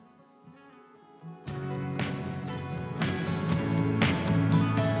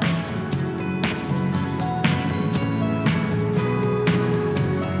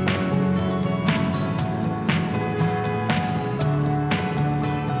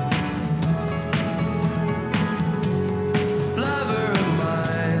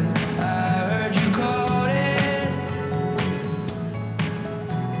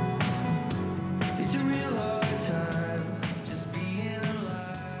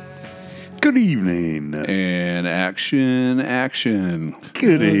Good evening. And action.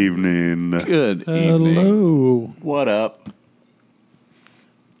 Good evening. Good evening. Hello. What up?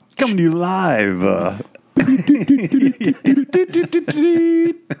 Coming to you live.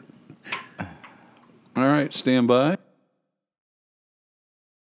 All right, stand by.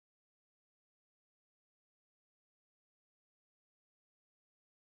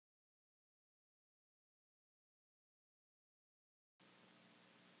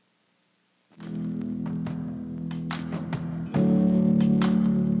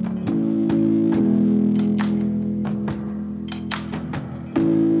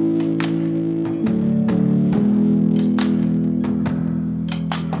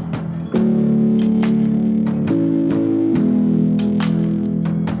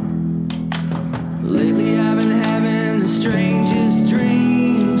 Lately I've been having the strangest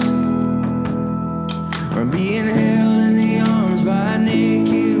dreams. Or being held in the arms by a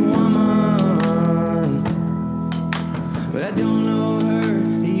naked woman. But I don't know her,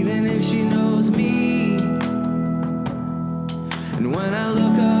 even if she knows me. And when I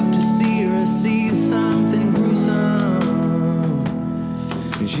look up to see her, I see something gruesome.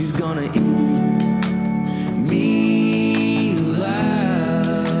 And she's gonna eat me alive.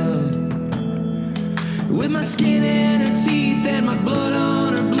 With my skin and her teeth and my blood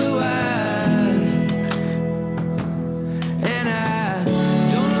on her blue eyes. And I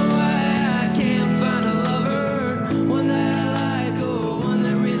don't know why I can't find a lover, one that I like, or one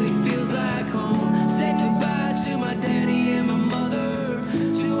that really feels like home. Say goodbye to my daddy and my mother,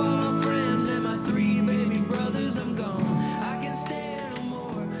 to all my friends and my 3 baby brothers. I'm gone. I can't stand no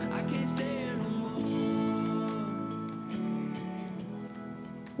more. I can't stand no more.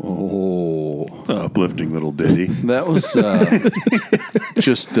 Oh, It's an uplifting little ditty. that was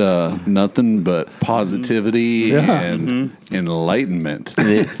just nothing but positivity and enlightenment.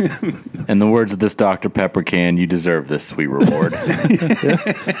 In the words of this Dr. Pepper can, you deserve this sweet reward.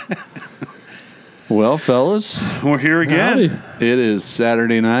 Well, fellas, We're here again. Howdy. it is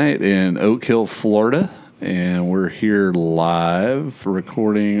Saturday night in Oak Hill, Florida, and we're here live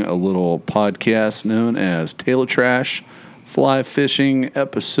recording a little podcast known as Tail of Trash Fly Fishing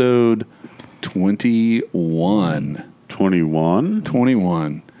episode 21. 21.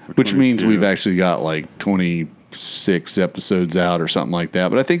 21, which means 22. we've actually got like 26 episodes out or something like that.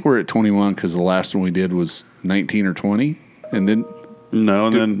 But I think we're at 21 because the last one we did was 19 or 20. And then No,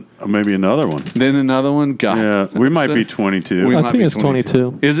 and then maybe another one. another one. God. Yeah, we might So- be 22. We I might think be it's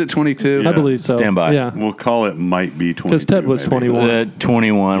 22. Is it 22? I believe so. Stand by. Yeah. We'll call it might be 22. Because Ted was maybe. 21.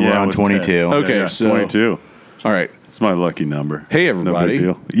 21, Yeah, we're it on was 22. 10. Okay, Yeah, so- 22. All right. It's my lucky number. Hey, No everybody. big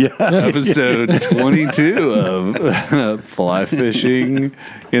deal. Yeah. Episode 22 of Fly Fishing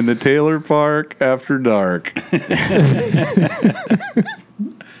in the Taylor Park After Dark.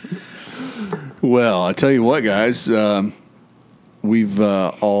 Well, I tell you what, guys. We've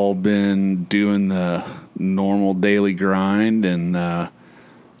all been doing the normal daily grind, and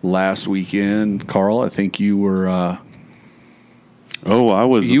last weekend, Carl, I think you were Oh, I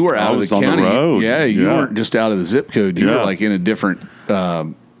was. out I of was the on county. the road. Yeah, you weren't just out of the zip code. You were Yeah. like in a different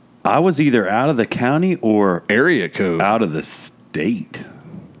I was either out of the county or area code. out of the state.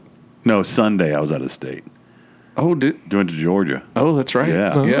 No, Sunday I was out of state. Oh, Went to Georgia. that's right.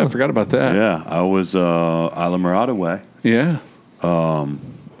 Yeah. Yeah, I forgot about that. Yeah, I was Isla Mirada way, Yeah.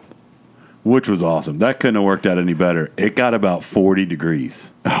 which was awesome. That couldn't have worked out any better. It got about 40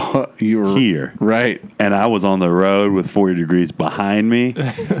 degrees You were here. right. And I was on the road with 40 degrees behind me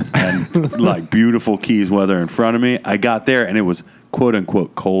and like beautiful Keys weather in front of me. I got there and it was quote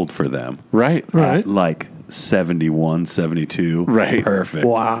unquote cold for them. Right. Right. At like 71, 72. Right. Perfect.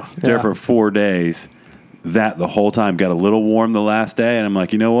 Wow. There Yeah. for 4 days. That the whole time got a little warm the last day. And I'm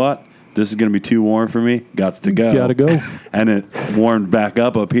like, you know what? This is going to be too warm for me. Gots to go. Gotta go. And it warmed back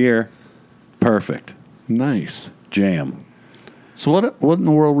up here. Perfect. Nice. Jam. So what in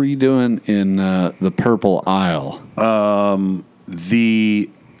the world were you doing in the Purple Isle?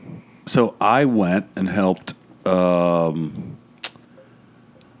 So I went and helped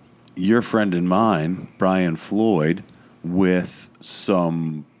your friend and mine, Brian Floyd, with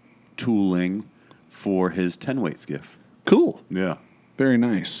some tooling for his 10-weight skiff. Cool. Yeah. Very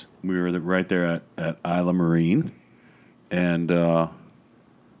nice. We were right there at Isla Marine and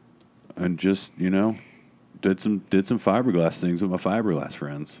just, did some fiberglass things with my fiberglass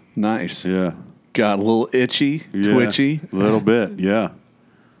friends. Nice. Yeah. Got a little itchy, Yeah. twitchy. A little bit, yeah.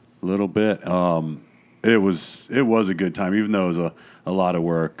 A little bit. It was a good time, even though it was a lot of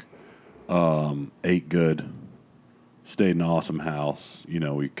work. Ate good. stayed in an awesome house. You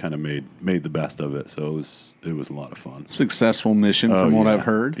know, we kind of made the best of it. So it was a lot of fun. Successful mission from what yeah. I've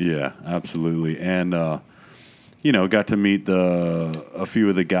heard. Yeah, absolutely. And you know, got to meet a few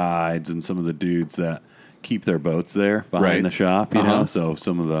of the guides and some of the dudes that keep their boats there behind Right. the shop. You know, Uh-huh. so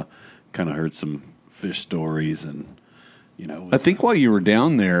some of the kind of heard some fish stories and. You know, I think while you were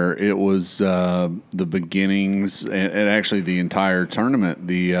down there, it was the beginnings and actually the entire tournament.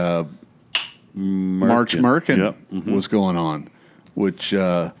 The March Merkin Yep. Mhm. was going on, which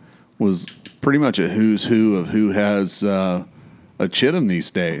was pretty much a who's who of who has a Chittum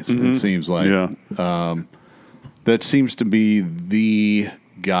these days. It seems like Yeah. that seems to be the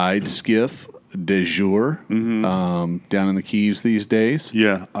guide skiff de jour down in the Keys these days.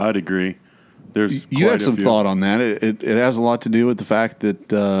 Yeah, I'd agree. There's You quite had a some few. thought on that. It has a lot to do with the fact that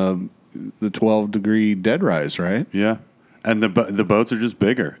the 12-degree dead rise, right? Yeah, and the boats are just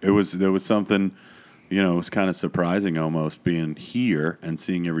bigger. There was something, you know, it was kind of surprising almost being here and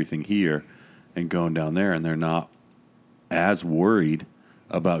seeing everything here, and going down there, and they're not as worried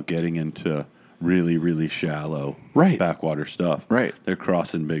about getting into really really shallow Right. backwater stuff. Right. They're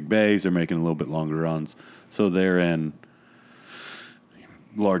crossing big bays. They're making a little bit longer runs, so they're in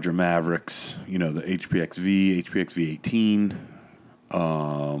larger Mavericks, you know, the HPXV 18,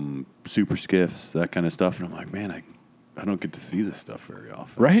 super skiffs, that kind of stuff. And I'm like, man, I don't get to see this stuff very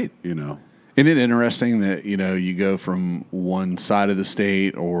often. Right. You know? Isn't it interesting that, you know, you go from one side of the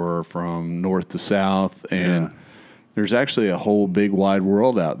state or from north to south, and Yeah. there's actually a whole big wide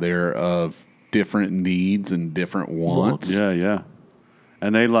world out there of different needs and different wants. Yeah, yeah.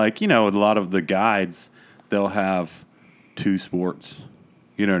 And they like, you know, a lot of the guides, they'll have 2 sports.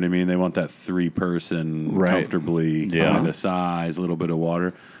 You know what I mean? They want that 3-person, Right. comfortably Yeah. kind of size, a little bit of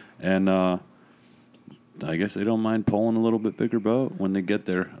water. And I guess they don't mind pulling a little bit bigger boat when they get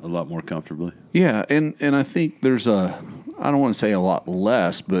there a lot more comfortably. Yeah, and I think there's I don't want to say a lot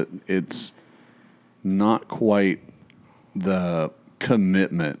less, but it's not quite the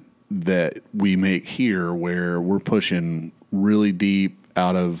commitment that we make here where we're pushing really deep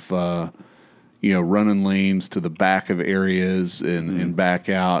out of running lanes to the back of areas and back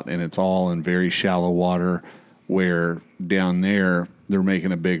out, and it's all in very shallow water, where down there they're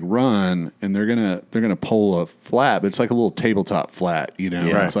making a big run and they're gonna pull a flat, but it's like a little tabletop flat, you know.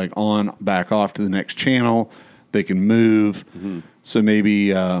 Yeah. It's like on, back off to the next channel. They can move. So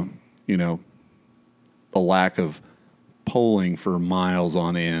maybe a lack of polling for miles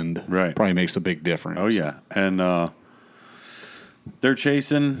on end Right. probably makes a big difference. Oh yeah, and they're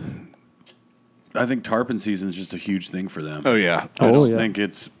chasing. I think tarpon season is just a huge thing for them. Oh yeah. I Oh, don't yeah. think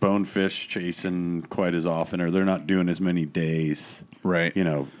it's bonefish chasing quite as often, or they're not doing as many days. Right. You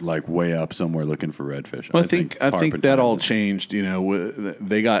know, like way up somewhere looking for redfish. Well, I think tarpon that all time is- changed. You know,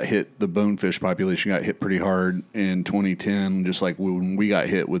 they got hit. The bonefish population got hit pretty hard in 2010, just like when we got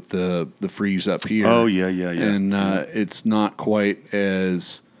hit with the freeze up here. Oh, yeah. And it's not quite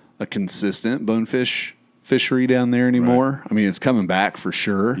as a consistent bonefish fishery down there anymore. I mean, it's coming back for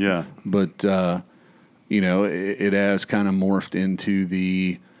sure. Yeah. But it has kind of morphed into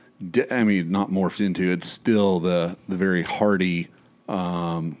not morphed into. It's still the very hardy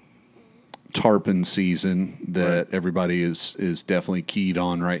tarpon season that everybody is definitely keyed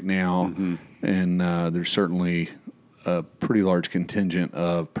on right now, and there's certainly a pretty large contingent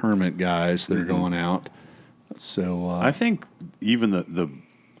of permit guys that are going out. So I think even the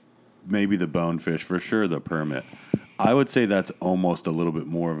maybe the bonefish, for sure the permit, I would say that's almost a little bit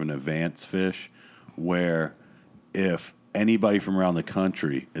more of an advanced fish, where if anybody from around the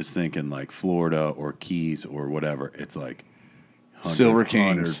country is thinking like Florida or Keys or whatever, it's like 100, Silver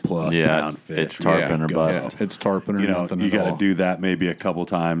Kings. 100 plus Yeah, pound fish. it's tarpon or Go. bust. it's tarpon or You know, nothing you at got all. to do that maybe a couple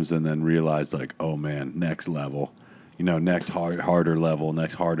times and then realize like, oh man, next level, next harder level,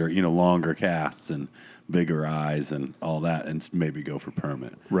 next harder, longer casts and bigger eyes and all that, and maybe go for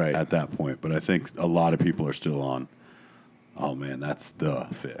permit Right. at that point. But I think a lot of people are still on, oh man, that's the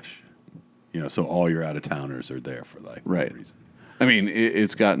fish. So all your out of towners are there for like Right. one reason. I mean,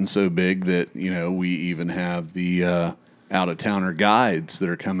 it's gotten so big that we even have the out of towner guides that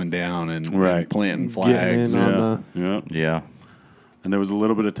are coming down and Right. planting Getting flags. in and- on Yeah. Yeah. And there was a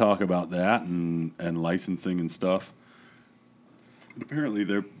little bit of talk about that and licensing and stuff. But apparently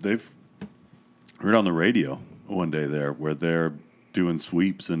they've heard on the radio one day there where they're doing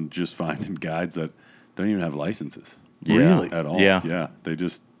sweeps and just finding guides that don't even have licenses. Yeah. Really? At all. Yeah. Yeah. They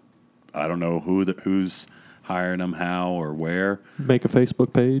just, I don't know who's hiring them, how or where. Make a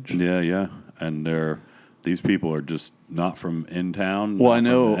Facebook page. Yeah. And these people are just not from in town. Well, not I from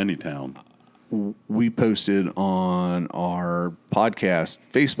know- any town. We posted on our podcast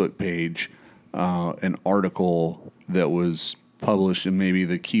Facebook page an article that was published in maybe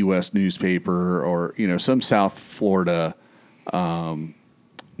the Key West newspaper or, some South Florida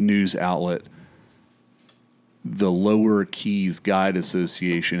news outlet. The Lower Keys Guide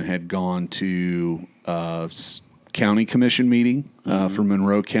Association had gone to county commission meeting for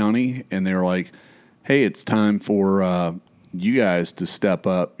Monroe County, and they were like, hey, it's time for you guys to step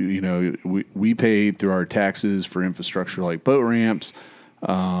up. We paid through our taxes for infrastructure like boat ramps.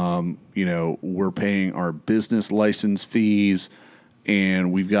 We're paying our business license fees,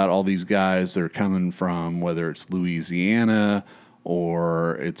 and we've got all these guys that are coming from, whether it's Louisiana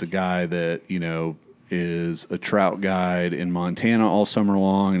or it's a guy that, is a trout guide in Montana all summer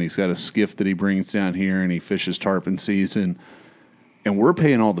long, and he's got a skiff that he brings down here and he fishes tarpon season. And we're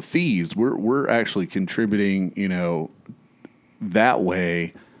paying all the fees. We're actually contributing, that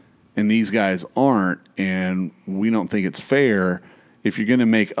way, and these guys aren't, and we don't think it's fair. If you're going to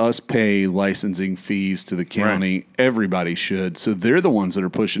make us pay licensing fees to the county, right, everybody should. So they're the ones that are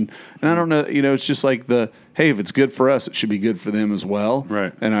pushing. And I don't know, it's just like hey, if it's good for us, it should be good for them as well.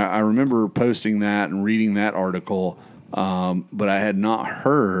 Right. And I remember posting that and reading that article, but I had not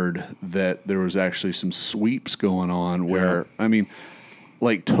heard that there was actually some sweeps going on where,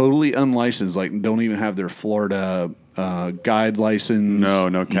 like totally unlicensed, like don't even have their Florida guide license.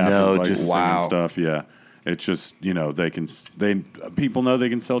 No captain's license wow. and stuff. Yeah, it's just people know they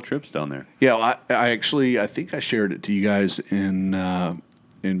can sell trips down there. Yeah, I think I shared it to you guys in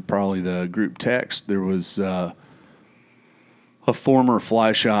probably the group text. There was a former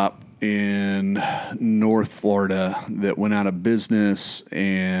fly shop in North Florida that went out of business,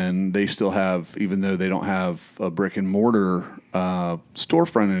 and they still have, even though they don't have a brick and mortar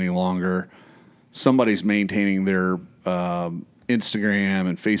storefront any longer, somebody's maintaining their Instagram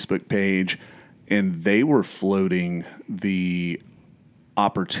and Facebook page, and they were floating the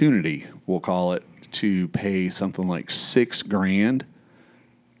opportunity, we'll call it, to pay something like $6,000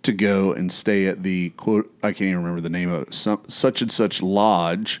 to go and stay at the quote, I can't even remember the name of it, such and such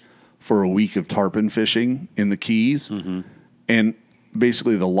lodge for a week of tarpon fishing in the Keys. Mm-hmm. And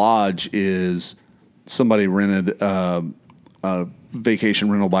basically the lodge is somebody rented a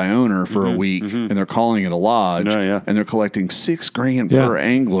vacation rental by owner for a week, and they're calling it a lodge, and they're collecting $6,000 per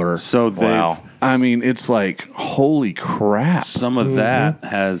angler. So wow. It's like, holy crap. Some of that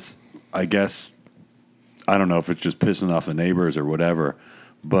has, I guess, I don't know if it's just pissing off the neighbors or whatever,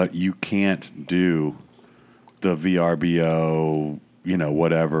 but you can't do the VRBO,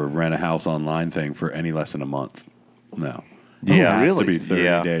 whatever, rent a house online thing for any less than a month now. Yeah, it has to be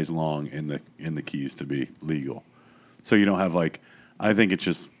 30 days long in the Keys to be legal. So you don't have I think it's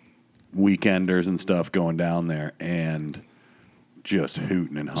just weekenders and stuff going down there and just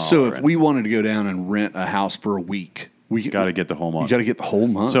hooting and hollering. So if we wanted to go down and rent a house for a week, we got to get the whole month. You got to get the whole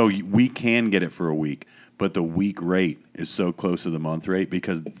month. So we can get it for a week, but the week rate is so close to the month rate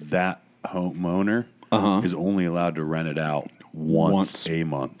because that homeowner is only allowed to rent it out once a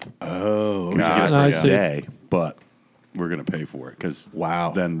month. Oh, we can get it for a day, but we're going to pay for it because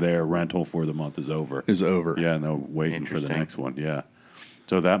then their rental for the month is over. Yeah, and they're waiting for the next one. Yeah.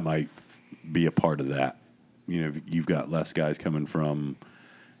 So that might be a part of that. You've got less guys coming from,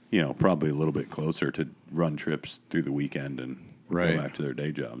 probably a little bit closer to run trips through the weekend and go back to their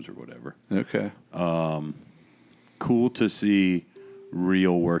day jobs or whatever. Okay. Cool to see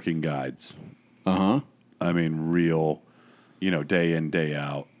real working guides. Real, day in, day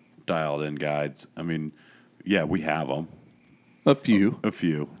out, dialed in guides. Yeah, we have them. A few.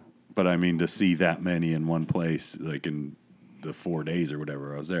 But to see that many in one place, like in the 4 days or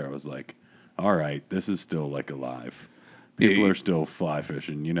whatever I was there, I was like, all right, this is still alive. People are still fly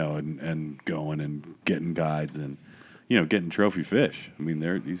fishing, and going and getting guides and, getting trophy fish.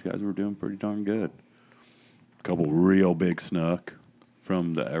 These guys were doing pretty darn good. A couple real big snook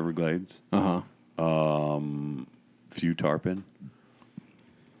from the Everglades. Few tarpon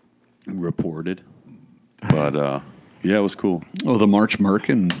reported. But, yeah, it was cool. Oh, the March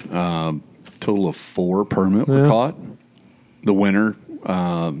Merkin, total of 4 permit were caught. The winner,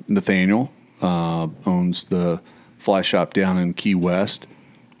 Nathaniel, owns the fly shop down in Key West.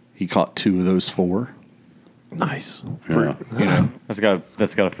 He caught 2 of those 4. Nice. Yeah. That's gotta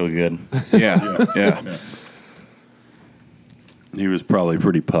feel good. Yeah. He was probably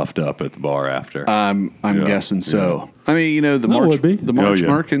pretty puffed up at the bar after. I'm guessing so. The March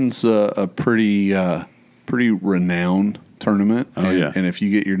Merkin's a pretty renowned tournament. And if you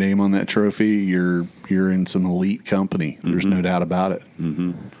get your name on that trophy, you're in some elite company. There's no doubt about it.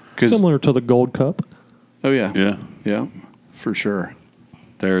 Mm-hmm. Similar to the Gold Cup. Oh yeah. Yeah, for sure.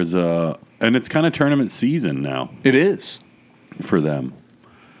 There's and it's kind of tournament season now. It is for them.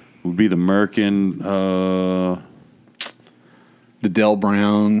 Would be the Merkin. The Del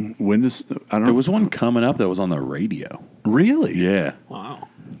Brown. When does I don't There was one coming up that was on the radio. really? Yeah. Wow.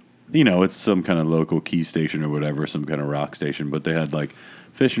 You know, it's some kind of local key station or whatever, some kind of rock station, but they had like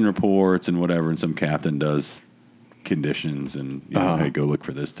fishing reports and whatever, and some captain does conditions and, you know, hey, go look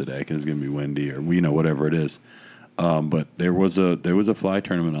for this today because it's going to be windy or, you know, whatever it is. But there was a fly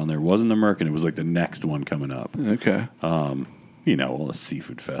tournament on there. It wasn't the Merkin. It was like the next one coming up. Okay. You know, all the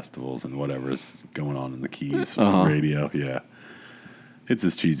seafood festivals and whatever is going on in the Keys on the radio. Yeah. It's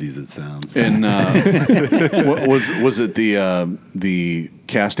as cheesy as it sounds. And what was it the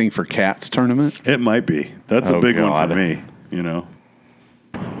Casting for Cats tournament? It might be. That's a Oh, big one God. for me, you know.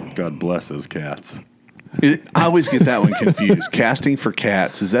 God bless those cats. I always get that one confused. Casting for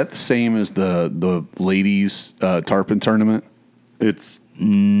Cats, is that the same as the ladies tarpon tournament? It's Or it's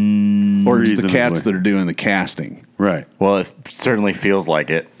the Reasonably. cats that are doing the casting? right. Well, it certainly feels like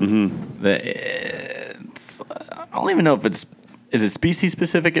it. Mm-hmm. I don't even know if is it species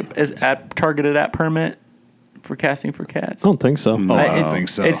specific targeted at permit for casting for cats. I don't think so. Oh, I don't it's, think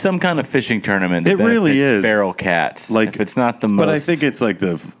so. It's some kind of fishing tournament. That It really benefits is. feral cats. Like, if it's not the most, But I think it's like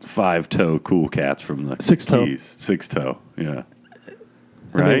the 5-toe cool cats from the Six-toe. Keys. 6-toe, yeah.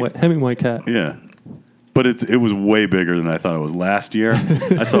 Right? Hemingway cat. Yeah. But it was way bigger than I thought it was. Last year,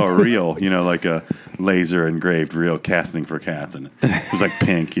 I saw a reel, you know, like a laser engraved reel casting for cats, and it was like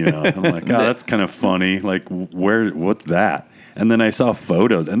pink, you know. I'm like, oh, that's kind of funny. Like, what's that? And then I saw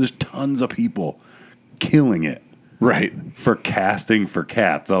photos, and there's tons of people killing it Right. for casting for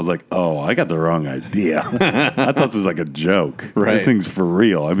cats. I was like, oh, I got the wrong idea. I thought this was like a joke. Right. This thing's for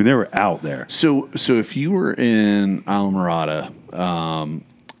real. I mean, they were out there. So if you were in Islamorada,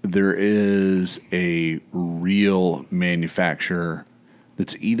 there is a real manufacturer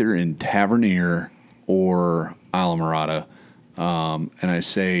that's either in Tavernier or Islamorada. And I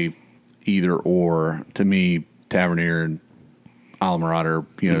say either or. To me, Tavernier and Islamorada are,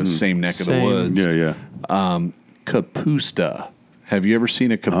 you know, same neck of the Same. woods. Yeah, yeah. Capusta. Have you ever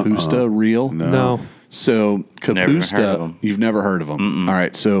seen a Capusta reel? No. So Never heard of Capusta, 'em. you've never heard of them. All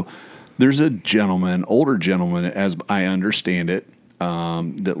right. So there's a gentleman, older gentleman, as I understand it,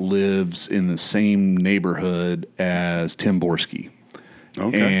 that lives in the same neighborhood as Tim Borski.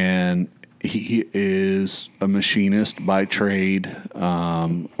 Okay. And he is a machinist by trade,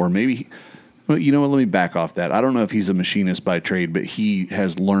 or maybe, well, you know what, let me back off that. I don't know if he's a machinist by trade, but he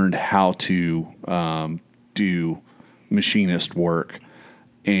has learned how to do machinist work.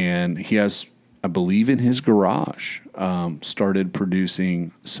 And he has, I believe, in his garage, started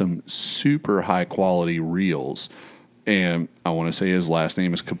producing some super high quality reels. And I want to say his last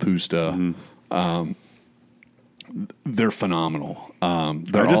name is Capusta. They're phenomenal. I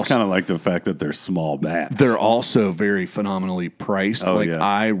They're just also, kind of like the fact that they're small bats. they're also very phenomenally priced. Oh, like yeah.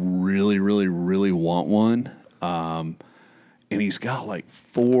 I really, really, really want one. And he's got like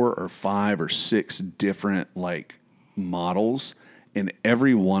 4 or 5 or 6 different like models, and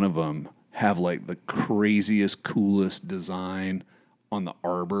every one of them have like the craziest, coolest design on the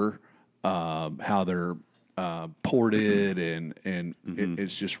arbor, how they're ported, and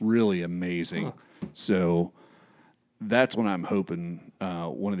it's just really amazing. So that's what I'm hoping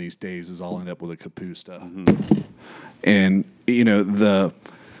one of these days is I'll end up with a Capusta. And, you know, the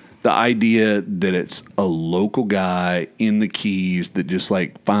idea that it's a local guy in the Keys that just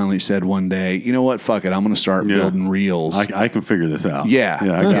like finally said one day, you know what, fuck it, I'm going to start Yeah. building reels. I can figure this out. Yeah.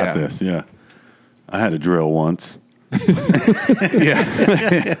 Yeah, I got Yeah. this. Yeah. I had a drill once.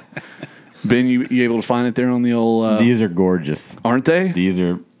 Yeah. Ben, you able to find it there on the old, these are gorgeous. aren't they? These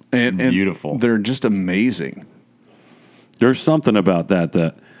are And beautiful. They're just amazing. There's something about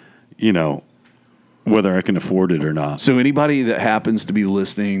that, you know, whether I can afford it or not. So anybody that happens to be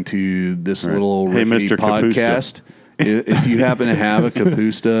listening to this little Hey, rickety Mr. Capusta. podcast, if you happen to have a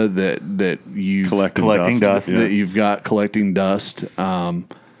Capusta that you Collecting dust. Yeah. that you've got collecting dust,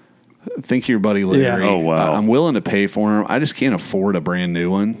 think of your buddy Larry. Yeah. Oh, wow. I'm willing to pay for him. I just can't afford a brand new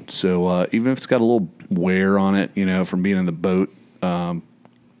one. So even if it's got a little wear on it, you know, from being in the boat,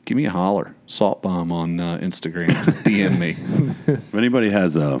 give me a holler. Salt Bomb on Instagram. DM me. If anybody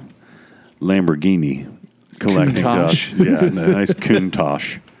has a Lamborghini collecting Countach. dust, yeah, a nice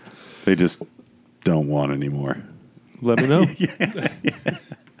Countach, they just don't want anymore. Let me know.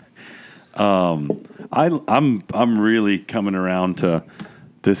 I'm really coming around to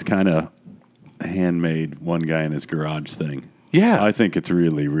this kind of handmade one guy in his garage thing. Yeah. I think it's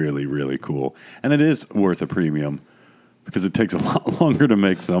really, really, really cool, and it is worth a premium because it takes a lot longer to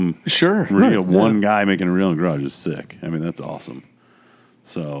make some Sure. reel. Right, One guy making a reel in the garage is sick. I mean, that's awesome.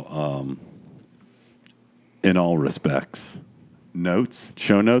 So, in all respects,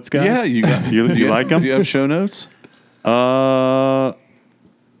 show notes, guys. Yeah, you got. you do like them? Do you have show notes? Let's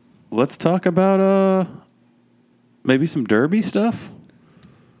talk about maybe some derby stuff.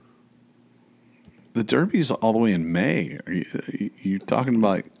 The Derby's all the way in May. Are you talking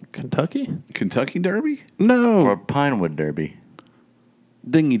about Kentucky? Kentucky Derby? No, Or Pinewood Derby.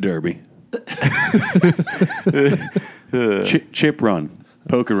 dinghy derby. Chip run,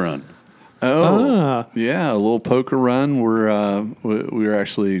 poker run. Oh, yeah, a little poker run. We were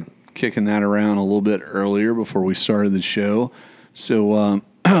actually kicking that around a little bit earlier before we started the show. So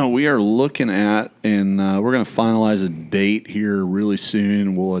we are looking at, and we're going to finalize a date here really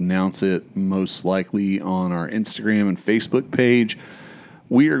soon. We'll announce it most likely on our Instagram and Facebook page.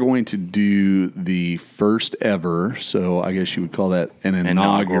 We are going to do the first ever, so I guess you would call that an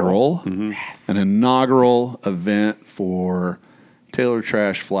inaugural an inaugural event for Taylor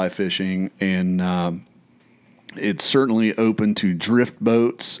Trash Fly Fishing, and it's certainly open to drift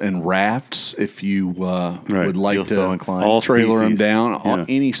boats and rafts if you would like Feel to so inclined. All trailer them species. down Yeah. on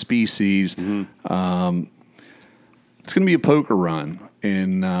any species. It's going to be a poker run,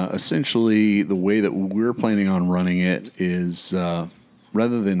 and essentially the way that we're planning on running it is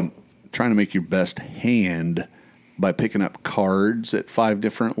rather than trying to make your best hand by picking up cards at 5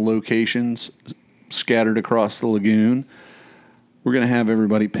 different locations scattered across the lagoon, we're going to have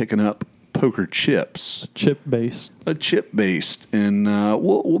everybody picking up poker chips, Chip based. a chip based, and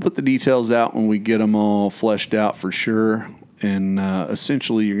we'll put the details out when we get them all fleshed out for sure. And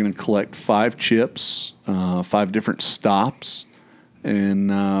essentially, you're going to collect 5 chips, 5 different stops,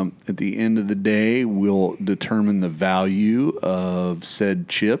 and at the end of the day, we'll determine the value of said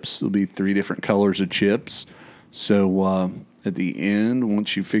chips. There'll be 3 different colors of chips. So at the end,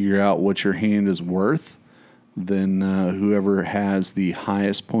 once you figure out what your hand is worth, then whoever has the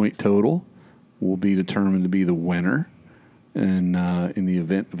highest point total will be determined to be the winner. And in the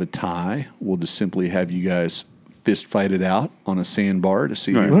event of a tie, we'll just simply have you guys fist fight it out on a sandbar to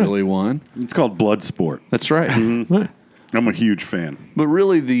see Right. who really won. It's called blood sport. That's right. Right. I'm a huge fan. But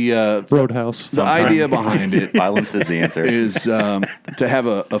really, the Roadhouse. idea behind it Violence is the answer. is to have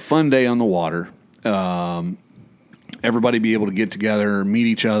a fun day on the water. Everybody be able to get together, meet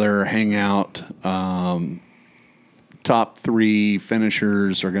each other, hang out. Top 3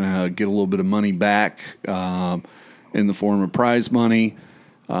 finishers are going to get a little bit of money back in the form of prize money.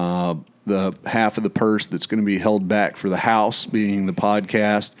 The half of the purse that's going to be held back for the house, being the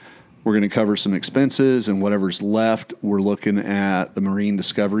podcast, we're going to cover some expenses, and whatever's left, we're looking at the Marine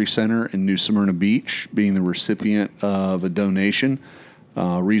Discovery Center in New Smyrna Beach being the recipient of a donation.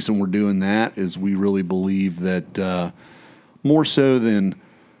 Reason we're doing that is we really believe that more so than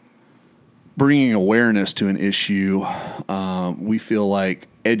bringing awareness to an issue, we feel like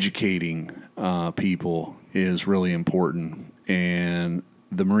educating people is really important. And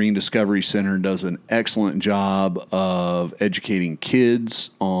the Marine Discovery Center does an excellent job of educating kids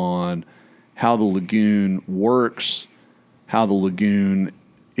on how the lagoon works, how the lagoon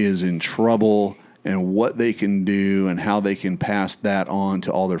is in trouble, and what they can do and how they can pass that on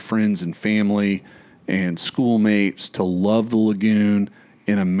to all their friends and family and schoolmates to love the lagoon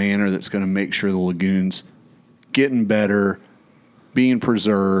in a manner that's going to make sure the lagoon's getting better, being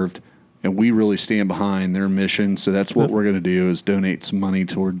preserved, and we really stand behind their mission. So that's what we're going to do, is donate some money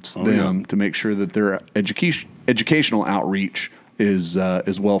towards them to make sure that their educational outreach is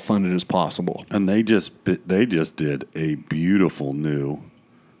as well funded as possible. And they just did a beautiful new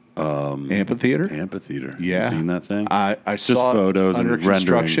Amphitheater? amphitheater. Yeah. You seen that thing? I Just saw photos it under and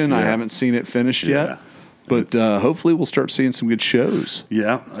construction. renderings, I yeah. haven't seen it finished Yeah. yet. But hopefully we'll start seeing some good shows.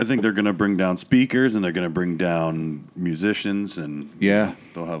 Yeah, I think they're going to bring down speakers and they're going to bring down musicians and Yeah.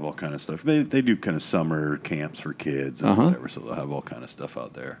 they'll have all kind of stuff. They do kind of summer camps for kids and whatever, so they'll have all kind of stuff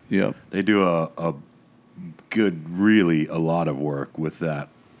out there. Yep. They do a lot of work with that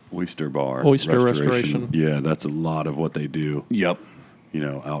oyster bar. Oyster restoration. Yeah, that's a lot of what they do, Yep.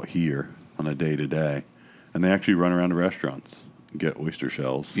 out here on a day to day. And they actually run around to restaurants and get oyster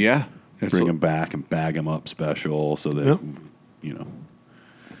shells. Yeah. Bring them back and bag them up special so that,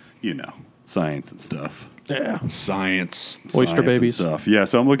 science and stuff. Yeah. Science. Oyster Science and babies. stuff. Yeah,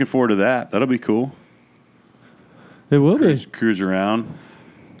 so I'm looking forward to that. That'll be cool. It will be. Cruise around.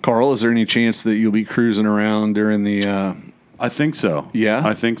 Carl, is there any chance that you'll be cruising around during the... I think so. Yeah?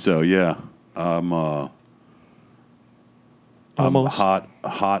 I think so, yeah. I'm Almost. hot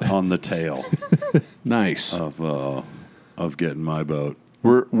on the tail Nice. of getting my boat.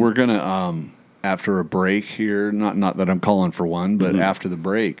 We're gonna after a break here. Not that I'm calling for one, but after the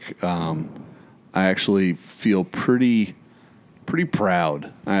break, I actually feel pretty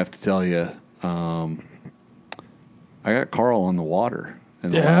proud. I have to tell you, I got Carl on the water, in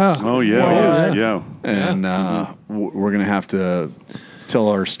the Yeah. last. Oh yeah, What? yeah. And we're going to have to tell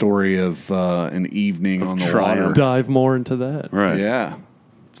our story of an evening on the triumph. water. Dive more into that. Right. Yeah.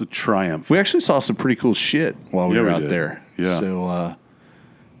 It's a triumph. We actually saw some pretty cool shit while we Yeah, were we out did. there. Yeah. So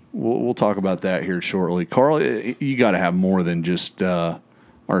we'll talk about that here shortly. Carl, you got to have more than just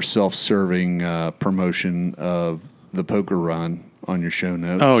our self-serving promotion of the poker run on your show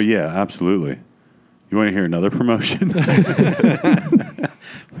notes. Oh yeah, absolutely. You want to hear another promotion?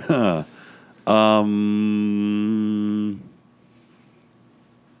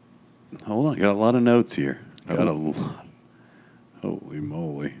 Hold on, got a lot of notes here. Got a lot. Holy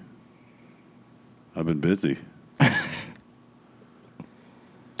moly! I've been busy.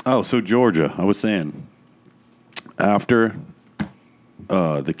 Oh, so Georgia. I was saying after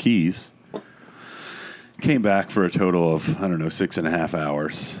the Keys. Came back for a total of, 6.5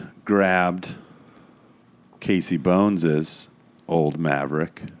 hours. Grabbed Casey Bones's old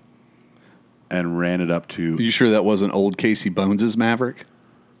Maverick and ran it up to, You sure that wasn't old Casey Bones's Maverick?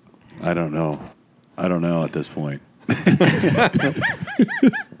 I don't know. I don't know at this point.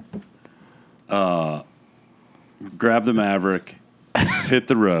 Grab the Maverick, hit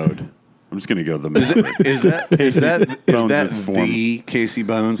the road. I'm just going to go the Maverick. Is that Bones' form. the Casey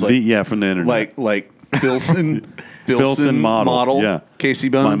Bones? Like Yeah, from the internet. like Filson Filson model. Yeah. Casey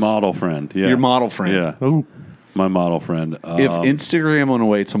Bones? My model friend. Yeah. Your model friend. Yeah. Oh, My model friend. If Instagram went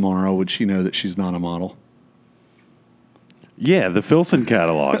away tomorrow, would she know that she's not a model? Yeah, the Filson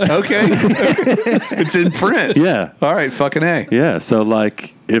catalog. Okay. It's in print. Yeah. All right, fucking A. Yeah, so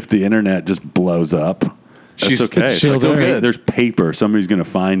like if the internet just blows up, that's She's okay. it's still there. good. There's paper. Somebody's going to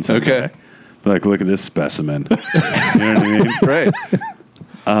find something. Okay. Like, look at this specimen. You know what I mean? Right.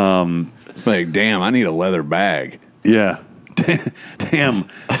 Like, damn, I need a leather bag. Yeah. Damn,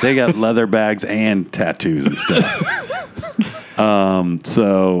 they got leather bags and tattoos and stuff.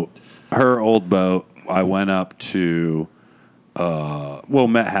 So her old boat, I went up to,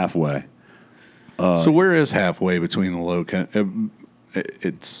 met halfway. So where is halfway between the low?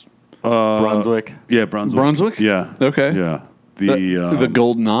 It's Brunswick. Yeah, Brunswick. Brunswick? Yeah. Okay. Yeah. the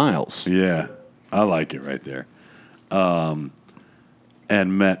Golden Isles. Yeah, I like it right there.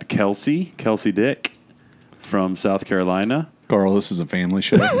 And met Kelsey Dick from South Carolina. Carl, this is a family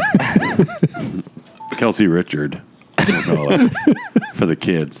show. Kelsey Richard, we'll call it, for the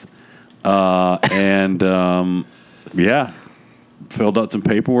kids. Filled out some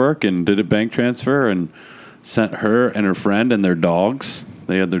paperwork and did a bank transfer and sent her and her friend and their dogs.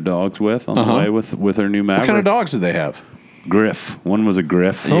 They had their dogs on the way with her new Maverick. What kind of dogs did they have? Griff. One was a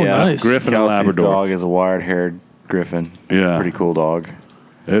Griff. Oh, nice. Griff and a Kelsey's Labrador. dog is a wire-haired griffin. Yeah. Pretty cool dog.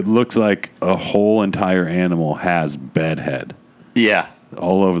 It looks like a whole entire animal has bedhead. Yeah.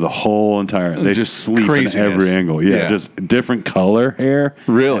 All over the whole entire. They just Just sleep craziness. in every angle. Yeah, Yeah. just different color hair.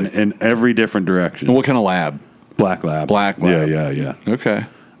 Really? in every different direction. What kind of lab? Black lab. Black lab. Yeah. Okay.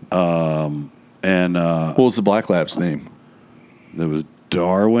 And What was the black lab's name? there was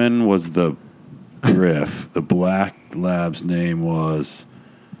Darwin was the Griff. The black lab's name was.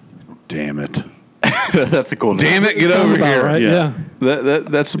 Damn it. That's a cool name. Damn it, get sounds over about here. right. Yeah. Yeah.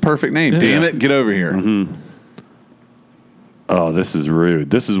 That's the perfect name. Damn it, get over here. Mm-hmm. Oh, this is rude.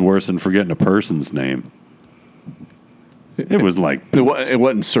 This is worse than forgetting a person's name. It was like It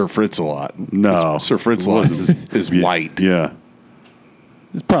wasn't Sir Fritz-a-Lot. no. Sir Fritz-a-Lot is Yeah, white. Yeah.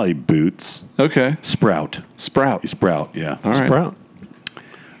 It's probably Boots. Okay. Sprout. Sprout. Sprout, yeah. All right. Sprout.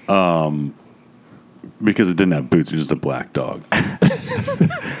 Because it didn't have boots, it was just a black dog.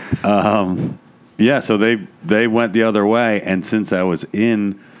 Yeah, so they went the other way, and since I was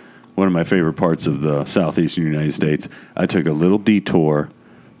in one of my favorite parts of the southeastern United States, I took a little detour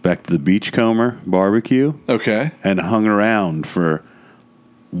back to the Beachcomber barbecue Okay. and hung around for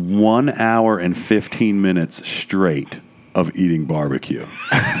 1 hour and 15 minutes straight of eating barbecue.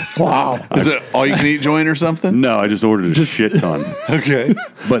 Wow. Is it all you can eat joint or something? No, I just ordered a shit ton. Okay.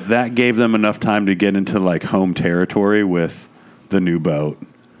 But that gave them enough time to get into like home territory with the new boat.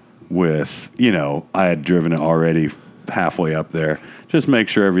 With, I had driven it already halfway up there. Just make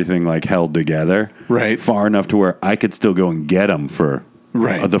sure everything like held together. Right. Far enough to where I could still go and get them for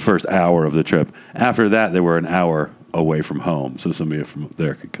Right. the first hour of the trip. After that, they were an hour away from home. So somebody from up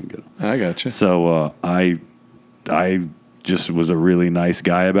there could come get them. I got you. So I just was a really nice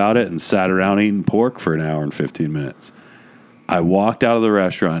guy about it and sat around eating pork for an hour and 15 minutes. I walked out of the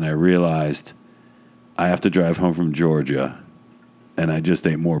restaurant and I realized I have to drive home from Georgia, and I just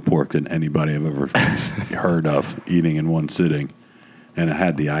ate more pork than anybody I've ever heard of eating in one sitting, and I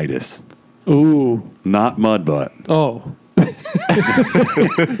had the itis. Ooh. Not mud butt, Oh.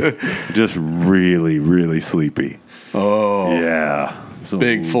 just really, really sleepy. Oh. Yeah. So,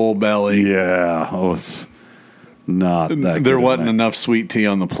 Big full belly. Yeah, I was not that. There good wasn't at it. enough sweet tea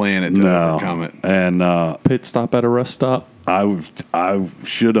on the planet to overcome it. And Pit stop at a rest stop. I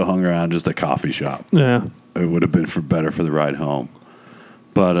should have hung around just a coffee shop. Yeah. It would have been better for the ride home.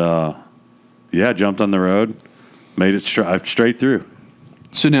 But yeah, jumped on the road, made it straight through.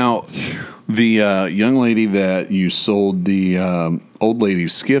 So now, the young lady that you sold the old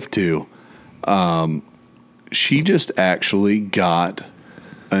lady's skiff to, she just actually got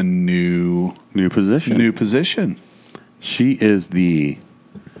a new Position. She is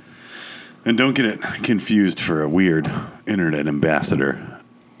and don't get it confused for a weird internet ambassador.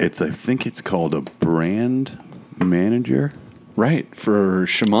 I think it's called a brand manager. right for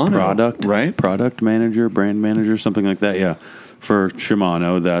Shimano, right? Product manager, brand manager, something like that. Yeah. For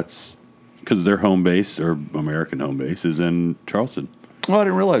Shimano, that's because their home base or American home base is in Charleston. Oh, I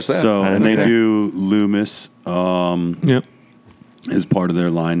didn't realize that. So, and they Okay. do Loomis Yep. is part of their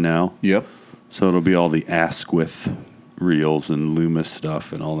line now. Yep. So it'll be all the Asquith reels and Loomis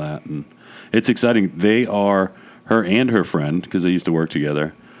stuff and all that. And it's exciting. They are, her and her friend, because they used to work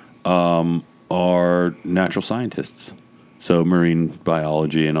together, are natural scientists. So marine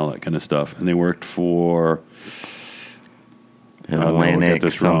biology and all that kind of stuff. And they worked for I don't know, we'll get Atlantic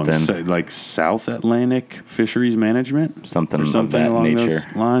this wrong. something. Like South Atlantic Fisheries Management? Something Or of something that along nature.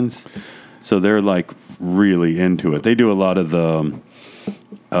 those lines. So they're like really into it. They do a lot of the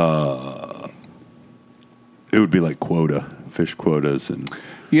it would be like fish quotas and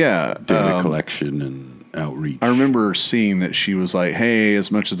Yeah. data collection and outreach. I remember seeing that she was like, "Hey,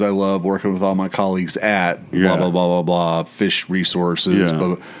 as much as I love working with all my colleagues at Yeah. blah blah blah blah blah fish resources, Yeah.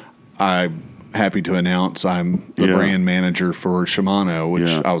 but I'm happy to announce I'm the Yeah. brand manager for Shimano." Which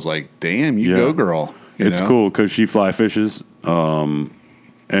Yeah. I was like, "Damn, you Yeah. go, girl!" You It's know? cool because she fly fishes, and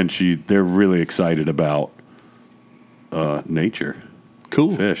they're really excited about nature,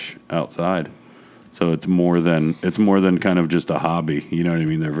 Cool. fish outside. So it's more than kind of just a hobby. You know what I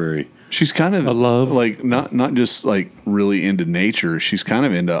mean? They're very She's kind of A love. like not just like really into nature. She's kind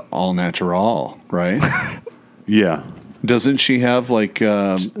of into all natural, right? yeah. Doesn't she have like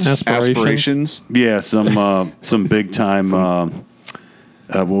aspirations? Yeah, some big time.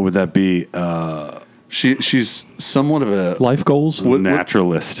 What would that be? She's somewhat of a Life goals.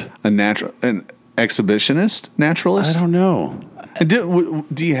 Naturalist. an exhibitionist, naturalist. I don't know. And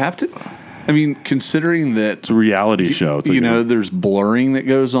do you have to? I mean, considering that It's a reality show. It's like there's blurring that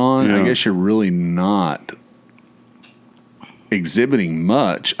goes on. I Yeah. guess you're really not exhibiting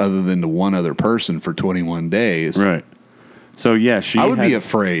much other than to one other person for 21 days. right. So yeah, I would be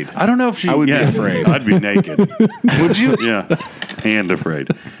afraid. I don't know if she. I would be yeah, afraid. I'd be naked. Would you? Yeah, and afraid.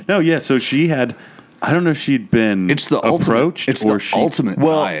 No, yeah. So she had. I don't know if she'd been. It's the approached ultimate. It's or the she ultimate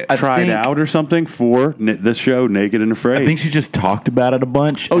diet. I tried think- out or something for the show Naked and Afraid. I think she just talked about it a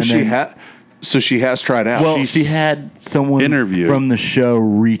bunch. Oh, and she then- had. So she has tried out. Well, she had someone interviewed. from the show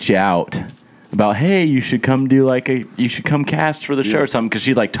reach out about, hey, you should come cast for the show or something, because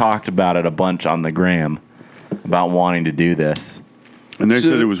she like talked about it a bunch on the gram about wanting to do this. and they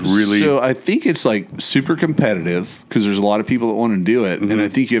said it was really. So I think it's like super competitive because there's a lot of people that want to do it, Mm-hmm. and I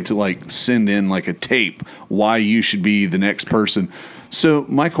think you have to like send in like a tape why you should be the next person. So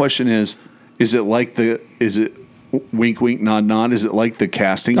my question is it wink wink nod nod? Is it like the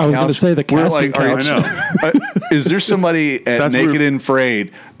casting? I was couch? gonna say the Where, casting are you- couch. is there somebody at That's Naked where- and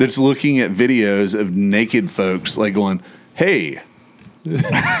Afraid that's looking at videos of naked folks like going, "Hey,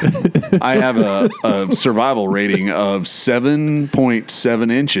 I have a survival rating of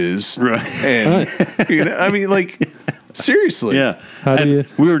 7.7 inches," Right. and I mean, like, seriously, Yeah. How do And you-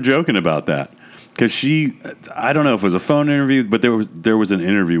 we were joking about that because I don't know if it was a phone interview, but there was an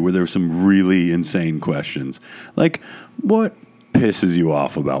interview where there were some really insane questions. Like, what pisses you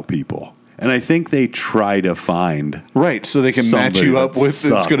off about people? And I think they try to find right. So they can match somebody you up that with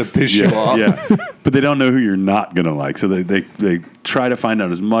that's going to sucks. piss Yeah, you off. Yeah. But they don't know who you're not going to like. So they try to find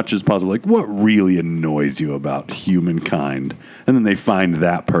out as much as possible, like what really annoys you about humankind. And then they find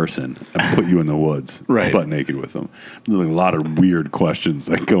that person and put you in the woods Right. butt naked with them. There's like a lot of weird questions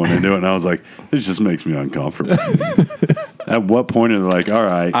like going into it. And I was like, this just makes me uncomfortable. At what point are they like, all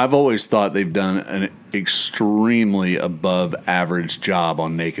right. I've always thought they've done an extremely above average job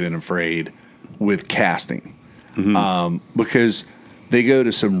on Naked and Afraid with casting, because they go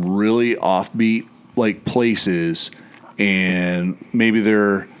to some really offbeat like places, and maybe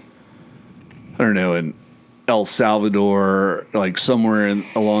they're, I don't know, in El Salvador, like somewhere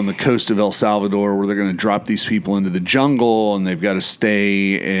along the coast of El Salvador, where they're going to drop these people into the jungle, and they've got to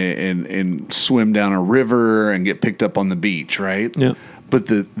stay and swim down a river and get picked up on the beach, right? Yeah. But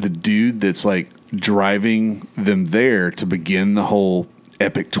the dude that's like driving them there to begin the whole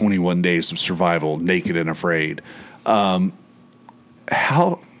epic 21 days of survival, naked and afraid. How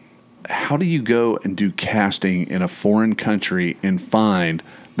do you go and do casting in a foreign country and find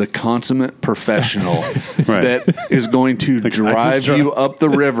the consummate professional that is going to drive you up the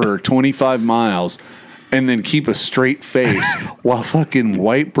river 25 miles and then keep a straight face while fucking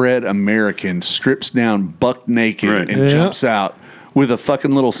white bread American strips down buck naked and jumps out with a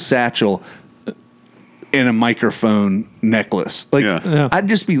fucking little satchel and a microphone necklace? Like, I'd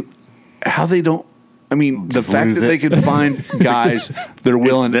just be, how they don't, I mean, the fact that they can find guys that are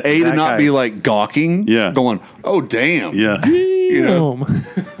willing, to not be like gawking, going, oh, damn. Yeah. You know?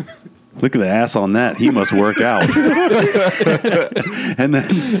 Look at the ass on that. He must work out. and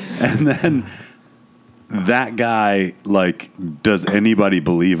then that guy, like, does anybody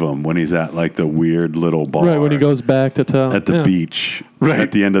believe him when he's at, like, the weird little bar? Right, when he goes back to town. At the beach. Right.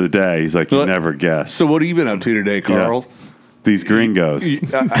 At the end of the day. He's like, you never guess. So what have you been up to today, Carl? Yeah. These gringos.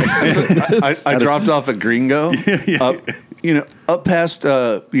 I dropped off at Gringo. Up past,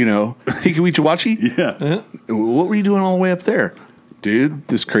 Hikawichawachi. Yeah. What were you doing all the way up there? Dude,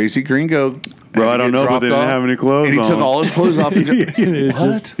 this crazy Gringo. Bro, I don't know, but they didn't have any clothes and he on. took all his clothes off. And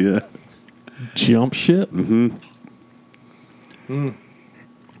what? Yeah. Jump ship? Mm-hmm.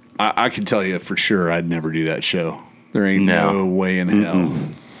 I can tell you for sure I'd never do that show. There ain't no way in hell.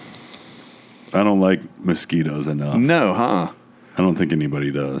 I don't like mosquitoes enough. No, huh? I don't think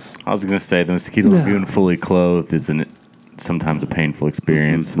anybody does. I was going to say the mosquito lagoon fully clothed is sometimes a painful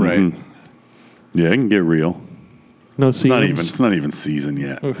experience. Right. Mm-hmm. Yeah, it can get real. No It's not even season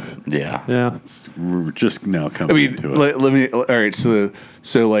yet. Oof. Yeah. Yeah. We're just now coming into it. Let me. All right. So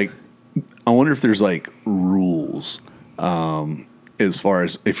like, I wonder if there's like rules as far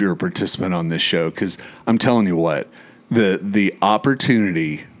as if you're a participant on this show, because I'm telling you what, the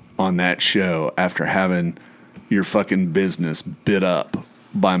opportunity on that show after having your fucking business bit up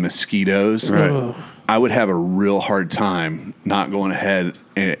by mosquitoes, Right. I would have a real hard time not going ahead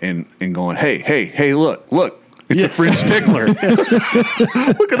and going, hey, look, it's a French tickler. look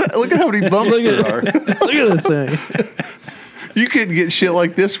at how many bumps there are. Look at this thing. You couldn't get shit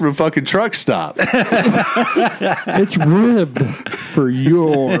like this from a fucking truck stop. It's ribbed for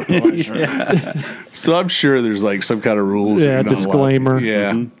your pleasure. So I'm sure there's like some kind of rules. Yeah, that you're not disclaimer. allowed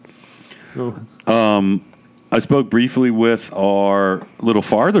to- Yeah. Oh. I spoke briefly with our little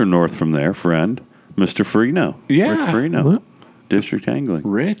farther north from there friend, Mr. Freno. Yeah. Rick Freno, What? District Angling.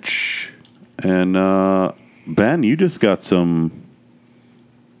 Rich. And Ben, you just got some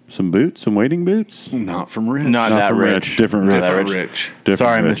boots, some wading boots? Not from Rich. Not that from rich. Different Not Rich. that Different rich. Rich. Different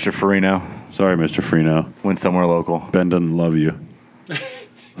Sorry, Rich. Mr. Farino. Sorry, Mr. Freno. Went somewhere local. Ben doesn't love you.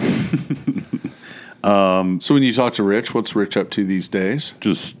 So when you talk to Rich, what's Rich up to these days?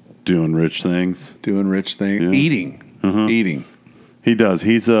 Just doing rich things. Doing Rich things. Yeah. Eating. Eating. He does.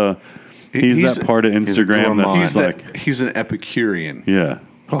 He's that part of a Instagram gourmand. that's like, He's an Epicurean. yeah,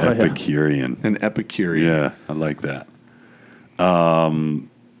 Oh, yeah. Epicurean. An Epicurean. Yeah, I like that.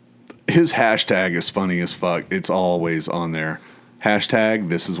 His hashtag is funny as fuck. It's always on there. Hashtag,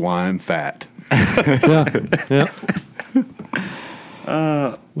 this is why I'm fat. Yeah. Yeah.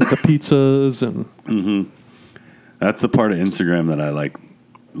 With the pizzas and That's the part of Instagram that I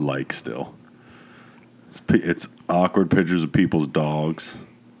like still. It's awkward pictures of people's dogs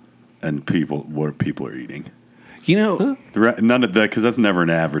and what people are eating. You know, None of that, because that's never an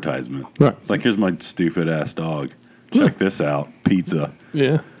advertisement. Right. It's like, here's my stupid ass dog. Check this out. Pizza.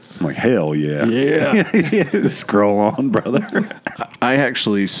 yeah. I'm like, hell yeah. Yeah. Scroll on, brother. I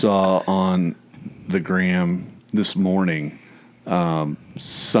actually saw on the gram this morning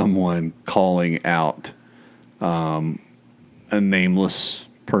someone calling out a nameless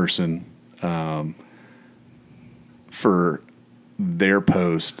person for their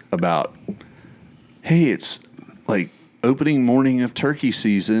post about, hey, it's like opening morning of turkey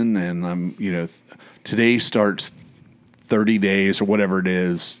season, and I'm, today starts 30 days or whatever it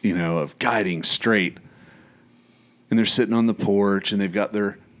is, of guiding straight. And they're sitting on the porch and they've got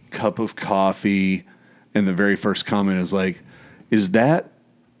their cup of coffee. And the very first comment is like, is that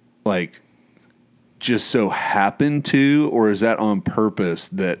like just so happened to, or is that on purpose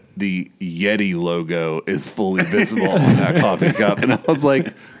that the Yeti logo is fully visible on that coffee cup? And I was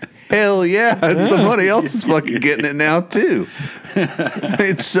like, hell yeah, somebody else is fucking getting it now too.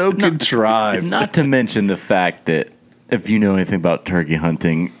 It's so contrived. Not to mention the fact that if you know anything about turkey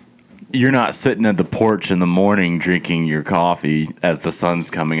hunting, you're not sitting at the porch in the morning drinking your coffee as the sun's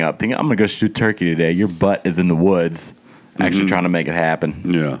coming up thinking, I'm going to go shoot turkey today. Your butt is in the woods actually trying to make it happen.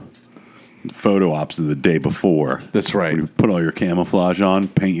 Yeah. photo ops of the day before. That's right. You put all your camouflage on,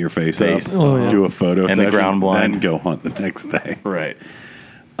 paint your face Face. up, Oh, yeah. do a photo And the session, ground blind. then go hunt the next day. Right.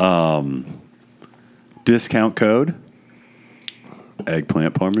 Discount code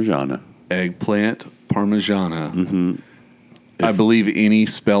eggplant parmigiana. Eggplant parmigiana. Mm-hmm. I believe any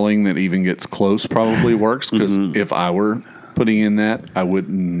spelling that even gets close probably works, because if I were putting in that, I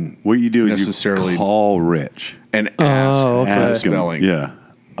wouldn't What you do is necessarily you call Rich, and ask Oh, okay. for the ask him, spelling. yeah,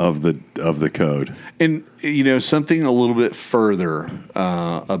 of the code. And, you know, something a little bit further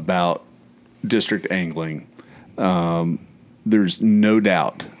about district angling. There's no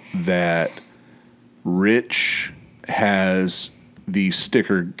doubt that Rich has the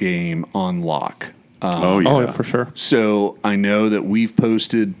sticker game on lock. Oh yeah, Oh, yeah, for sure. So I know that we've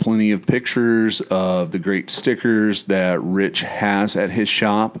posted plenty of pictures of the great stickers that Rich has at his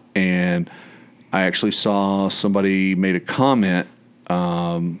shop, and I actually saw somebody made a comment.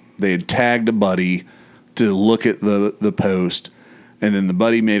 They had tagged a buddy to look at the post, and then the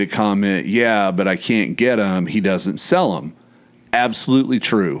buddy made a comment, "Yeah, but I can't get them. He doesn't sell them." Absolutely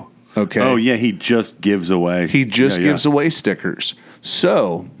true. Okay. Oh yeah, he just gives away. He just gives away stickers.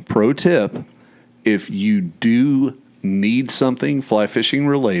 So, pro tip, if you do need something fly fishing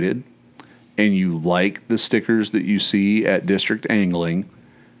related and you like the stickers that you see at District Angling,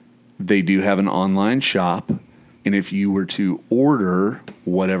 they do have an online shop. And if you were to order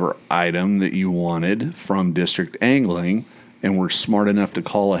whatever item that you wanted from District Angling and were smart enough to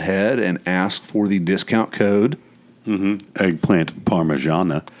call ahead and ask for the discount code, eggplant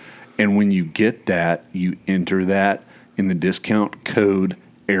parmigiana. and when you get that, you enter that in the discount code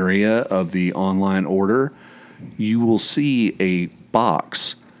area of the online order, you will see a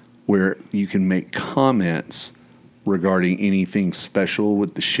box where you can make comments regarding anything special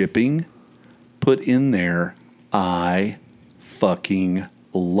with the shipping. Put in there, I fucking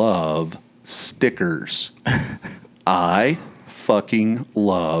love stickers. I fucking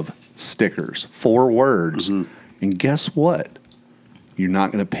love stickers. 4 words. And guess what? You're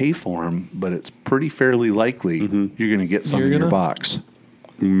not going to pay for them, but it's pretty fairly likely you're going to get some You're in your gonna? box.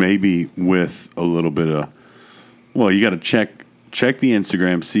 Maybe with a little bit of, well, you got to check the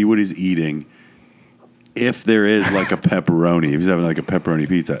Instagram, see what he's eating. If there is like a pepperoni, if he's having like a pepperoni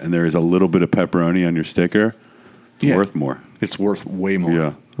pizza, and there is a little bit of pepperoni on your sticker, it's Yeah. worth more. It's worth way more.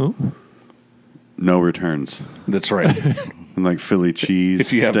 Yeah. Oh. No returns. That's right. And like Philly cheese.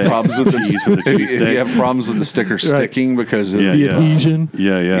 If you have steak, problems with cheese for the if cheese you steak. have problems with the sticker sticking because of Yeah, The yeah. adhesion,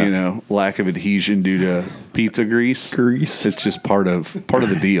 Yeah, yeah. you know, lack of adhesion due to pizza grease, grease. it's just part of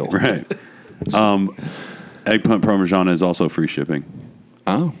the deal. Right. Eggplant parmesan is also free shipping.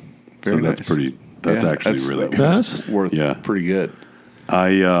 Oh, So very that's nice. pretty. That's Yeah, actually really good. That's worth Yeah. pretty good.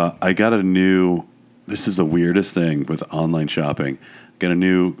 I got a new. This is the weirdest thing with online shopping. Got a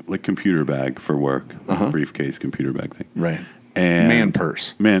new like computer bag for work, briefcase computer bag thing. Right. And Man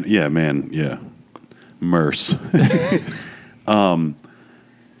purse. man, yeah, Merce.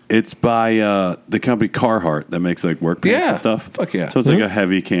 It's by the company Carhartt that makes like work pants Yeah. and stuff. Fuck yeah. So it's like a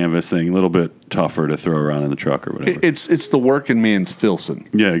heavy canvas thing, a little bit tougher to throw around in the truck or whatever. It's the working man's Filson.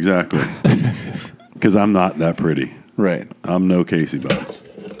 Yeah, exactly. Because I'm not that pretty. Right. I'm no Casey Bones.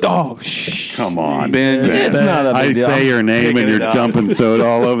 oh, Come on, Ben, It's not a big I deal. say your name and Picking you're it up. dumping soda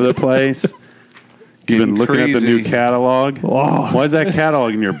all over the place. You've been Getting looking at the new crazy. catalog. Oh. Why is that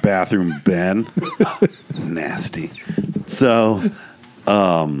catalog in your bathroom, Ben? Nasty. So,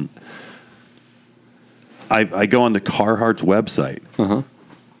 I go on to Carhartt's website.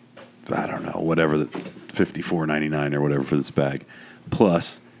 I don't know, whatever, the $54.99 or whatever for this bag,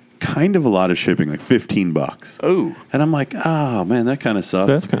 plus kind of a lot of shipping, like $15. Oh. And I'm like, oh man, that kind of sucks.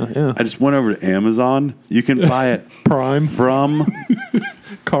 That's kind of, yeah. I just went over to Amazon. You can buy it Prime. from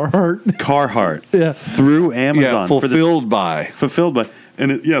Carhartt. Carhartt Yeah. through Amazon. Yeah, fulfilled by. fulfilled by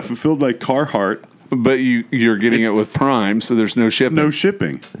fulfilled by Carhartt. But you're getting it with Prime, so there's no shipping. No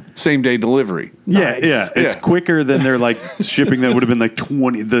shipping. Same day delivery. Yeah, Nice. yeah. It's Yeah. quicker than their like shipping that would have been like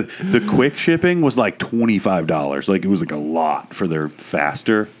 20. The quick shipping was like $25. Like it was like a lot for their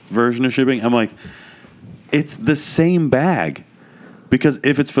faster version of shipping. I'm like, it's the same bag. Because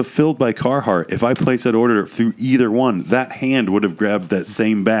if it's fulfilled by Carhartt, if I place that order through either one, that hand would have grabbed that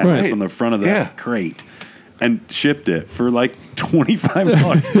same bag Right. that's on the front of that Yeah. crate and shipped it for like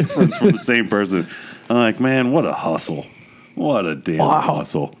 $25 difference from the same person. I'm like, man, what a hustle. What a damn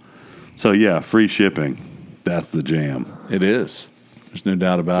hustle. So, yeah, free shipping. That's the jam. It is. There's no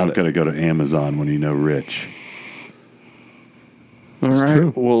doubt about You've got it. to go to Amazon when you know Rich. All right.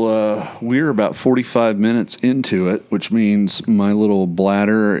 true. Well, we're about 45 minutes into it, which means my little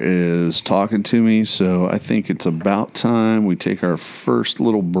bladder is talking to me. So I think it's about time we take our first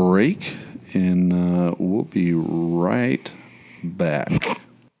little break. and we'll be right back.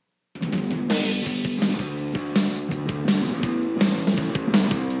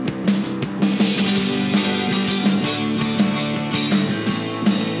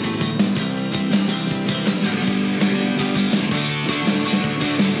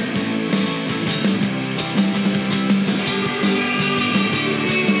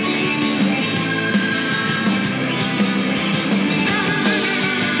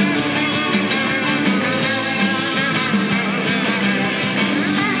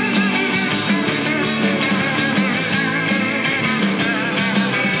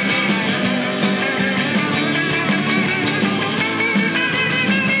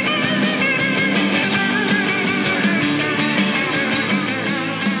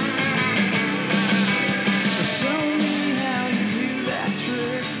 Show me how you do that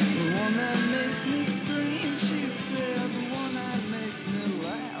trick. The one that makes me scream, she said. The one that makes me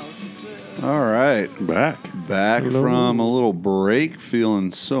laugh, she said. All right. Back Hello. from a little break,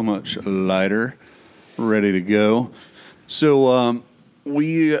 feeling so much lighter, ready to go. So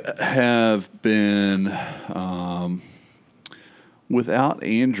we have been without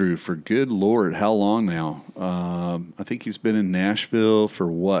Andrew for good Lord, how long now? I think he's been in Nashville for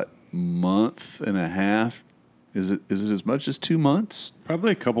what, month and a half? Is it as much as 2 months?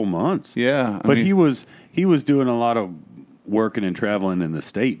 Probably a couple months. Yeah, But he was doing a lot of working and traveling in the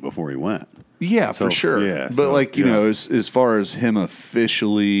state before he went. Yeah, So, for sure. yeah, but so, like, you yeah. know, as far as him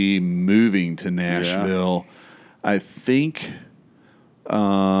officially moving to Nashville, I think,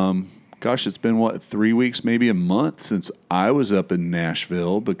 gosh, it's been what, 3 weeks, maybe a month since I was up in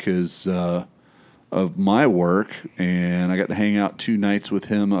Nashville because of my work, and I got to hang out 2 nights with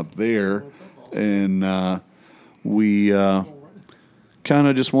him up there, and we kind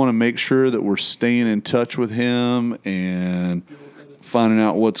of just want to make sure that we're staying in touch with him and finding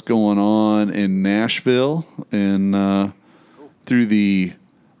out what's going on in Nashville, and through the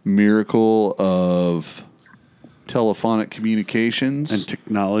miracle of telephonic communications And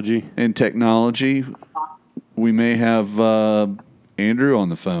technology. we may have Andrew on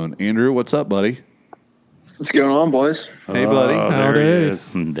the phone. Andrew, what's up, buddy? What's going on, boys? Hey, buddy. Oh, there Howdy. he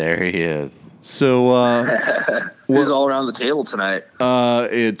is. There he is. So Who's all around the table tonight?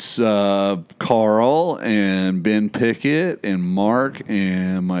 it's Carl and Ben Pickett and Mark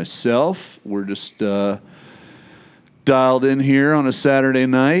and myself. We're just dialed in here on a Saturday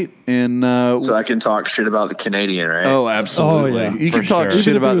night, and So I can talk shit about the Canadian, right? oh, absolutely, Oh, yeah. you can For talk sure.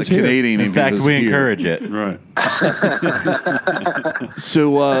 shit Even if about he the was here. Canadian. In if he fact, was we here. encourage it. Right.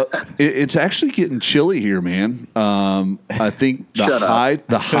 So it's actually getting chilly here, man. I think the Shut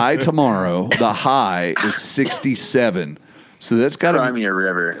up. high tomorrow, the high is 67. So that's got Cry to me a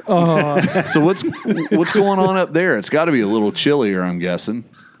river. Oh, So what's going on up there? It's got to be a little chillier, I'm guessing.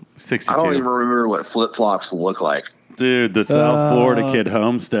 I 62. don't even remember what flip flops look like. Dude, the South Florida kid,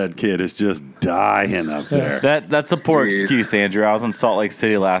 Homestead kid, is just dying up there. That's a poor Dude. excuse, Andrew. I was in Salt Lake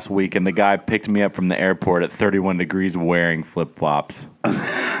City last week, and the guy picked me up from the airport at 31 degrees wearing flip-flops.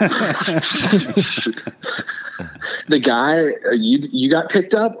 The guy you got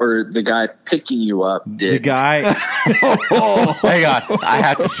picked up, or the guy picking you up The did? guy... Hang on. I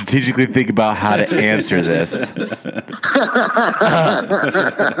have to strategically think about how to answer this.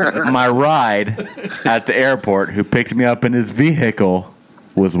 My ride at the airport, who picked me up in his vehicle,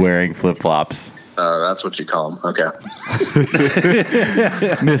 was wearing flip-flops. That's what you call him. Okay.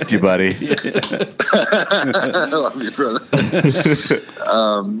 Missed you, buddy. I love you, brother.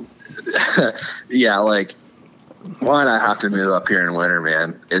 Yeah, like, why'd I have to move up here in winter,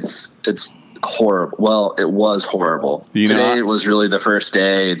 man? It's horrible. Well, it was horrible. You know, Today was really the first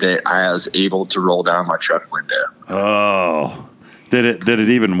day that I was able to roll down my truck window. Oh. Did it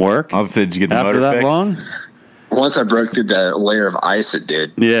even work? I was saying, did you get the After motor that fixed? long? Once I broke through the layer of ice, it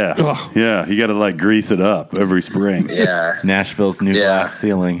did. Yeah. Yeah. You got to like grease it up every spring. Yeah. Nashville's new Yeah. glass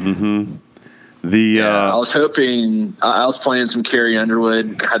ceiling. I was hoping, I was playing some Carrie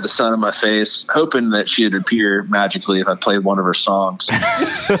Underwood, had the sun in my face, hoping that she would appear magically if I played one of her songs. I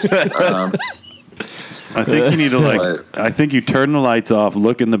think you need to But- I think you turn the lights off,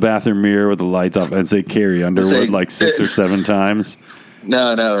 look in the bathroom mirror with the lights off, and say Carrie Underwood Say- like 6 or 7 times.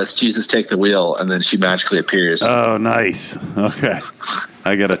 No, it's Jesus Take the Wheel, and then she magically appears. Oh, nice. Okay.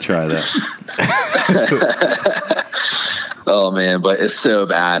 I got to try that. Oh man, but it's so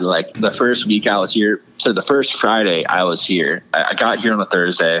bad. Like the first week I was here, so the first Friday I was here, I got here on a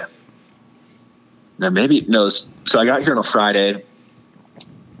Thursday. So I got here on a Friday,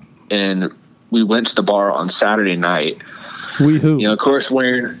 and we went to the bar on Saturday night. we who? You know, of course,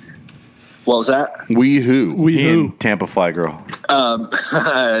 wearing, what was that? We who? We He who? and Tampa Fly Girl.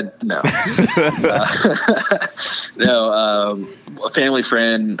 No. No, a family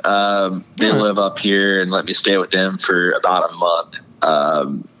friend, they live up here and let me stay with them for about a month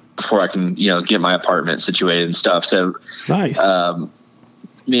before I can, get my apartment situated and stuff. So Nice.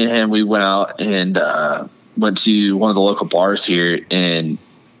 me and him, we went out and went to one of the local bars here, and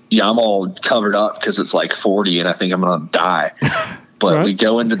I'm all covered up because it's like 40 and I think I'm going to die. But Right. we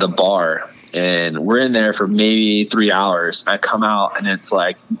go into the bar and we're in there for maybe 3 hours. I come out and it's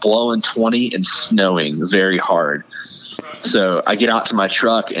like blowing 20 and snowing very hard. So I get out to my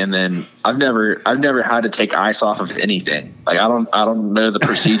truck, and then I've never had to take ice off of anything. Like I don't know the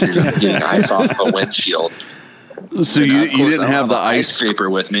procedures of getting ice off of a windshield. So And, you of course, didn't I don't have the an ice scraper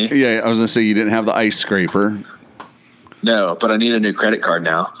with me. Yeah, I was gonna say you didn't have the ice scraper. No, but I need a new credit card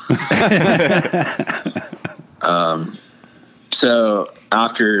now. So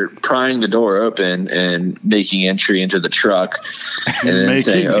after prying the door open and making entry into the truck, and then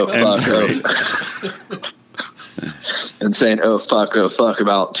saying, "Oh fuck," and saying, "Oh fuck,"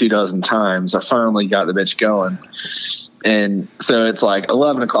 about 24 times, I finally got the bitch going. And so it's like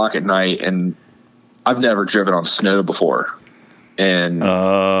 11 o'clock at night, and I've never driven on snow before. And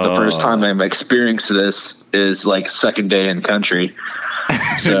the first time I'm experiencing this is like second day in country.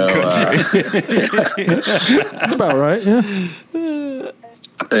 So That's about right. Yeah.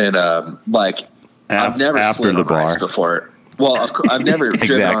 and I've never after slid the on bar. ice before. Well, of course, I've never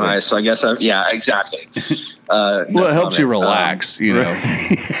driven on Exactly. ice, so I guess exactly. Well, it helps you relax, No,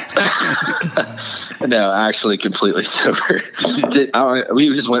 actually, completely sober.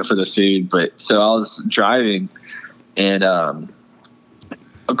 We just went for the food, but so I was driving, and of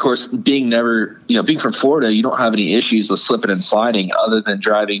course, being from Florida, you don't have any issues with slipping and sliding other than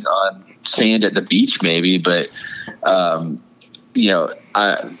driving on sand at the beach, maybe. But I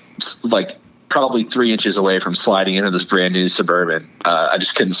like probably 3 inches away from sliding into this brand new Suburban. I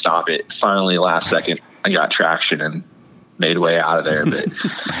just couldn't stop it. Finally, last second, I got traction and made way out of there. But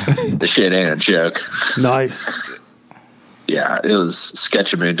the shit ain't a joke. Nice. Yeah, it was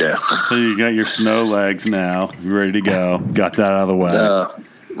sketchamundo. So you got your snow legs now. You're ready to go. Got that out of the way.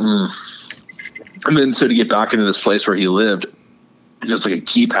 And then so to get back into this place where he lived, it was like a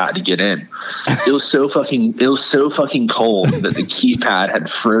keypad to get in. It was so fucking cold that the keypad had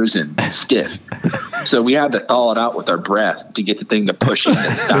frozen stiff. So we had to thaw it out with our breath to get the thing to push in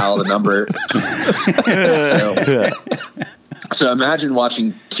and dial the number. So imagine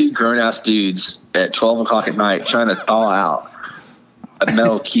watching two grown ass dudes at 12 o'clock at night trying to thaw out a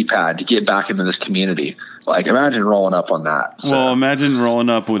metal keypad to get back into this community. Like, imagine rolling up on that. So, Well, imagine rolling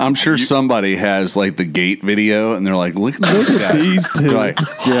up with. I'm sure somebody has like the gate video, and they're like, "Look at those guys." These two. They're like,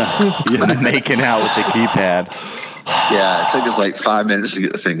 Making out with the keypad. yeah, it took us like 5 minutes to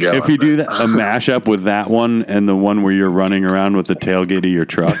get the thing going. if you do that, a mashup with that one and the one where you're running around with the tailgate of your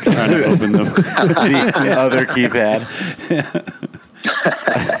truck trying to open the. The other keypad.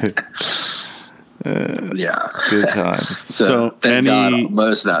 Yeah. Good times. So thank any- God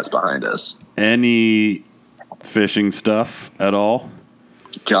most of that's behind us. Any fishing stuff at all?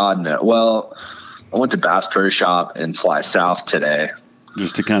 God, no. Well, I went to Bass Pro Shop and Fly South today.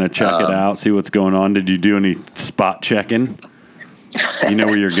 Just to kind of check it out, see what's going on. Did you do any spot checking? You know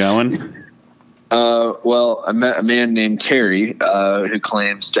where you're going? Well, I met a man named Terry who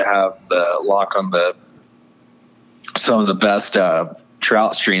claims to have the lock on some of the best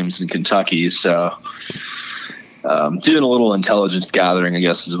trout streams in Kentucky. So doing a little intelligence gathering, I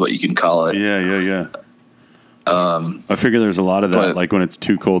guess is what you can call it. Yeah. I figure there's a lot of that, but- like when it's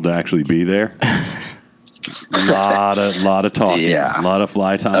too cold to actually be there. lot of talking. Yeah. A lot of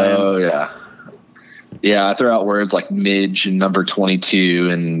fly time. Oh, yeah. Yeah, I throw out words like midge and number 22,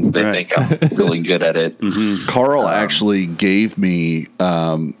 and they Right. think I'm really good at it. Carl actually gave me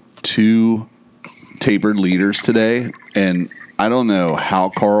 2 tapered leaders today, and I don't know how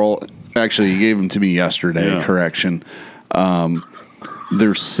Carl actually he gave them to me yesterday. Yeah. Correction,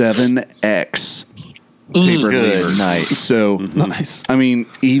 they're 7X tapered Good leaders. night. So Nice. I mean,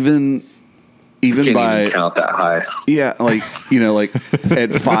 even Can't by even count that high. yeah, like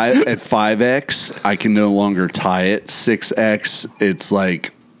at 5X, I can no longer tie it. 6X, it's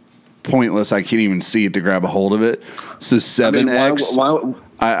like pointless. I can't even see it to grab a hold of it. So 7X, why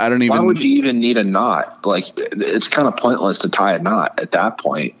I don't even. Why would you even need a knot? Like, it's kind of pointless to tie a knot at that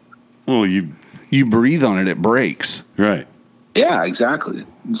point. Well, you You breathe on it, it breaks. right. Yeah, exactly.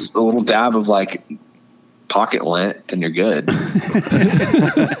 It's a little dab of like pocket lint, and you're good.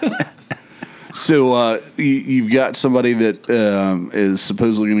 So you've got somebody that is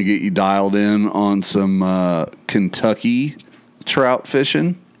supposedly going to get you dialed in on some Kentucky trout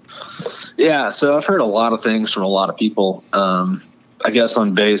fishing. Yeah, so I've heard a lot of things from a lot of people. I guess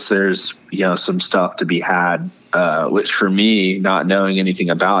on base, there's some stuff to be had, which for me, not knowing anything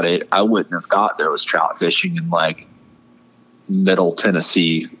about it, I wouldn't have thought there was trout fishing in like Middle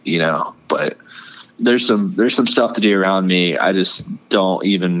Tennessee, But there's some stuff to do around me. I just don't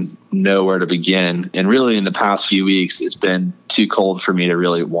even know where to begin. And really, in the past few weeks, it's been too cold for me to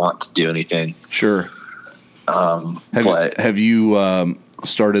really want to do anything. Sure. Have you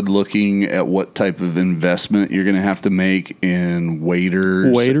started looking at what type of investment you're going to have to make in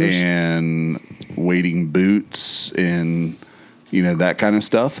waders and wading boots and that kind of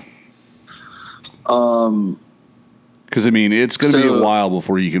stuff? Because it's going to be a while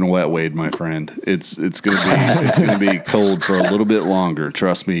before you can wet wade, my friend. It's going to be cold for a little bit longer.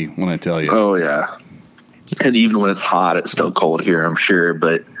 Trust me when I tell you. Oh yeah, and even when it's hot, it's still cold here, I'm sure.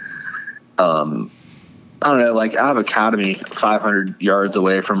 But I don't know. Like I have Academy 500 yards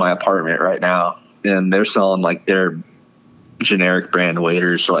away from my apartment right now, and they're selling like their generic brand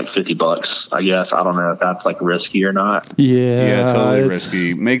waders for like $50. I guess I don't know if that's like risky or not. Yeah, totally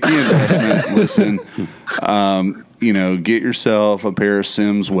risky. Make the investment. Listen. Get yourself a pair of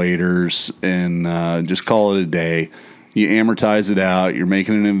Sims waders and just call it a day. You amortize it out. You're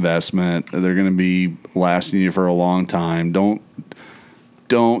making an investment. They're going to be lasting you for a long time. Don't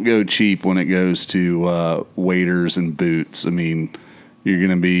go cheap when it goes to waders and boots. You're going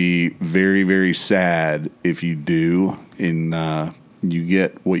to be very, very sad if you do, and you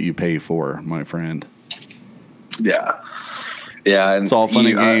get what you pay for, my friend. Yeah. Yeah, and it's all fun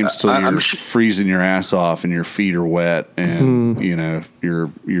and games till you're freezing your ass off and your feet are wet, and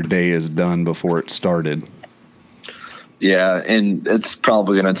your day is done before it started. Yeah, and it's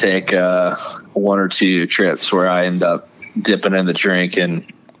probably going to take one or two trips where I end up dipping in the drink and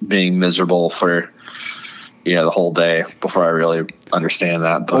being miserable for the whole day before I really understand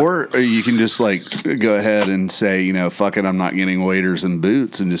that. But, or you can just like go ahead and say, fuck it, I'm not getting waders and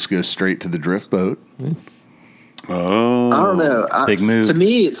boots, and just go straight to the drift boat. Oh, I don't know. Big moves. To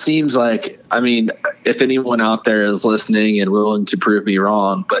me, it seems like, if anyone out there is listening and willing to prove me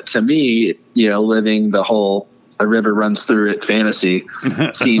wrong, but to me, living the whole "a river runs through it" fantasy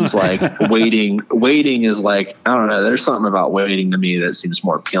seems like wading is like, I don't know. There's something about wading to me that seems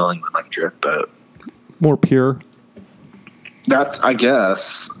more appealing than like a drift boat. More pure. That's, I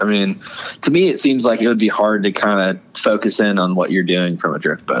guess. To me, it seems like it would be hard to kind of focus in on what you're doing from a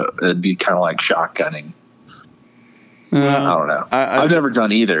drift boat. It'd be kind of like shotgunning. I don't know. I've never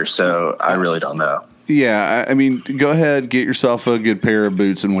done either, so I really don't know. Yeah, go ahead, get yourself a good pair of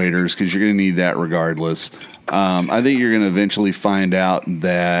boots and waders because you're going to need that regardless. I think you're going to eventually find out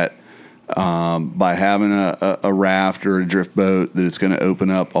that by having a raft or a drift boat, that it's going to open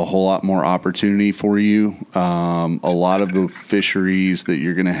up a whole lot more opportunity for you. A lot of the fisheries that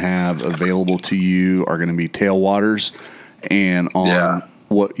you're going to have available to you are going to be tailwaters and on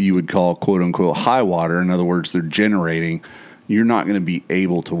what you would call quote unquote high water. In other words, they're generating. You're not going to be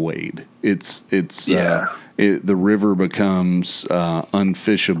able to wade. The river becomes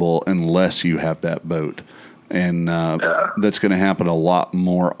unfishable unless you have that boat. And that's going to happen a lot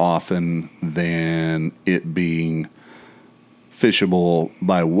more often than it being fishable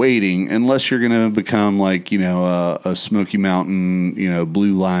by wading, unless you're going to become like, a Smoky Mountain,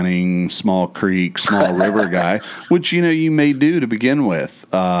 blue lining, small creek, small river guy, which, you may do to begin with.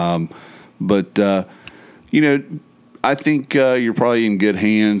 But I think you're probably in good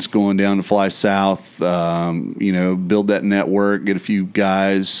hands going down to Fly South, build that network, get a few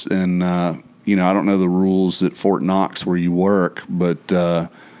guys, and, I don't know the rules at Fort Knox where you work, but,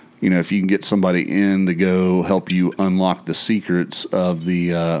 if you can get somebody in to go help you unlock the secrets of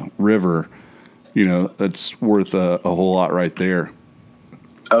the river, that's worth a whole lot right there.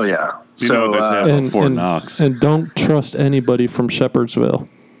 Oh, yeah. Fort Knox. And don't trust anybody from Shepherdsville.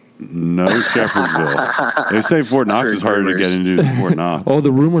 No Shepherdsville. They say Fort Knox is harder to get into than Fort Knox. Oh,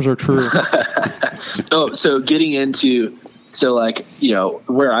 the rumors are true. So getting into... So,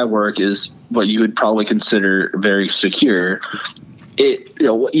 where I work is what you would probably consider very secure.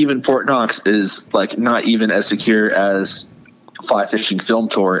 Even Fort Knox is like not even as secure as Fly Fishing Film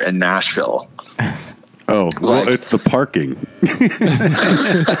Tour in Nashville. Oh, well, it's the parking.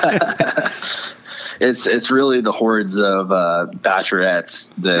 It's really the hordes of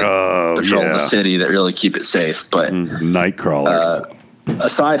bachelorettes that patrol the city that really keep it safe. But night crawlers.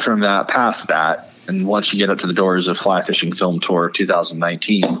 Aside from that, past that, and once you get up to the doors of Fly Fishing Film Tour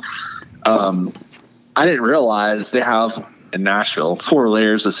 2019, I didn't realize they have in Nashville 4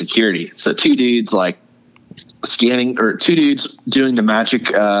 layers of security. So 2 dudes like scanning, or 2 dudes doing the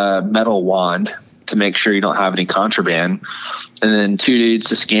magic metal wand to make sure you don't have any contraband, and then 2 dudes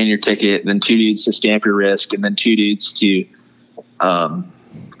to scan your ticket, and then 2 dudes to stamp your wrist, and then 2 dudes to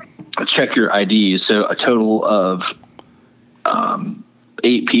check your ID. So a total of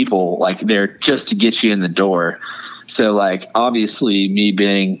 8 people like there just to get you in the door. So like obviously me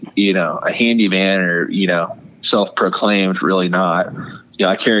being, you know, a handyman or, you know, self-proclaimed, really not. You know,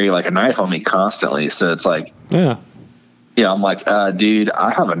 I carry like a knife on me constantly. So it's like, Yeah. yeah, I'm like, dude,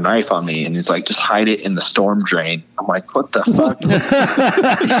 I have a knife on me. And he's like, just hide it in the storm drain. I'm like, what the fuck?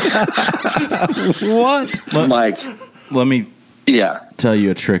 What? I'm like, Let me yeah. tell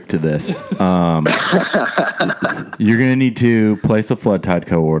you a trick to this. You're going to need to place a flood tide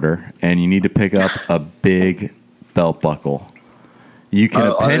co-order, and you need to pick up a big belt buckle. You can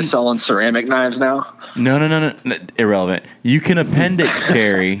Are they selling ceramic knives now? No, irrelevant. You can appendix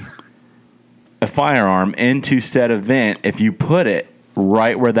carry a firearm into said event if you put it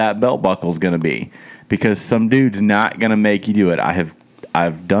right where that belt buckle is going to be, because some dude's not going to make you do it.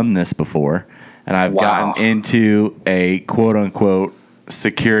 I've done this before, and I've gotten into a quote unquote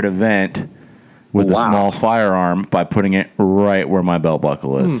secured event with a small firearm by putting it right where my belt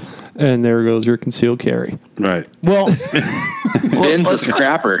buckle is. And there goes your concealed carry. Right. Well, Ben's a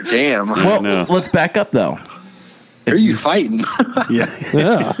scrapper. Damn. No. let's back up though. Are you fighting? Yeah.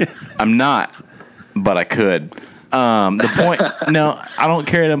 Yeah. I'm not, but I could. The point, no, I don't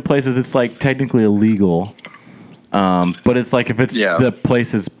carry it in places it's like technically illegal. But it's like if it's the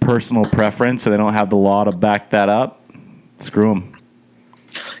place's personal preference and they don't have the law to back that up, screw them.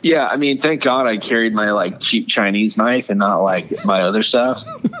 Yeah, I mean, thank God I carried my like cheap Chinese knife and not like my other stuff.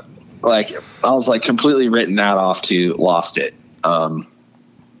 Like I was like completely written that off to lost it.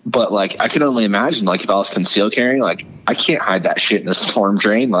 But like I could only imagine like if I was concealed carrying, like I can't hide that shit in a storm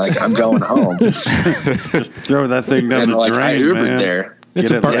drain. Like I'm going home. Just throw that thing down And the like drain, I Ubered man. there.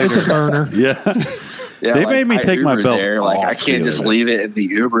 It's a burner. Yeah. Yeah, They like, made me I take my Ubered belt there. Like I off can't the just other leave it in the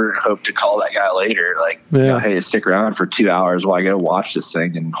Uber and hope to call that guy later. Like, you know, hey, stick around for 2 hours while I go watch this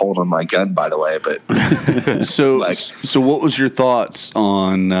thing and hold on my gun, by the way. But So what was your thoughts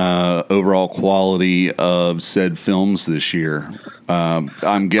on overall quality of said films this year?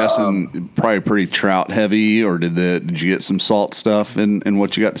 I'm guessing probably pretty trout heavy, or did you get some salt stuff in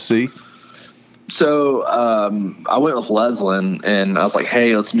what you got to see? So I went with Leslin and I was like,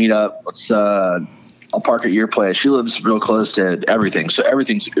 hey, let's meet up. I'll park at your place. She lives real close to everything. So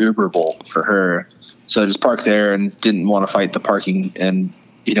everything's Uberable for her. So I just parked there and didn't want to fight the parking. And,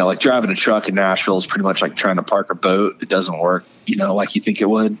 you know, like driving a truck in Nashville is pretty much like trying to park a boat. It doesn't work, you know, like you think it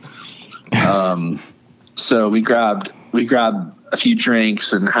would. So we grabbed a few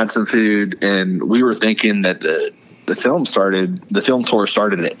drinks and had some food, and we were thinking that the film tour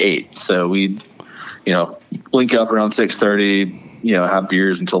started at 8. So we, you know, link up around 6:30, you know, have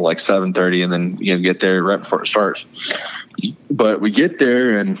beers until like 7:30, and then, you know, get there right before it starts. But we get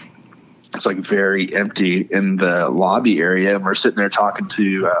there and it's like very empty in the lobby area, and we're sitting there talking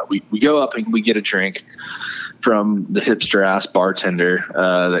to we go up and we get a drink from the hipster ass bartender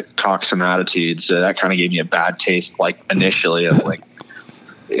that cocked some attitude. So that kind of gave me a bad taste, like initially of like,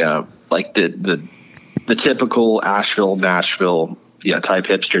 you know, like the typical Nashville, yeah, type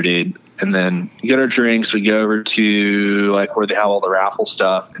hipster dude. And then we get our drinks, we go over to like where they have all the raffle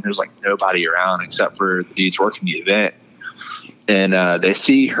stuff, and there's like nobody around except for the dudes working the event. And they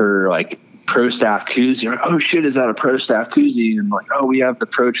see her like Pro Staff koozie. Like, oh shit, is that a Pro Staff koozie? And like, oh, we have the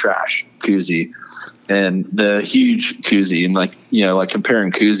Pro Trash koozie and the huge koozie, and like, you know, like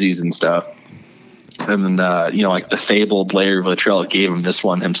comparing koozies and stuff. And then you know, like the fabled Larry Luttrell gave him this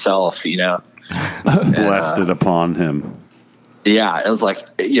one himself, you know. Blessed it upon him. Yeah, it was like,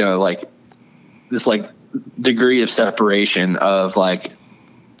 you know, like this like degree of separation of like,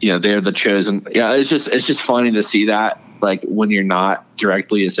 you know, they're the chosen. Yeah, it's just funny to see that, like when you're not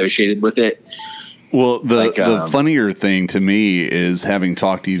directly associated with it. Well, the funnier thing to me is, having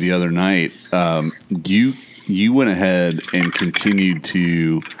talked to you the other night, you went ahead and continued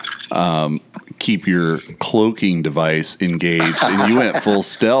to keep your cloaking device engaged, and you went full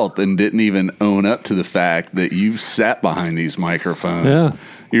stealth and didn't even own up to the fact that you sat behind these microphones. Yeah.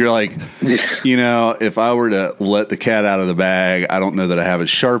 You're like, you know, if I were to let the cat out of the bag, I don't know that I have a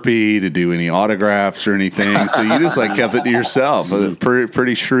Sharpie to do any autographs or anything. So you just like kept it to yourself. A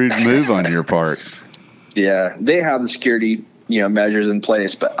pretty shrewd move on your part. Yeah, they have the security, you know, measures in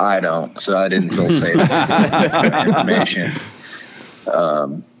place, but I don't, so I didn't feel safe with that information.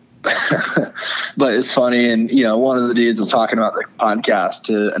 But it's funny, and you know, one of the dudes was talking about the podcast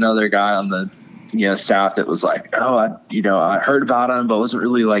to another guy on the, you know, staff that was like, oh, I heard about him, but wasn't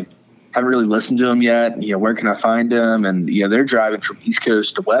really like, haven't really listened to him yet. You know, where can I find him? And you know, they're driving from East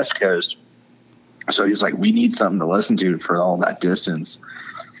Coast to West Coast, So he's like, we need something to listen to for all that distance.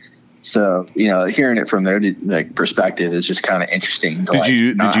 So, you know, hearing it from their like perspective is just kind of interesting. To, Did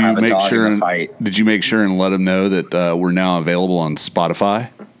you make sure and fight. did you make sure and let them know that we're now available on Spotify?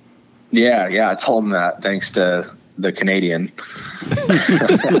 Yeah, I told him that thanks to the Canadian.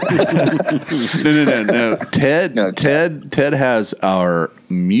 No. Ted has our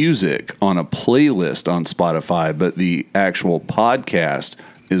music on a playlist on Spotify, but the actual podcast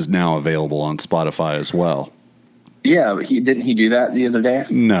is now available on Spotify as well. Yeah, but didn't he do that the other day?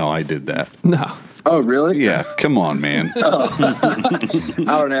 No, I did that. No. Oh, really? Yeah, come on, man. I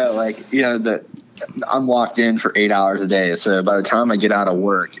don't know. Like, you know, I'm locked in for 8 hours a day. So by the time I get out of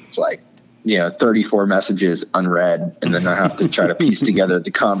work, it's like, you know, 34 messages unread. And then I have to try to piece together the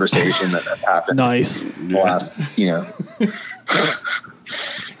conversation that happened. Nice. The last, you know.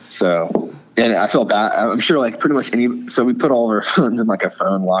 So, and I feel bad. I'm sure like pretty much so we put all of our phones in like a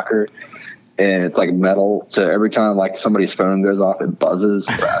phone locker. And it's like metal, so every time like somebody's phone goes off, it buzzes.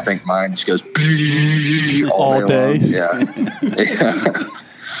 But I think mine just goes all day. Yeah.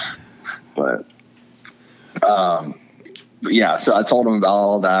 But yeah. So I told him about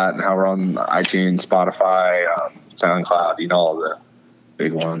all that and how we're on iTunes, Spotify, SoundCloud, you know, all the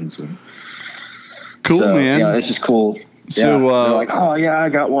big ones. And Cool, so, man. Yeah, it's just cool. So, They're like, oh yeah, I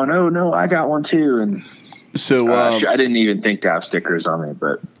got one. Oh no, I got one too. And So, I didn't even think to have stickers on it,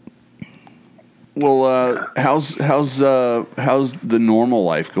 but. well, how's the normal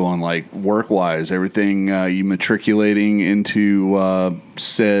life going? Like work wise, everything you matriculating into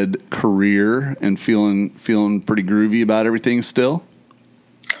said career and feeling pretty groovy about everything still?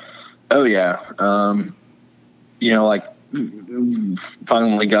 Oh yeah, you know, like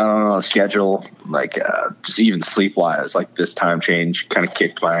finally got on a schedule. Like just even sleep wise, like this time change kind of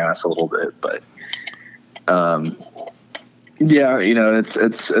kicked my ass a little bit, but. Yeah, you know, it's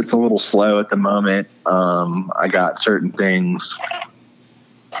a little slow at the moment. I got certain things,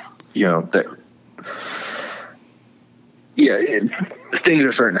 you know, that, things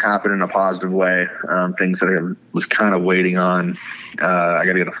are starting to happen in a positive way. Things that I was kind of waiting on. I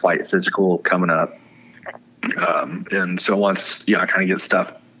got to get a flight physical coming up. And so once, I kind of get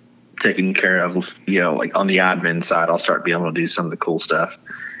stuff taken care of, like on the admin side, I'll start being able to do some of the cool stuff.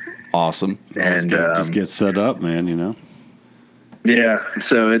 Awesome. And just get set up, man, Yeah,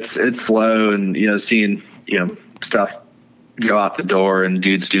 so it's slow, and seeing stuff go out the door and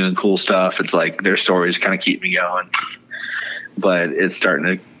dudes doing cool stuff. It's like their stories kind of keep me going, but it's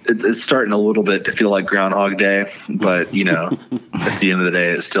starting a little bit to feel like Groundhog Day. But at the end of the day,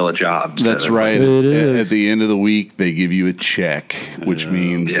 it's still a job. That's so right. It is. At the end of the week, they give you a check, which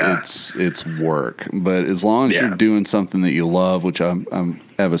means Yeah. it's work. But as long as you're doing something that you love, which I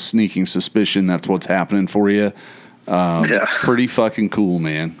have a sneaking suspicion that's what's happening for you. Pretty fucking cool,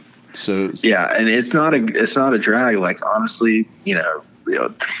 man. So yeah, and it's not a drag. Like honestly,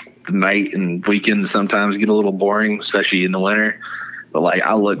 the night and weekends sometimes get a little boring, especially in the winter. But like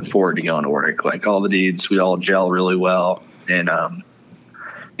I look forward to going to work. Like all the dudes, we all gel really well, and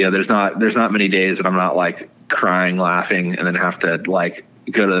there's not many days that I'm not like crying, laughing, and then have to like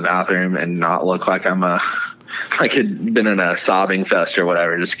go to the bathroom and not look like I'm like had been in a sobbing fest or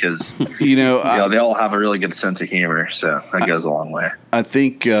whatever, just because they all have a really good sense of humor, so that goes a long way. I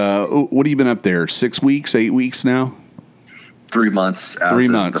think what have you been up there? 6 weeks, 8 weeks now? 3 months. 3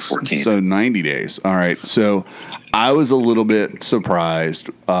 months. The 14th. So 90 days. All right. So I was a little bit surprised.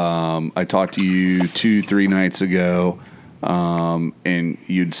 I talked to you 2-3 nights ago, and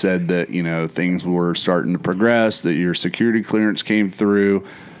you'd said that things were starting to progress, that your security clearance came through,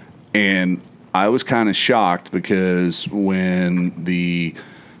 and I was kind of shocked because when the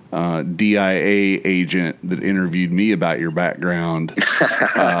DIA agent that interviewed me about your background,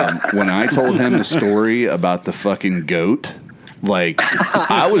 when I told him the story about the fucking goat, like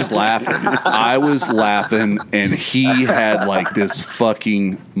I was laughing, and he had like this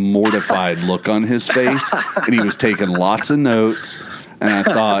fucking mortified look on his face, and he was taking lots of notes, and I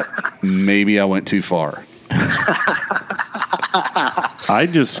thought maybe I went too far. I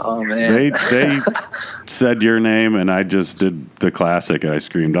just they said your name, and I just did the classic, and I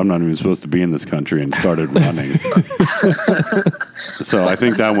screamed, "I'm not even supposed to be in this country," and started running. So I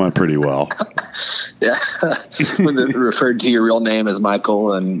think that went pretty well. Yeah, when they referred to your real name as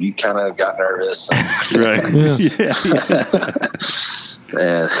Michael, and you kind of got nervous. Right?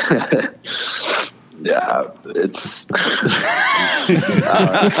 Yeah, it's.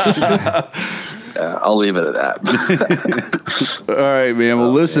 I'll leave it at that. All right, man. Well,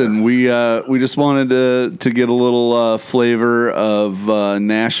 listen, we just wanted to get a little flavor of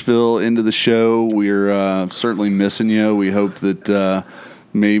Nashville into the show. We're certainly missing you. We hope that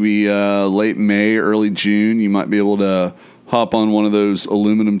maybe late May, early June, you might be able to hop on one of those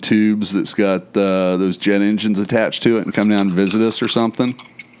aluminum tubes that's got those jet engines attached to it and come down and visit us or something.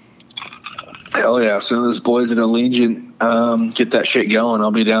 Hell yeah. As soon as boys at Allegiant get that shit going,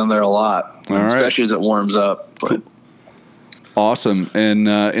 I'll be down there a lot. All right. Especially as it warms up. But Awesome. And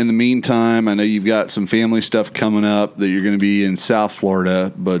in the meantime, I know you've got some family stuff coming up that you're going to be in South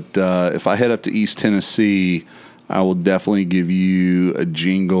Florida. But if I head up to East Tennessee, I will definitely give you a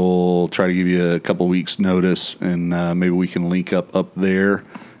jingle, try to give you a couple weeks notice, and maybe we can link up there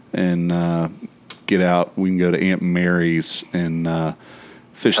and get out. We can go to Aunt Mary's and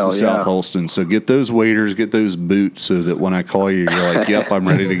fish Hell the yeah. South Holston. So get those waders, get those boots so that when I call you, you're like, yep, I'm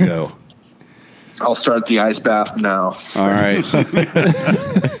ready to go. I'll start the ice bath now. All right.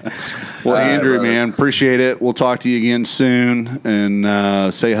 Well, Andrew, brother. man, appreciate it. We'll talk to you again soon.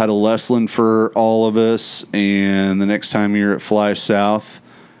 And say hi to Leslin for all of us. And the next time you're at Fly South,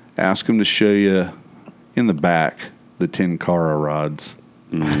 ask him to show you in the back the 10 Cara rods.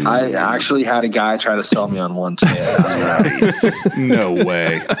 I actually had a guy try to sell me on one today. No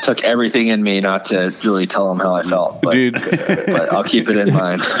way. Took everything in me not to really tell him how I felt. But, Dude. but I'll keep it in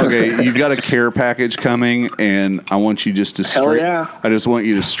mind. Okay, you've got a care package coming, and I want you just to Hell yeah. I just want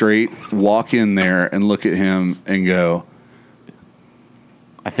you to straight walk in there and look at him and go,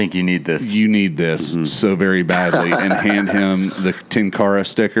 I think you need this. you need this so very badly, and hand him the 10 Cara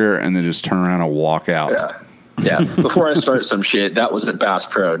sticker, and then just turn around and walk out. Yeah. Yeah. Before I start some shit, that was at Bass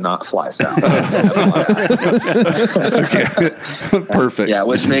Pro, not Fly South. Perfect. Yeah,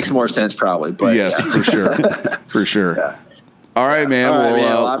 which makes more sense probably. But Yes, yeah. for sure. For sure. Yeah. All right, man. All right, man.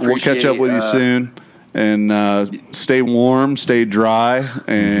 Well, I We'll catch up appreciate, with you soon. And stay warm, stay dry,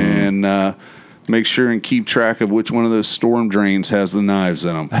 and make sure and keep track of which one of those storm drains has the knives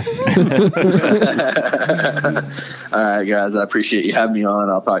in them. All right, guys. I appreciate you having me on.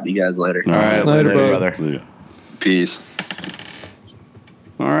 I'll talk to you guys later. All right. Later, Later, brother. brother. Yeah. Peace.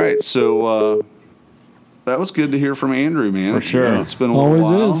 All right. So that was good to hear from Andrew, man. For sure. It's been a little Always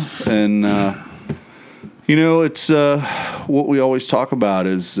while. is. And, it's what we always talk about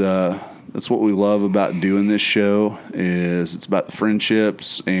is that's what we love about doing this show is it's about the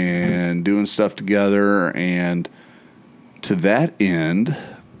friendships and doing stuff together. And to that end,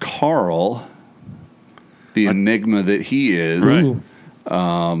 Carl, the enigma that he is, Ooh.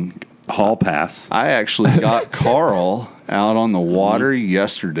 Hall pass. I actually got Carl out on the water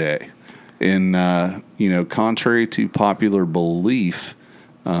yesterday. And, contrary to popular belief,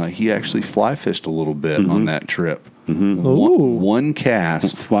 he actually fly fished a little bit on that trip. Ooh. One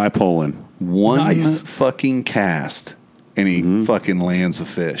cast, Fly polling. one Nice. fucking cast, and he fucking lands a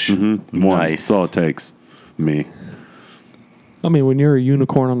fish. One. Nice. That's all it takes. Me. I mean, when you're a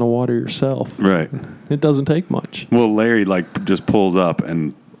unicorn on the water yourself, Right. it doesn't take much. Well, Larry just pulls up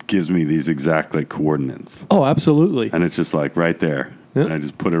and gives me these exact coordinates. Oh, absolutely. And it's just right there. Yep. And I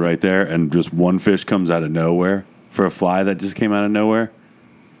just put it right there, and just one fish comes out of nowhere for a fly that just came out of nowhere.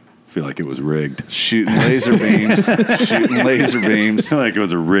 I feel like it was rigged. Shooting laser beams. Shooting laser beams. I feel like it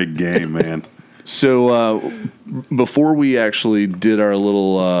was a rigged game, man. So before we actually did our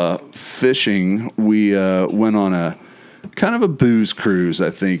little fishing, we went on a kind of a booze cruise, I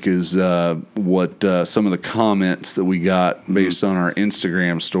think, is what some of the comments that we got based on our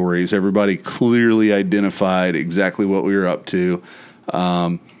Instagram stories. Everybody clearly identified exactly what we were up to.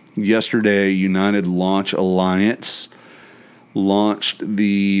 Yesterday, United Launch Alliance launched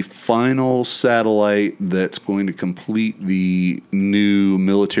the final satellite that's going to complete the new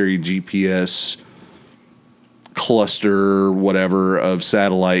military GPS cluster, whatever, of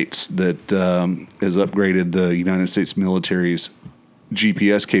satellites that has upgraded the United States military's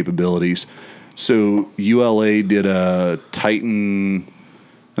GPS capabilities. So ULA did a Titan,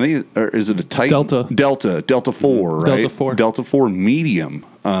 I think, or is it a Titan? Delta 4, right? Delta 4. Delta 4 medium.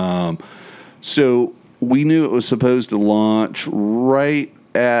 So we knew it was supposed to launch right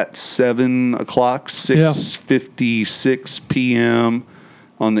at 7 o'clock, 6:56 p.m.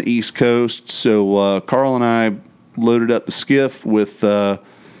 on the East Coast. So Carl and I loaded up the skiff with 18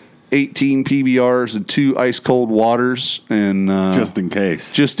 PBRs and 2 ice cold waters, and Just in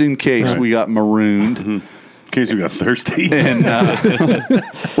case. in case we got marooned. In case we got thirsty. And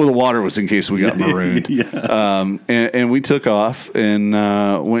well, the water was in case we got marooned. And we took off and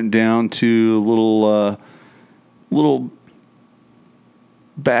went down to a little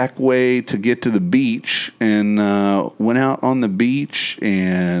back way to get to the beach, and went out on the beach,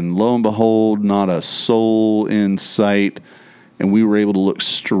 and lo and behold, not a soul in sight. And we were able to look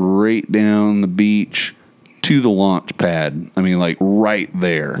straight down the beach to the launch pad. I mean, right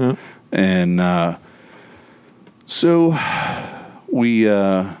there. And so we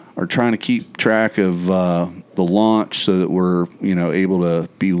are trying to keep track of the launch so that we're, able to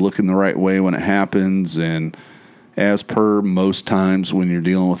be looking the right way when it happens. And as per most times when you're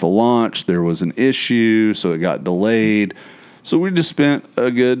dealing with a launch, there was an issue, so it got delayed. So we just spent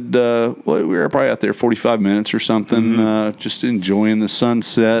a good, we were probably out there 45 minutes or something, just enjoying the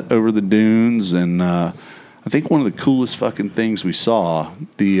sunset over the dunes. And I think one of the coolest fucking things we saw,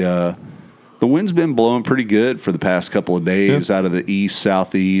 the wind's been blowing pretty good for the past couple of days out of the east,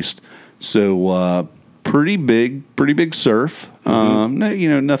 southeast. So pretty big surf.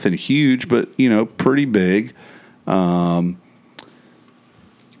 Nothing huge, but, pretty big.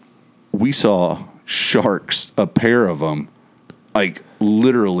 We saw sharks, a pair of them, like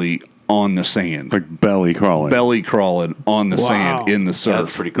literally on the sand, Like belly crawling on the sand in the surf.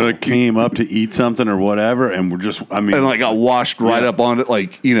 That's pretty cool. It came up to eat something or whatever, and we're just, And like got washed right up on it,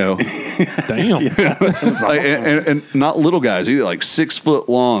 like, Damn. like, and not little guys either, like 6 foot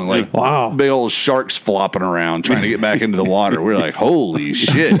long, like Wow. big old sharks flopping around trying to get back into the water. We're like, holy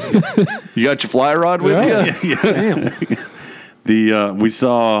shit! You got your fly rod with you? Damn. we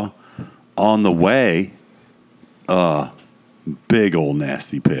saw on the way, big old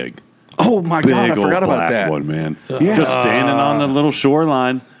nasty pig. Oh my Big god, I old forgot about black that. one, man. Just standing on the little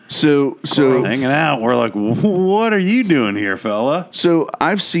shoreline, So hanging out. We're like, what are you doing here, fella? So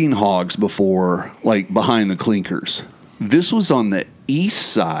I've seen hogs before, like behind the clinkers. This was on the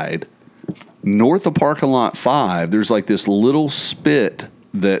east side, north of parking lot 5. There's like this little spit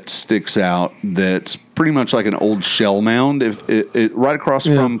that sticks out that's pretty much like an old shell mound, if it right across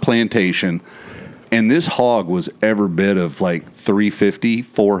from Plantation. And this hog was every bit of like 350,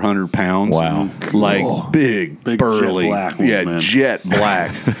 400 pounds. Wow. Like big burly. jet black one, man. Jet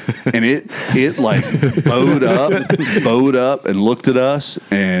black. And it like bowed up and looked at us.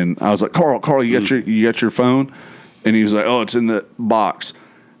 And I was like, Carl, you got your phone? And he was like, oh, it's in the box.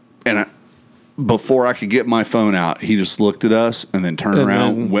 And before I could get my phone out, he just looked at us and then turned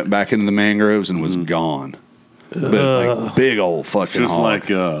around, went back into the mangroves and was gone. But like big old fucking Just hog. like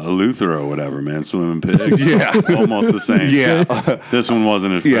a Luther or whatever, man. Swimming pigs. Yeah. Almost the same. Yeah. This one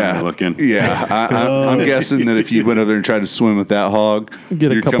wasn't as friendly looking. Yeah, I'm guessing that if you went over there and tried to swim with that hog,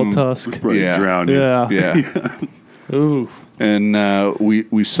 Get a you'd couple tusk. Probably Yeah. drown you. Yeah. Yeah, Ooh. and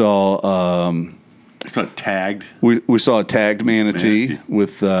we saw It's not tagged. we saw a tagged manatee Manatee.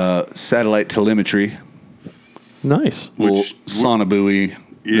 with satellite telemetry, Nice. little Which- sonobuoy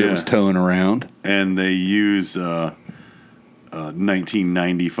that Yeah. was towing around. And they use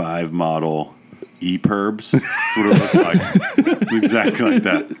 1995 model EPIRBs. That's what it looked like. Exactly like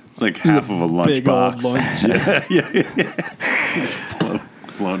that. It's like half of a Big old lunchbox. lunch. Just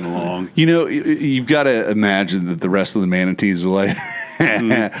floating along. You've got to imagine that the rest of the manatees were like,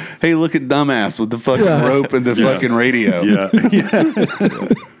 "Hey, look at dumbass with the fucking rope and the fucking radio." Yeah.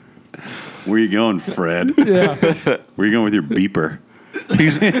 Where you going, Fred? Yeah. Where you going with your beeper?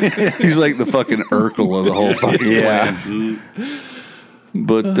 He's like the fucking Urkel of the whole fucking plan.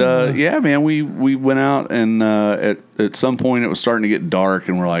 But yeah, man, we went out and at some point it was starting to get dark,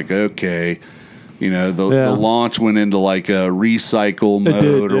 and we're like, okay, the launch went into like a recycle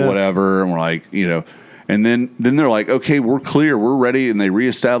mode or whatever, and we're like, and then they're like, okay, we're clear, we're ready, and they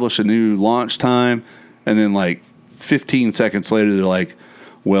reestablish a new launch time, and then like 15 seconds later, they're like,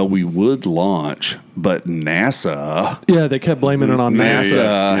 well, we would launch, but NASA. Yeah, they kept blaming it on NASA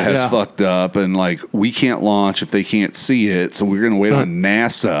NASA. has fucked up, and like we can't launch if they can't see it, so we're gonna wait on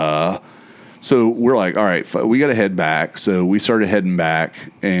NASA. So we're like, all right, we got to head back. So we started heading back,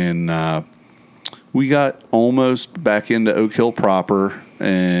 and we got almost back into Oak Hill proper,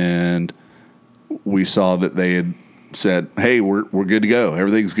 and we saw that they had said, "Hey, we're good to go.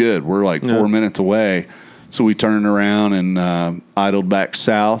 Everything's good. We're like 4 minutes away." So we turned around and idled back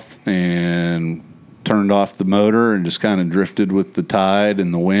south and turned off the motor and just kind of drifted with the tide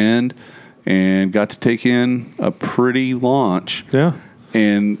and the wind and got to take in a pretty launch. Yeah.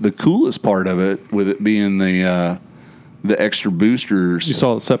 And the coolest part of it, with it being the extra boosters, You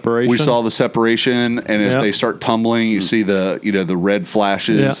saw the separation. we saw the separation, and as Yep. they start tumbling, you see the red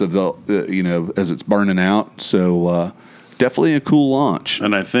flashes of the as it's burning out. So definitely a cool launch.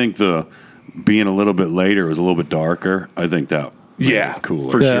 And I think being a little bit later, it was a little bit darker. I think that made it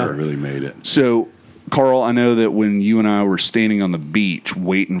cooler. for sure. It really made it. So, Carl, I know that when you and I were standing on the beach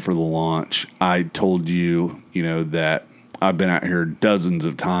waiting for the launch, I told you, that I've been out here dozens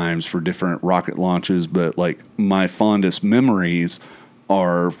of times for different rocket launches, but like my fondest memories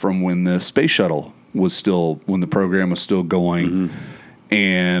are from when the space shuttle when the program was still going,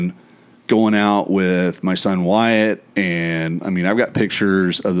 and going out with my son Wyatt. And I mean, I've got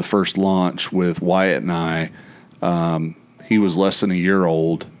pictures of the first launch with Wyatt and I. He was less than a year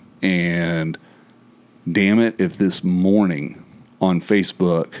old, and damn it, if this morning on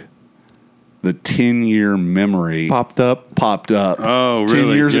Facebook, the 10-year memory Popped up. Oh, 10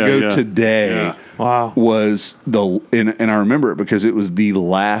 really? years Yeah, ago yeah. today Yeah. Wow. was and I remember it because it was the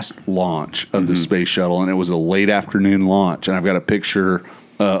last launch of the space shuttle, and it was a late afternoon launch. And I've got a picture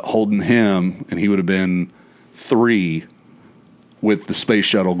holding him, and he would have been 3 with the space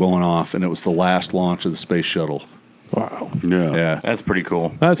shuttle going off, and it was the last launch of the space shuttle. Wow. Yeah. Yeah. That's pretty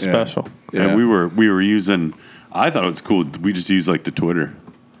cool. That's Yeah. special. Yeah. And we were using. I thought it was cool. We just used like the Twitter,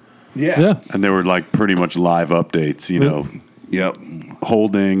 Yeah. and they were like pretty much live updates. You know, Yep.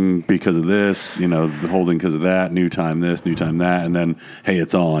 holding because of this. You know, holding because of that. New time this, new time that, and then hey,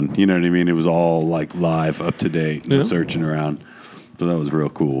 it's on. You know what I mean? It was all like live, up to date, no Yeah. searching around. So that was real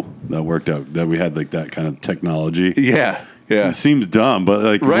cool. That worked out. That we had like that kind of technology. Yeah. Yeah. It seems dumb, but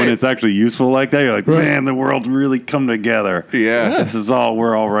like Right. when it's actually useful like that, you're like, Right. man, the world's really come together. Yeah. This is all,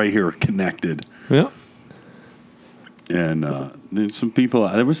 we're all right here connected. Yeah. And there's some people,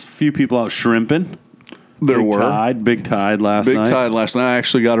 there was a few people out shrimping. There Big were. Big tide last Big night. tide last night. I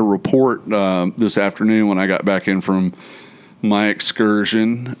actually got a report this afternoon when I got back in from my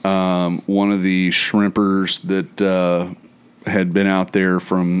excursion. One of the shrimpers that had been out there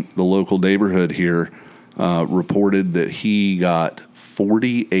from the local neighborhood here reported that he got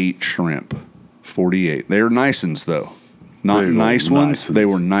 48 shrimp. 48. They were nice ones, though. Not They were nice ones. nice They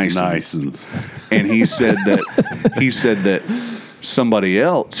ones. were nice Nice ones. ones. And he said that somebody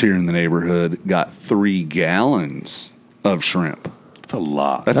else here in the neighborhood got 3 gallons of shrimp. That's a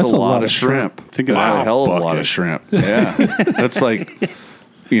lot. That's a lot of shrimp. Think That's about a a hell of a lot bucket. of shrimp. Yeah, that's like,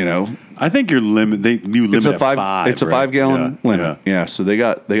 you know, I think your limit, you limit it's a at 5. It's a right? 5 gallon Yeah, limit. Yeah. So they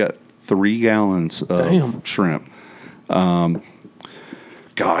got 3 gallons of Damn. shrimp.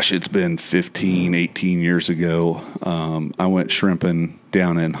 Gosh, it's been 15, 18 years ago. I went shrimping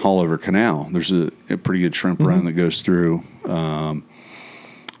down in Haulover Canal. There's a pretty good shrimp run that goes through.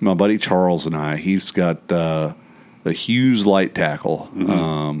 My buddy Charles and I, he's got a Hughes light tackle.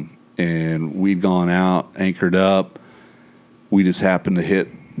 And we'd gone out, anchored up. We just happened to hit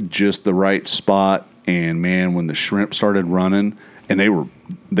just the right spot. And man, when the shrimp started running, and they were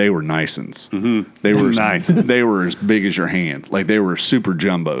nice ones. They were Nice. They were as big as your hand. Like they were super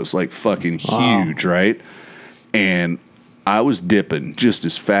jumbos, like fucking huge, right? And I was dipping just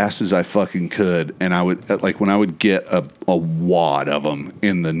as fast as I fucking could. And I would, like when I would get a wad of them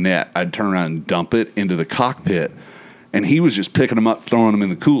in the net, I'd turn around and dump it into the cockpit. And he was just picking them up, throwing them in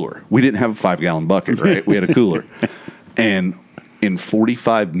the cooler. We didn't have a 5 gallon bucket, right? We had a cooler. And in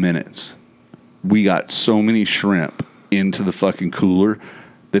 45 minutes, we got so many shrimp into the fucking cooler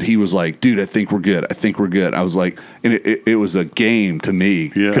that he was like, dude, I think we're good. I think we're good. I was like, and it was a game to me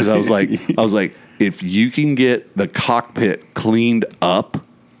because I was like, if you can get the cockpit cleaned up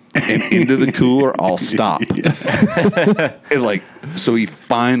and into the cooler, I'll stop. And like, so he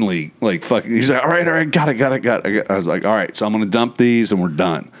finally like fucking, he's like, all right, got it. I was like, all right, so I'm going to dump these and we're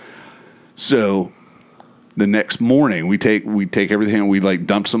done. So the next morning we take everything, we like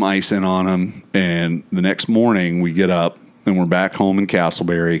dump some ice in on them. And the next morning we get up and we're back home in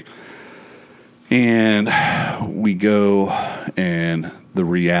Castleberry and we go and the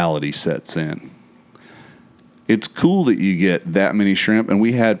reality sets in. It's cool that you get that many shrimp, and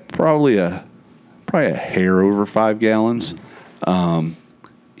we had probably a hair over 5 gallons.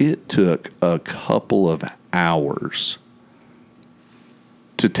 It took a couple of hours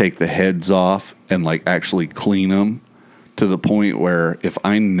to take the heads off and like actually clean them to the point where if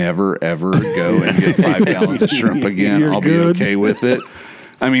I never ever go and get 5 gallons of shrimp again, You're I'll good. be okay with it.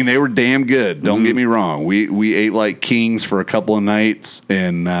 I mean, they were damn good. Don't get me wrong. We ate like kings for a couple of nights,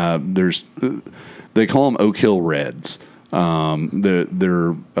 and they call them Oak Hill Reds.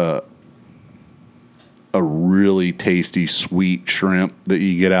 They're a really tasty, sweet shrimp that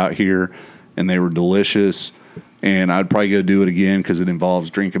you get out here, and they were delicious. And I'd probably go do it again because it involves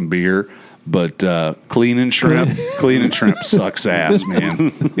drinking beer. But cleaning shrimp sucks ass,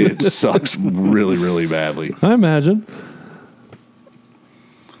 man. It sucks really, really badly. I imagine.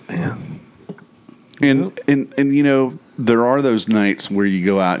 And you know, there are those nights where you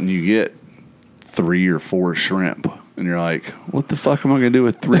go out and you get 3 or 4 shrimp, and you're like, "What the fuck am I going to do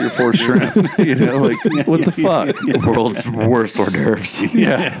with 3 or 4 shrimp?" You know, like what the fuck? World's worst hors d'oeuvres.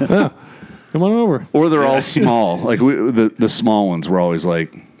 Yeah. Come on over. Or they're all small. Like the small ones were always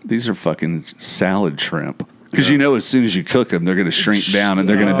like, "These are fucking salad shrimp." Because you know, as soon as you cook them, they're going to shrink down and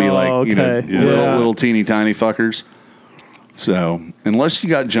they're going to be like, you know, okay. Yeah. little teeny tiny fuckers. So unless you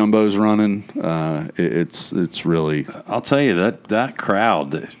got jumbos running, it's really I'll tell you that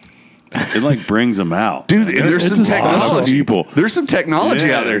crowd It like brings them out, Dude, and there's It's some a special- technology. people. There's some technology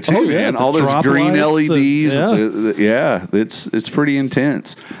Yeah. out there too, Oh, yeah, man. the All those drop green lights LEDs. and- Yeah, it's pretty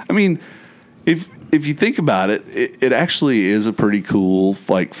intense. I mean, if you think about it, it actually is a pretty cool,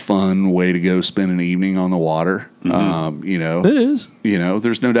 like, fun way to go spend an evening on the water. You know, It is. You know,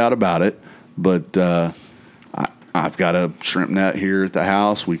 there's no doubt about it. But I've got a shrimp net here at the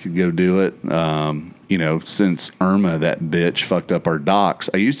house. We could go do it. You know, since Irma, that bitch, fucked up our docks,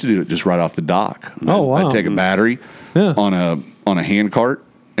 I used to do it just right off the dock. Oh, wow. I'd take a battery Yeah. on a hand cart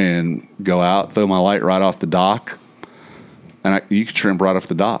and go out, throw my light right off the dock, and you could shrimp right off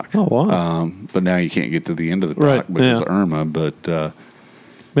the dock. Oh, wow. But now you can't get to the end of the dock Right, because yeah. of Irma. But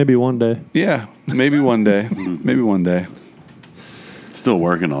Maybe one day. yeah, maybe one day. Maybe one day. Still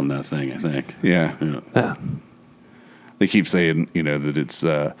working on that thing, I think. Yeah. Yeah. They keep saying, you know, that it's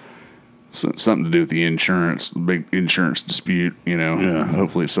something to do with the insurance, big insurance dispute. You know, Yeah.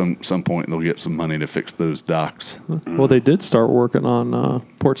 hopefully at some point they'll get some money to fix those docks. Well, they did start working on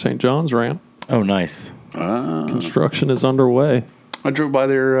Port St. John's ramp. Oh, nice. Construction is underway. I drove by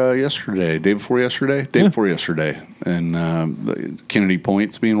there yesterday, day before yesterday, and the Kennedy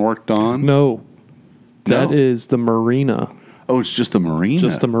Point's being worked on. No, that No? is the marina. Oh, it's just a marina.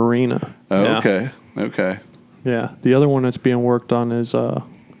 Just the marina. Oh, Yeah. okay. Yeah. The other one that's being worked on is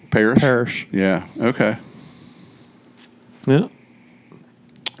Parish. Parish. Yeah. Okay. Yeah.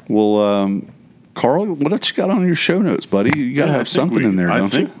 Well, Carl, what else you got on your show notes, buddy? You got to Yeah, I have think something in there,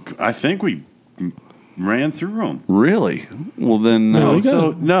 don't you? I think we ran through them. Really? Well, then. No, Oh, we got so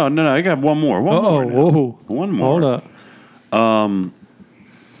it. no, I got one more. One Oh, more. now. whoa. One more. Hold up.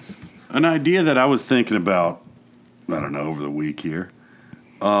 An idea that I was thinking about, I don't know, over the week here.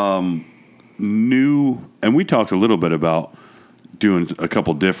 And we talked a little bit about doing a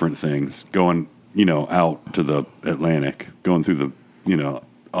couple different things, going, out to the Atlantic, going through the,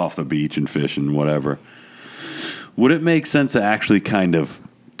 off the beach and fishing, whatever. Would it make sense to actually kind of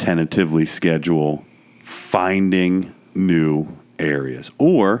tentatively schedule finding new areas?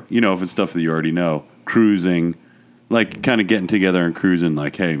 Or, if it's stuff that you already know, cruising, like kind of getting together and cruising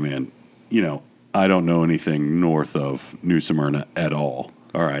like, hey, man, I don't know anything north of New Smyrna at all.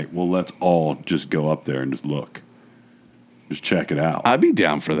 All right, well, let's all just go up there and just look. Just check it out. I'd be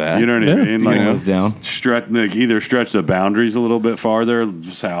down for that. You know what Yeah. I mean? Like, Goes down. either stretch the boundaries a little bit farther,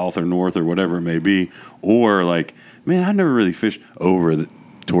 south or north or whatever it may be, or like, man, I never really fished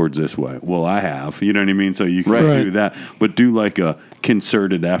towards this way. Well, I have. You know what I mean? So you can Right. do that, but do like a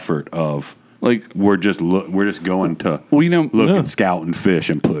concerted effort of like we're just going to Well, look Yeah. and scout and fish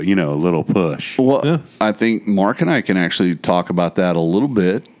and put a little push. Well, Yeah. I think Mark and I can actually talk about that a little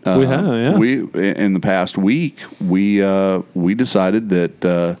bit. We have, yeah. We in the past week we decided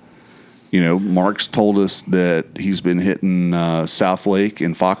that Mark's told us that he's been hitting South Lake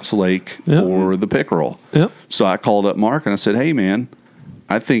and Fox Lake Yep. for the pickerel. Yep. So I called up Mark and I said, "Hey, man,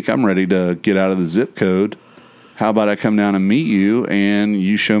 I think I'm ready to get out of the zip code. How about I come down and meet you and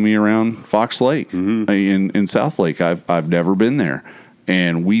you show me around Fox Lake in South Lake? I've never been there."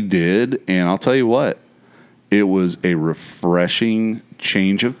 And we did, and I'll tell you what, it was a refreshing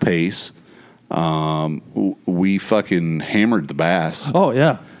change of pace. We fucking hammered the bass. Oh,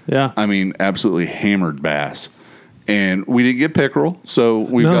 yeah. Yeah. I mean, absolutely hammered bass. And we didn't get pickerel, so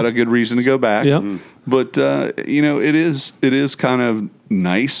we've No. got a good reason to go back. Yep. But it is kind of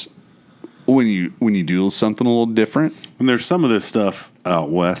nice when you do something a little different. And there's some of this stuff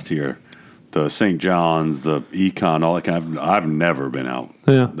out west here, the St. John's, the Econ, all that kind of. I've never been out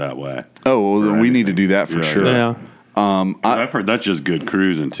Yeah. that way. Oh, well, then we need to anything. do that for Yeah. sure. Yeah. I've heard that's just good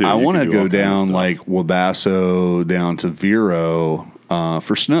cruising too. I You want to can do go all kinds of down stuff. like Wabasso down to Vero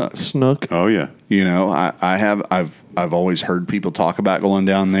for snooks. Snook. Oh yeah, I've always heard people talk about going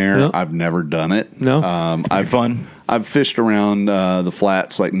down there. Yep. I've never done it. No. I've Fun. I've fished around the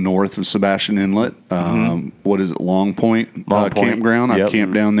flats like north of Sebastian Inlet. What is it, Long Point, Long Point. campground? I've Yep.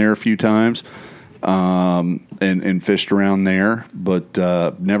 camped down there a few times and fished around there, but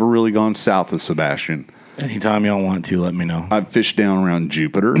never really gone south of Sebastian. Anytime y'all want to, let me know. I've fished down around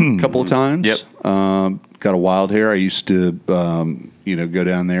Jupiter a couple of times. Yep. Got a wild hair. I used to, go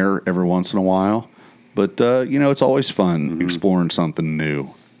down there every once in a while. But, it's always fun exploring something new.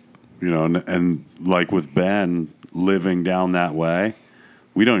 and like with Ben living down that way,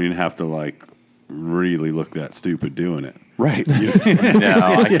 we don't even have to like really look that stupid doing it. Right.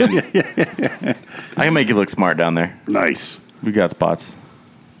 No, I can make you look smart down there. Nice. We got spots.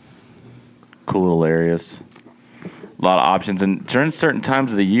 Cool little areas. A lot of options. And during certain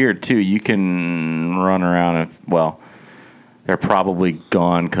times of the year, too, you can run around. They're probably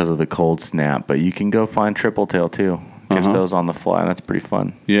gone because of the cold snap, but you can go find triple tail, too. catch those on the fly, and that's pretty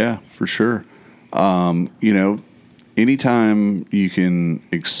fun. Yeah, for sure. Anytime you can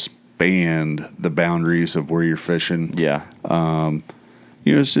expand the boundaries of where you're fishing, Yeah.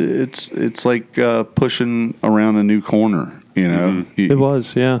 it's like pushing around a new corner. It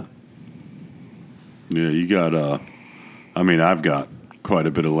was, yeah. Yeah, you got. I've got quite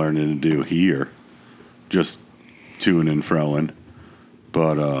a bit of learning to do here, just toing and froing.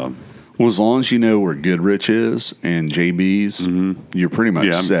 But Well, as long as you know where Goodrich is and JB's, you're pretty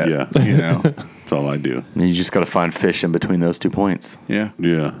much set. Yeah. That's all I do. And you just got to find fish in between those 2 points. Yeah.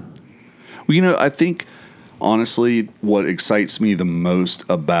 Yeah. Well, I think honestly, what excites me the most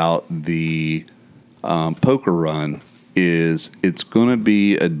about the poker run is it's going to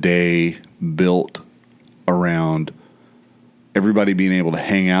be a day built around everybody being able to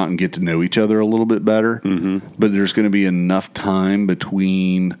hang out and get to know each other a little bit better. Mm-hmm. But there's going to be enough time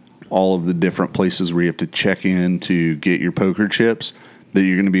between all of the different places where you have to check in to get your poker chips that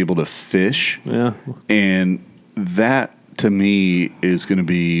you're going to be able to fish. Yeah. And that, to me, is going to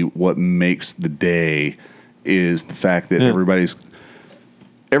be what makes the day, is the fact that everybody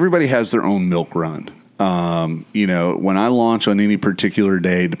has their own milk run. When I launch on any particular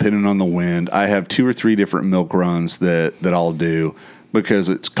day, depending on the wind, I have 2 or 3 different milk runs that I'll do because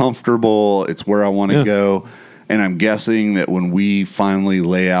it's comfortable. It's where I want to go. And I'm guessing that when we finally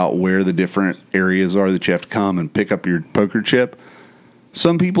lay out where the different areas are that you have to come and pick up your poker chip,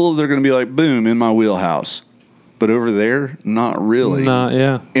 some people, they're going to be like, boom, in my wheelhouse. But over there, not really.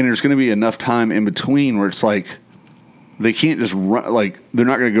 Yeah. And there's going to be enough time in between where it's like they can't just run. Like, they're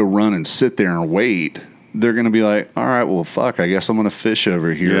not going to go run and sit there and wait. They're going to be like, all right, well, fuck, I guess I'm going to fish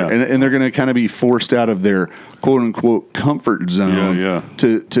over here. Yeah. And they're going to kind of be forced out of their quote-unquote comfort zone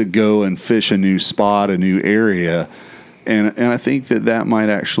to go and fish a new spot, a new area. And I think that might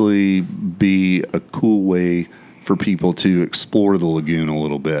actually be a cool way for people to explore the lagoon a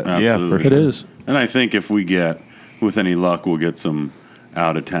little bit. Yeah, for It is. And I think if we get, with any luck, we'll get some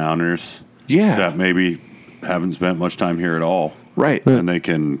out-of-towners that maybe haven't spent much time here at all. Right. And they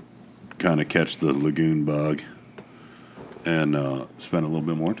can kind of catch the lagoon bug and spend a little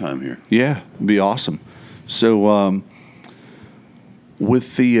bit more time here. Yeah, it'd be awesome. So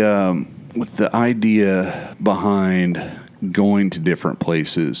with the idea behind going to different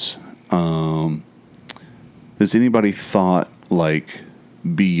places, has anybody thought like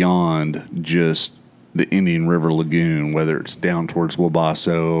beyond just the Indian River Lagoon, whether it's down towards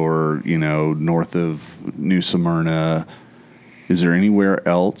Wabasso or north of New Smyrna? Is there anywhere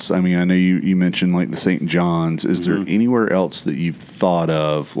else? I mean, I know you mentioned like the St. John's. Is there anywhere else that you've thought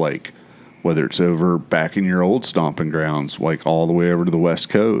of, like whether it's over back in your old stomping grounds, like all the way over to the West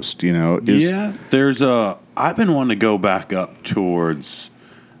Coast? There's I've been wanting to go back up towards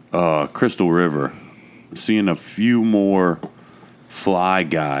Crystal River, seeing a few more fly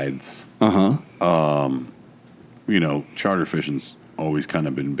guides. Charter fishing's always kind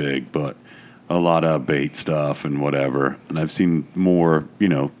of been big, but a lot of bait stuff and whatever. And I've seen more,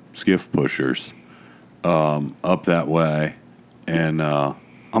 skiff pushers up that way. And I'm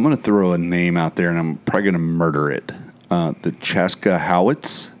going to throw a name out there, and I'm probably going to murder it. The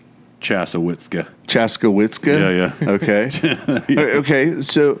Chaskahowitz? Chassawitzka. Chaskawitzka? Yeah. Okay. Okay,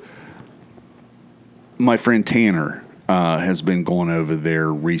 so my friend Tanner has been going over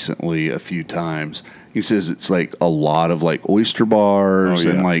there recently a few times. He says it's like a lot of like oyster bars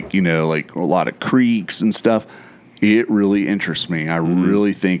and like a lot of creeks and stuff. It really interests me. I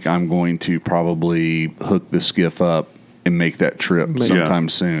really think I'm going to probably hook the skiff up and make that trip sometime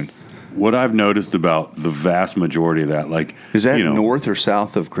soon. What I've noticed about the vast majority of that, like, is that north or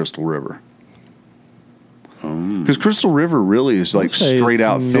south of Crystal River? Because Crystal River really is like straight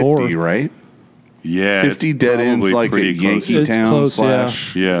out 50, north. right? Yeah, 50 dead ends like a Yankee Town /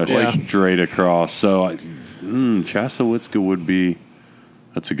 straight across. So Chassawitzka would be.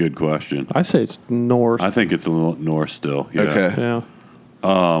 That's a good question. I say it's north. I think it's a little north still. Yeah. Okay.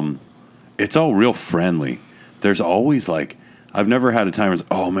 Yeah. It's all real friendly. There's always like, I've never had a time where it's,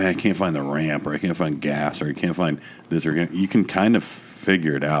 oh man, I can't find the ramp, or I can't find gas, or I can't find this, or you can kind of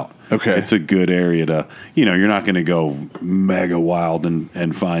figure it out. Okay. It's a good area to, you're not going to go mega wild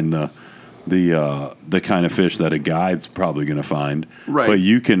and find the kind of fish that a guide's probably going to find. Right. But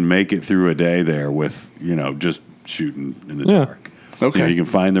you can make it through a day there with, just shooting in the dark. Okay. You can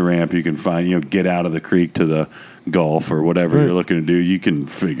find the ramp. You can find, get out of the creek to the Gulf or whatever you're looking to do. You can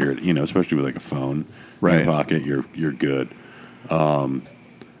figure it, especially with like a phone in your pocket, you're good.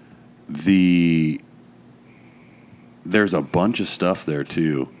 There's a bunch of stuff there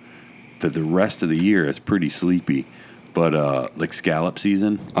too that the rest of the year is pretty sleepy. But like scallop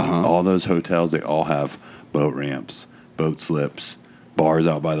season, all those hotels, they all have boat ramps. boat slips, bars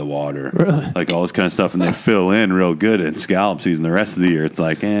out by the water, Really? like all this kind of stuff, and they fill in real good. And scallop season the rest of the year, it's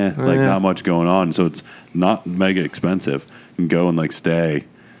like not much going on, so it's not mega expensive. You can go and like stay,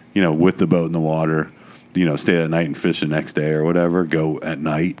 with the boat in the water, stay that night and fish the next day or whatever. Go at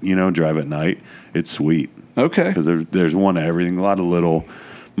night, drive at night. It's sweet. Okay. Because there's one of everything. A lot of little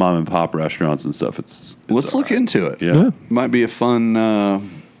mom and pop restaurants and stuff. It's Let's look into it. Yeah. Might be a fun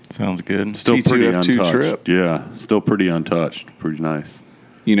Sounds good. Still pretty T2F2 untouched. trip. Yeah. Still pretty untouched. Pretty nice.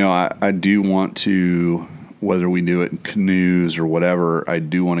 I do want to, whether we do it in canoes or whatever, I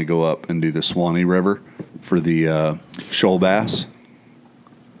do want to go up and do the Swanee River for the shoal bass.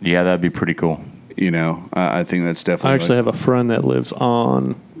 Yeah, that'd be pretty cool. I think that's definitely. I actually have a friend that lives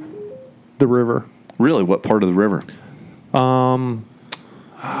on the river. Really, what part of the river?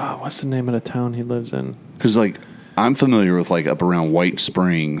 What's the name of the town he lives in? Because I'm familiar with up around White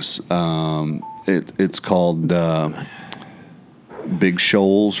Springs. It's called Big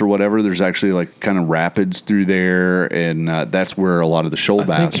Shoals or whatever. There's actually kind of rapids through there, and that's where a lot of the shoal I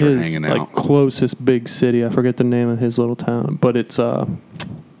bass think are his hanging out. closest big city. I forget the name of his little town, but it's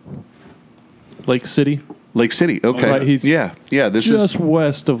Lake City. Lake City. Okay. Right, he's yeah. This just is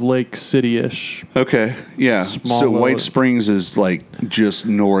west of Lake City-ish. okay. Yeah. Small So little- White Springs is just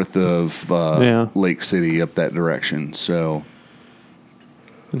north of Yeah. Lake City up that direction. So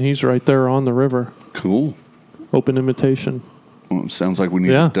And he's right there on the river. cool. Open invitation. Well, sounds like we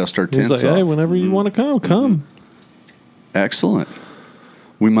need Yeah. to dust our He's tents like, hey, off. whenever you want to come. Excellent.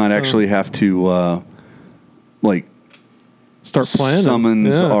 We might actually have to Start planning.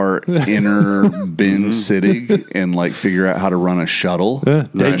 summons Yeah. our inner Ben Sittig and figure out how to run a shuttle. Yeah,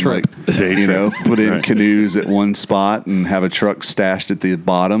 day And, trip. Put in canoes at one spot and have a truck stashed at the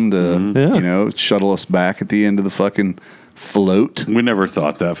bottom to Yeah. shuttle us back at the end of the fucking float. We never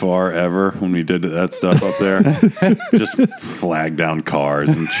thought that far ever when we did that stuff up there. Just flag down cars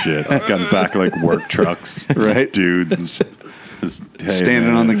and shit. It's gotten back work trucks, Right. Dudes, and shit. Just, hey,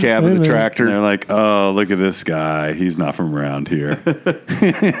 Standing man. on the cab of the man. tractor. And they're like, oh, look at this guy. He's not from around here.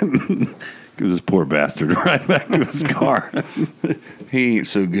 This poor bastard right back to his car. He ain't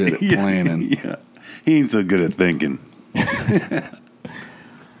so good at planning. Yeah. He ain't so good at thinking.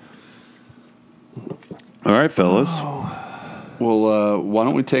 All right, fellas. Well, why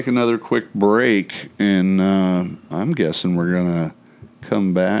don't we take another quick break? And I'm guessing we're going to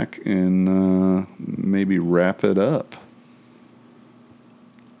come back and maybe wrap it up.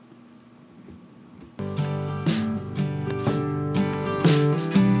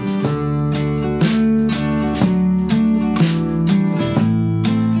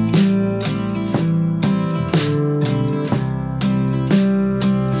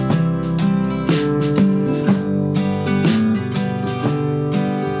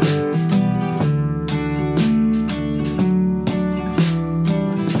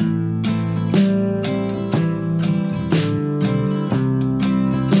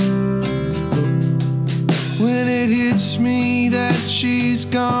 When it hits me that she's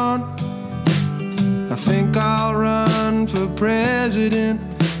gone, I think I'll run for president.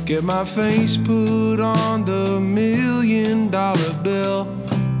 Get my face put on the $1 million bill.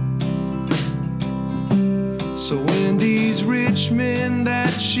 So when these rich men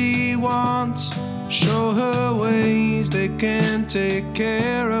that she wants show her ways they can take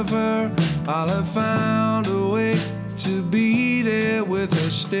care of her, I'll have found a way to be there with her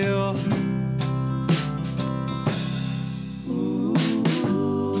still.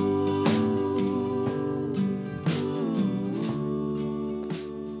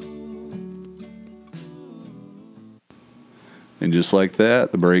 And just like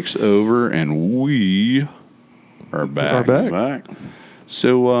that, the break's over, and we are back. Back.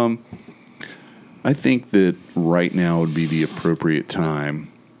 So I think that right now would be the appropriate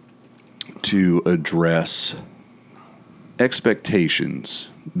time to address expectations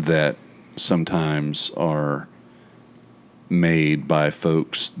that sometimes are made by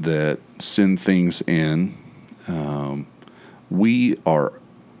folks that send things in. We are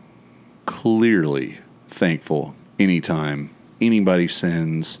clearly thankful anytime anybody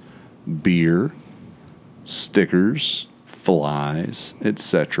sends beer, stickers, flies,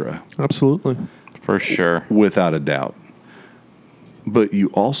 etc. Absolutely. For sure. Without a doubt. But you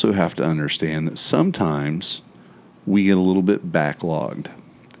also have to understand that sometimes we get a little bit backlogged.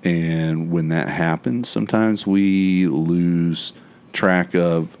 And when that happens, sometimes we lose track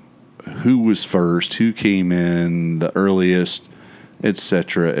of who was first, who came in the earliest,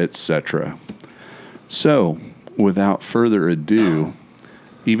 etc., etc. So, without further ado,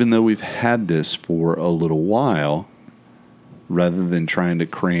 even though we've had this for a little while, rather than trying to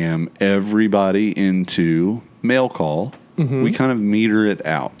cram everybody into mail call. We kind of meter it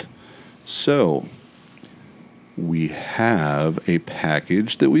out. So we have a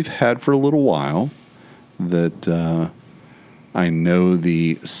package that we've had for a little while that I know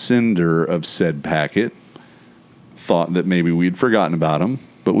the sender of said packet thought that maybe we'd forgotten about them,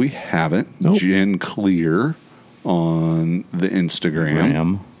 but we haven't. Nope. Jen Clear on the Instagram.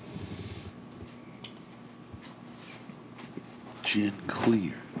 Ram. Gin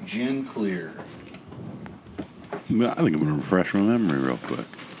Clear. Jen Clear. I think I'm going to refresh my memory real quick.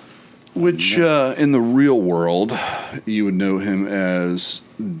 Which, in the real world, you would know him as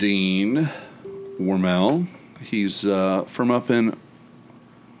Dean Wormel. He's from up in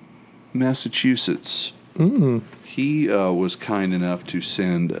Massachusetts. He was kind enough to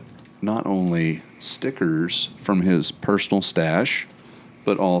send not only stickers from his personal stash,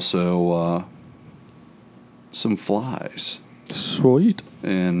 but also some flies. Sweet.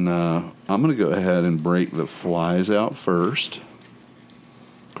 And I'm going to go ahead and break the flies out first.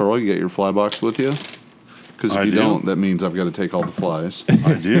 Carl, you got your fly box with you? Because if I you do. don't, that means I've got to take all the flies.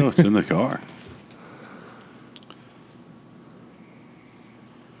 I do. It's in the car.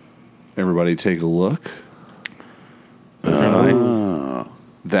 Everybody take a look. Nice.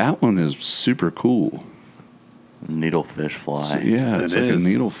 That one is super cool. Needlefish fly. So, yeah, it's It like is. a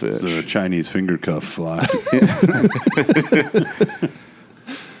needlefish. It's a Chinese finger cuff fly.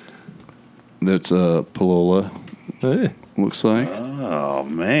 That's a Palola, Hey. looks like. Oh,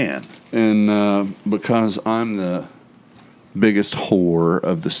 man. And because I'm the biggest whore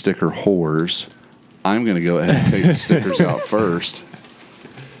of the sticker whores, I'm going to go ahead and take the stickers out first.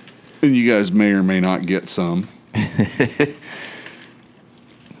 And you guys may or may not get some.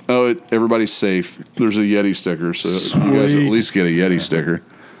 Everybody's safe. There's a Yeti sticker, so you guys at Sweet. least get a Yeti sticker.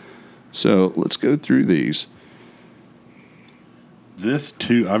 So let's go through these. This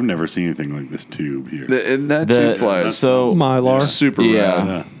tube, I've never seen anything like this tube here. And that The- tube flies so Mylar. super Yeah. rad.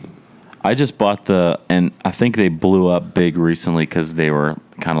 Yeah. I just bought and I think they blew up big recently because they were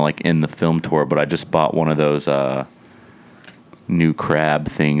kind of like in the film tour. But I just bought one of those new crab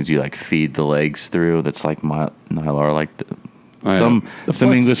things you like feed the legs through. That's like Mylar, like I some The some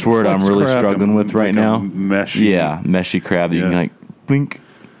flex- English word I'm flex really crab. struggling with right Like a now. meshy- Yeah, meshy crab. That You can Yeah. like blink.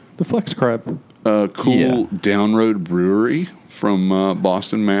 The Flex Crab. Cool Yeah. Downroad Brewery from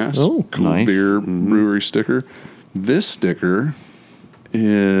Boston, Mass. Oh, cool nice. beer brewery sticker. This sticker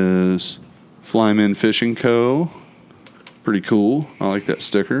is Flyman Fishing Co. Pretty cool. I like that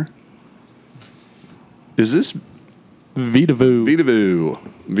sticker. Is this Vitavoo. Vitavoo?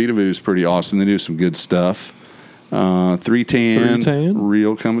 Vitavoo is pretty awesome. They do some good stuff. 310, 310.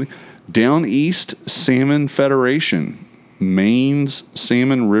 real company. Down East Salmon Federation.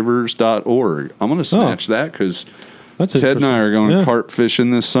 mainssalmonrivers.org. I'm going to snatch that because That's Ted and I are going Yeah. carp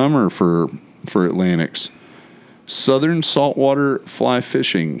fishing this summer for Atlantics. Southern Saltwater Fly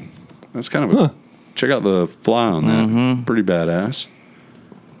Fishing. That's kind of a check out the fly on that. Pretty badass.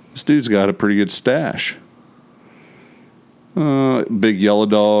 This dude's got a pretty good stash. Big Yellow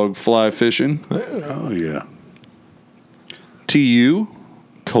Dog Fly Fishing. Oh, yeah. TU,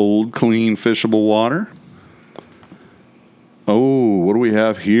 cold, clean, fishable water. Oh, what do we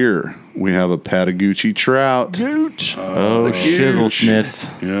have here? We have a Patagucci trout. Gooch. Oh, the shizzle huge- schnitz.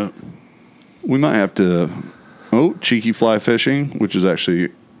 Yeah. We might have to. Oh, Cheeky Fly Fishing, which is actually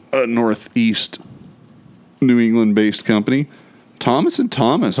a Northeast New England based company. Thomas and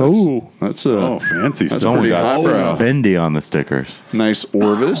Thomas. That's a Oh, fancy that's stuff. Someone pretty got highbrow. bendy on the stickers. Nice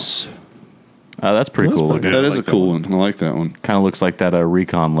Orvis. That's pretty That's cool pretty looking. Yeah, That I is like a that cool one. I like that one. Kind of looks like that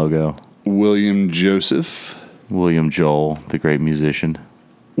Recon logo. William Joseph. William Joel, the great musician.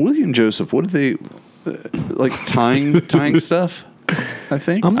 William Joseph. What do they like tying stuff? I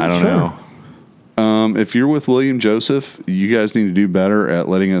think. I'm I not don't sure. know. If you're with William Joseph, you guys need to do better at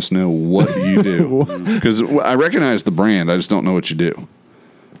letting us know what you do. Because I recognize the brand, I just don't know what you do.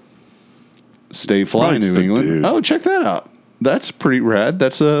 Stay Fly, Probably New just a England. dude. Oh, check that out. That's pretty rad.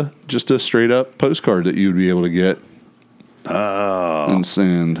 That's just a straight up postcard that you would be able to get and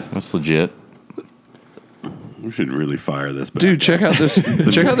send. That's legit. We should really fire this back. Dude, check out this.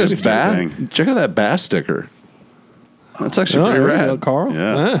 check out this bass. thing. Check out that bass sticker. That's actually Oh, pretty there you go, rad. Carl.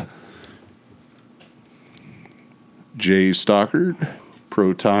 Yeah. Jay Stockard,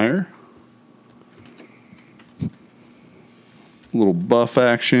 Pro Tire. Little buff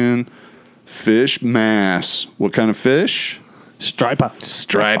action. Fish mass. What kind of fish? Striper.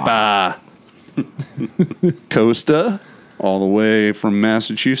 Striper. Costa, all the way from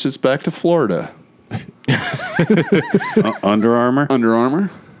Massachusetts back to Florida. Under Armour. Under Armour,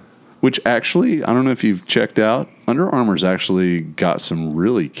 which actually, I don't know if you've checked out, Under Armour's actually got some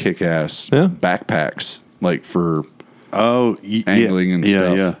really kick-ass Yeah. backpacks like for angling angling and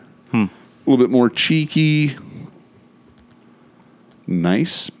stuff. Yeah. a little bit more cheeky.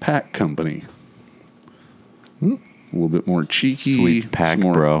 Nice Pack Company. A little bit more cheeky. Sweet pack, some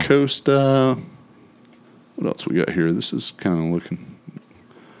more bro. Costa. What else we got here? This is kind of looking.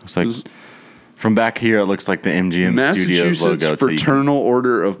 It's like This is from back here, it looks like the MGM Studios Massachusetts logo. till you- Fraternal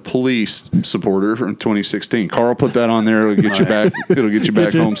Order of Police supporter from 2016. Carl put that on there. It'll get you back. It'll get you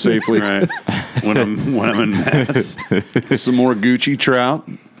back home safely. Right. when I'm in Mass. Some more Gucci trout,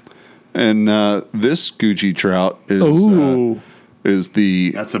 and this Gucci trout is Ooh.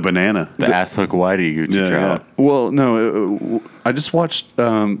 the That's a banana. the ass hook whitey Gucci Yeah, trout. well. No, I just watched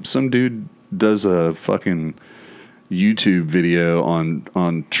some dude does a fucking YouTube video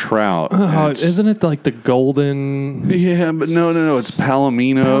on trout. and it's- Isn't it like the golden Yeah, but no. It's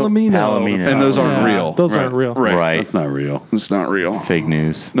Palomino. Palomino? And those aren't real. Those aren't real. Right. That's not real. It's not real. Fake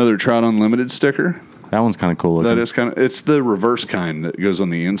news. Another Trout Unlimited sticker. That one's kind of cool looking. That is kind of. It's the reverse kind that goes on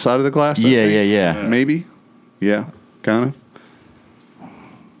the inside of the glass. I Yeah, think. yeah. Maybe. Yeah, kind of.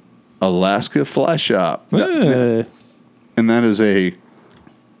 Alaska Fly Shop. Hey. And that is a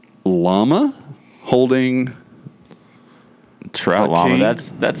llama holding. Trout A llama.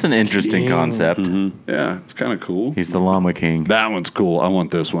 king? That's an interesting King. concept. Yeah, it's kind of cool. He's the llama king. That one's cool. I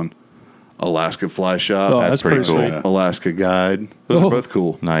want this one. Alaska Fly Shop. Oh, That's pretty cool. sweet. Alaska Guide. Those Oh. are both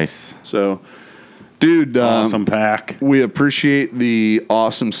cool. Nice. So, dude, Awesome pack. we appreciate the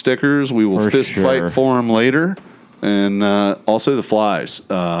awesome stickers. We will For fist sure. fight for them later. And also the flies.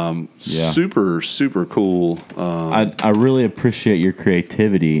 Super, super cool. I really appreciate your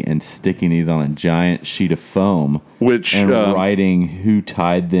creativity and sticking these on a giant sheet of foam Which, and writing who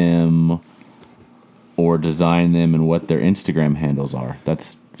tied them or designed them and what their Instagram handles are.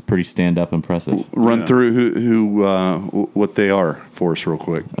 It's pretty stand up impressive. run through who what they are for us real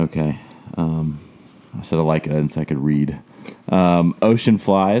quick. Okay. I said I like it. I didn't say I could read. Ocean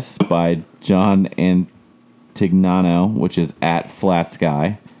Flies by John Antignano, which is at Flat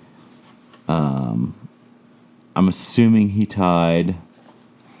Sky. I'm assuming he tied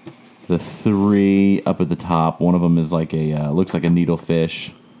the three up at the top. One of them is like looks like a needlefish,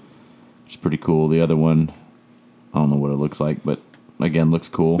 which is pretty cool. The other one, I don't know what it looks like, but again, looks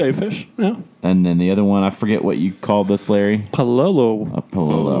cool. Bayfish. Yeah. And then the other one, I forget what you called this, Larry. Palolo. A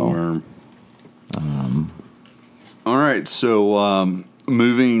pololo. Worm. All right, so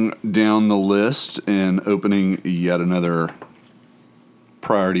moving down the list and opening yet another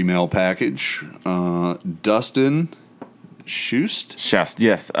priority mail package. Dustin Schust. Shast,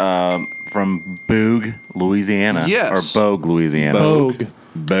 yes, from Bogue, Louisiana. Yes. Or Bogue, Louisiana. Bogue.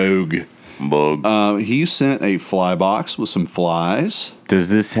 Bogue. Bogue. He sent a fly box with some flies. Does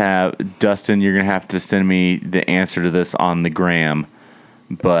this have, Dustin, you're going to have to send me the answer to this on the gram,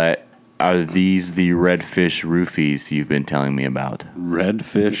 but are these the redfish roofies you've been telling me about?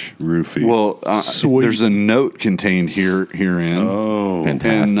 Redfish roofie. Well, Sweet. there's a note contained herein. oh,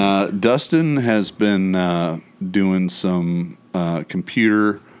 Fantastic. And Dustin has been doing some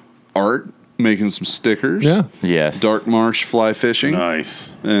computer art, making some stickers. Yeah. Yes. Dark marsh fly fishing.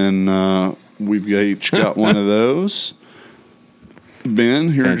 nice. And we've each got one of those. Ben,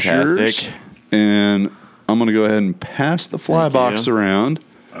 here's Fantastic. yours. And I'm going to go ahead and pass the fly Thank box you. around.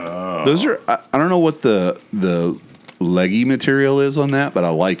 Those are, I don't know what the leggy material is on that, but I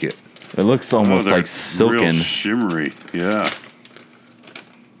like it. It looks almost they're like silken. real shimmery. Yeah.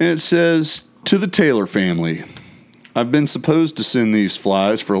 And it says, to the Taylor family, I've been supposed to send these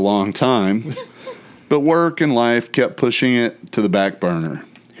flies for a long time, but work and life kept pushing it to the back burner.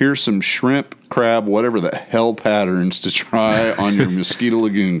 Here's some shrimp, crab, whatever the hell patterns to try on your Mosquito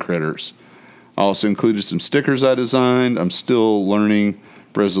Lagoon critters. I also included some stickers I designed. I'm still learning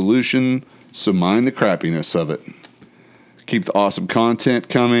resolution, so mind the crappiness of it. Keep the awesome content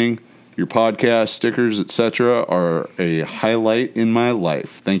coming. Your podcast, stickers, etc. are a highlight in my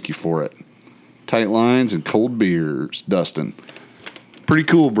life. Thank you for it. Tight lines and cold beers, Dustin. Pretty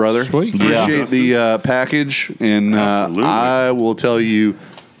cool, brother. Sweet. Yeah. Appreciate the package, and Absolutely. I will tell you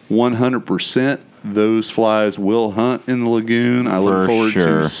 100% those flies will hunt in the lagoon. I look For forward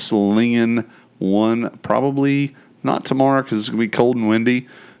sure. to slinging one, probably not tomorrow because it's going to be cold and windy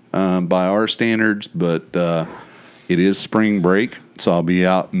by our standards, but it is spring break, so I'll be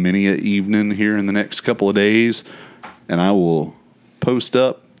out many a evening here in the next couple of days, and I will post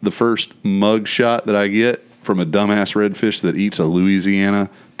up the first mug shot that I get from a dumbass redfish that eats a Louisiana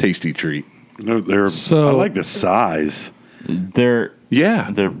tasty treat. They're, So- I like the size. They're Yeah.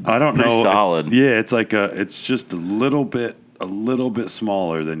 I don't pretty know. solid. Yeah, it's like it's just a little bit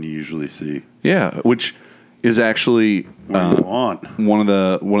smaller than you usually see. Yeah, which is actually What do you want? one of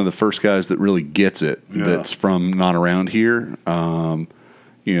the first guys that really gets it. Yeah. That's from not around here. You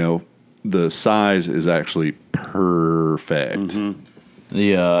know, the size is actually perfect.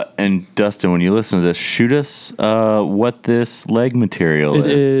 And Dustin, when you listen to this, shoot us what this leg material It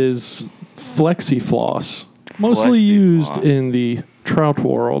is. is FlexiFloss, mostly used FlexiFloss. in the trout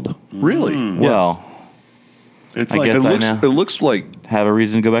world. Really, Well, It's I like guess it I looks know. it looks like Have a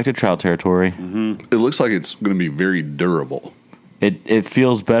reason to go back to trout territory. it looks like it's going to be very durable. It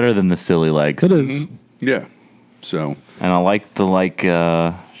feels better than the silly legs. It is. Yeah. So And I like the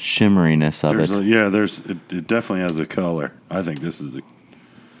shimmeriness of there's it. it definitely has a color. I think this is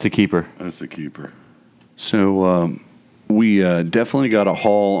It's a keeper. that's a keeper. we definitely got a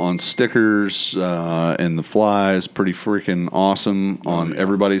haul on stickers and the flies. Pretty freaking awesome on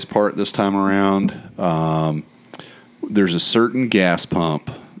everybody's part this time around. There's a certain gas pump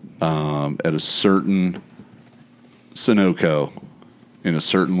at a certain Sunoco in a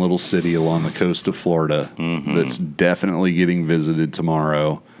certain little city along the coast of Florida that's definitely getting visited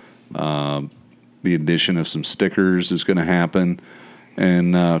tomorrow. The addition of some stickers is going to happen.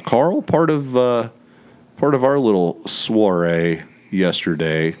 And Carl, part of our little soiree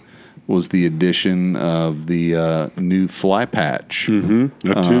yesterday was the addition of the new fly patch. A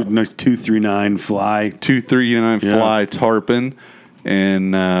 239 fly. 239 Yeah. fly tarpon.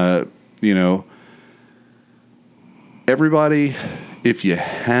 And, everybody, if you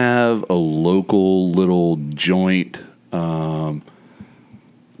have a local little joint,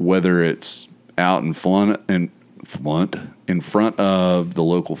 whether it's out in front of the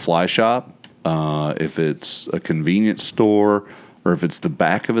local fly shop, if it's a convenience store, or if it's the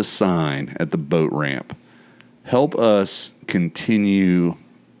back of a sign at the boat ramp, help us continue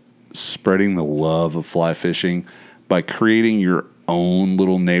spreading the love of fly fishing by creating your own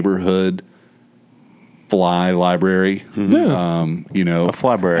little neighborhood fly library. Yeah. A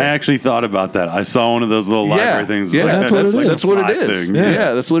flyberry. I actually thought about that. I saw one of those little library things. Yeah, Like, that's what it is. That's what it fly is. thing.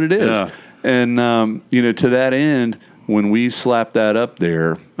 Yeah, that's what it is. Yeah. And to that end, when we slap that up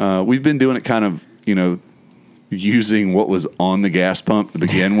there, we've been doing it kind of, using what was on the gas pump to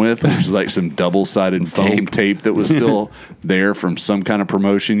begin with, which is like some double-sided foam tape that was still there from some kind of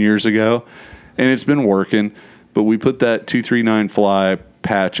promotion years ago, and it's been working. But we put that 239 fly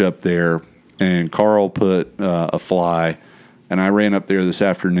patch up there, and Carl put a fly, and I ran up there this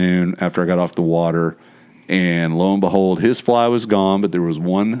afternoon after I got off the water, and lo and behold, his fly was gone, but there was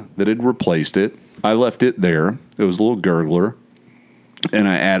one that had replaced it. I left it there. It was a little gurgler, and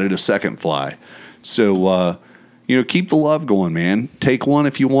I added a second fly. So, keep the love going, man. Take one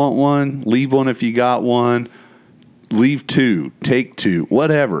if you want one. Leave one if you got one. Leave two. Take two.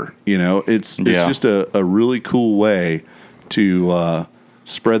 Whatever. It's just a really cool way to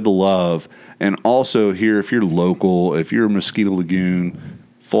spread the love. And also here, if you're local, if you're a Mosquito Lagoon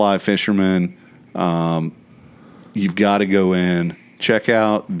fly fisherman, you've got to go in, check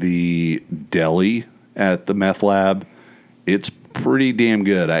out the deli at the meth lab. It's pretty damn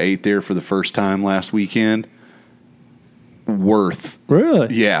good. I ate there for the first time last weekend. Worth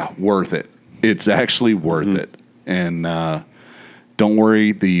it. It's actually worth it. And don't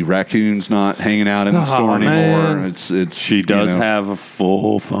worry, the raccoon's not hanging out in the store anymore. Man. It's She does have a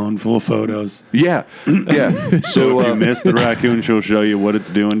full phone full of photos. yeah. So if you miss the raccoon, she'll show you what it's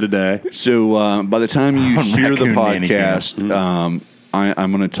doing today. So by the time you hear the Raccoon podcast,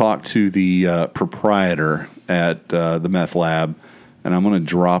 I'm going to talk to the proprietor at the meth lab, and I'm going to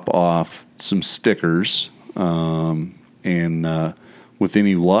drop off some stickers. And with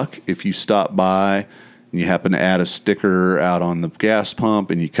any luck, if you stop by and you happen to add a sticker out on the gas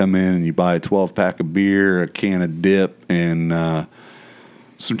pump, and you come in and you buy a 12-pack of beer, a can of dip, and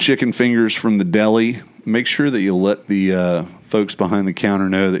some chicken fingers from the deli, make sure that you let the folks behind the counter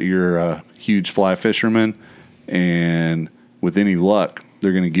know that you're a huge fly fisherman. And with any luck,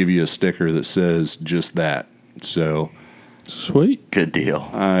 they're going to give you a sticker that says just that. So Sweet. Good deal.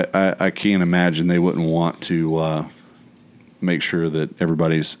 I can't imagine they wouldn't want to make sure that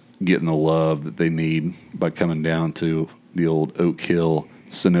everybody's getting the love that they need by coming down to the old Oak Hill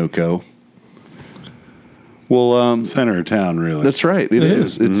Sunoco. Well, Center of town, really. that's right. It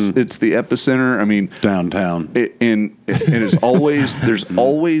is. It's the epicenter. I mean, downtown. and it's always there's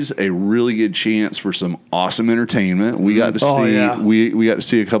always a really good chance for some awesome entertainment. We got to see Oh, yeah. we got to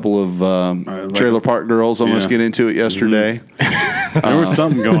see a couple of Trailer Park Girls almost Yeah. get into it yesterday. There was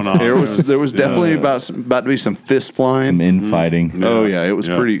something going on. There was definitely about to be some fist flying. Some infighting. Oh yeah, it was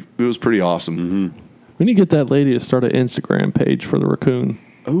Yeah. pretty awesome. We need to get that lady to start an Instagram page for the raccoon.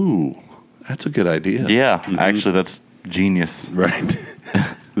 Ooh, that's a good idea. Yeah, actually, that's genius. Right.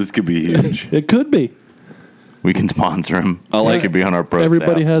 This could be huge. It could be. We can sponsor him. I like He could be on our pro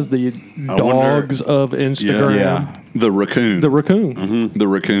Everybody staff. has the dogs of Instagram. Yeah. The raccoon. The raccoon. The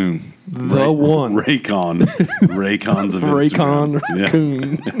raccoon. The one. Raycon. Raycons of Raycon Instagram. Yeah.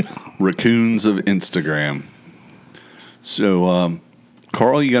 raccoon. Raccoons of Instagram. So,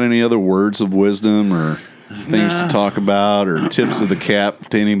 Carl, you got any other words of wisdom or things to talk about or tips of the cap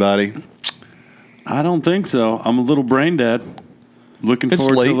to anybody? I don't think so. I'm a little brain dead. Looking It's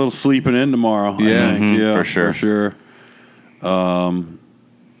forward late. to a little sleeping in tomorrow. Yeah. I think. Yeah, for sure. For sure.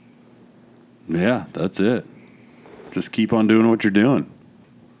 Yeah, that's it. Just keep on doing what you're doing.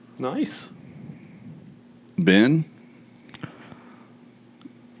 Nice. Ben?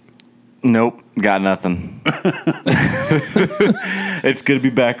 Nope, got nothing. It's good to be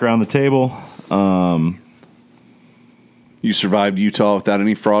back around the table. You survived Utah without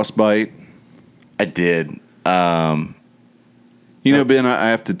any frostbite? I did. You know, Ben, I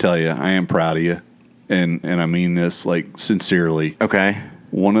have to tell you, I am proud of you. And I mean this, like, sincerely. Okay.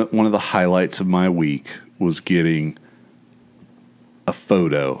 One of the highlights of my week was getting a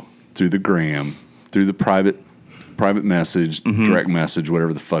photo through the gram, through the private message, direct message,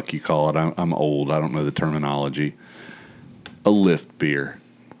 whatever the fuck you call it. I'm old. I don't know the terminology. A Lift beer.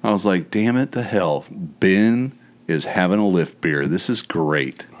 I was like, damn it, the hell. Ben is having a Lift beer. This is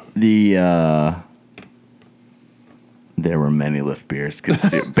great. There were many lift beers.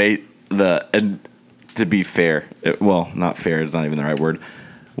 And to be fair, not fair. It's not even the right word.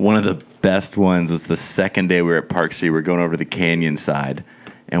 One of the best ones was the second day we were at Park City. We're going over to the canyon side,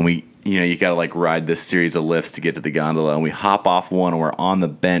 and you got to like ride this series of lifts to get to the gondola. And we hop off one, and we're on the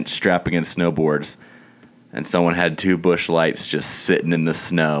bench strapped against snowboards. And someone had 2 Busch Lights just sitting in the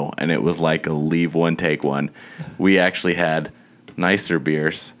snow, and it was like a leave one, take one. We actually had nicer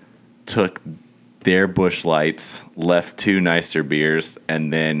beers, took their Busch Lights, left 2 nicer beers,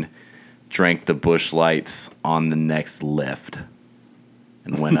 and then drank the Busch Lights on the next lift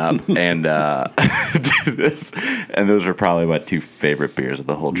and went up and did this. And those were probably my 2 favorite beers of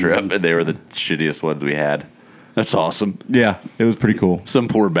the whole trip, and they were the shittiest ones we had. That's awesome. Yeah, it was pretty cool. Some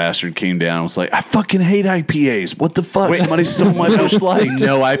poor bastard came down and was like, I fucking hate IPAs. What the fuck? Somebody stole my Busch Lights.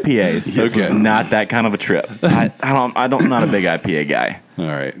 No IPAs. This was Okay. not that kind of a trip. I'm not a big IPA guy. All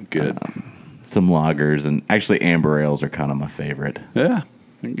right, good. Some lagers and actually amber ales are kind of my favorite. Yeah,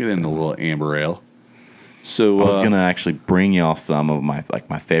 I can get in the little amber ale. So I was gonna actually bring y'all some of my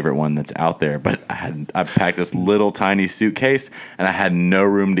favorite one that's out there, but I packed this little tiny suitcase and I had no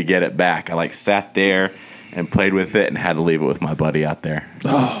room to get it back. I sat there and played with it and had to leave it with my buddy out there.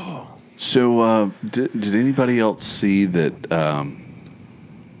 So did anybody else see that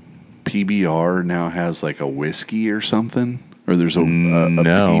PBR now has like a whiskey or something? Or there's a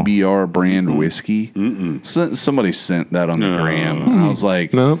No. PBR brand whiskey? Somebody sent that on the gram. And I was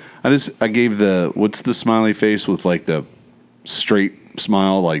like, No. I gave what's the smiley face with like the straight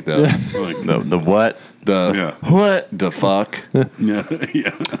smile, like the The what? the What? the fuck. Yeah.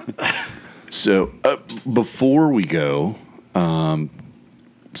 Yeah. So before we go,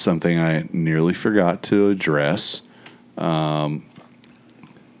 something I nearly forgot to address.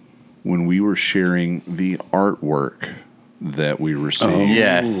 When we were sharing the artwork that we received,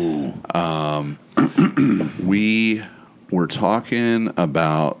 Yes. we were talking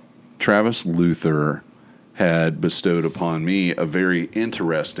about Travis Luther had bestowed upon me a very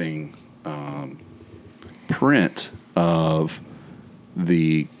interesting print of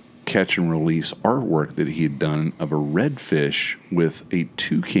the catch and release artwork that he had done of a redfish with a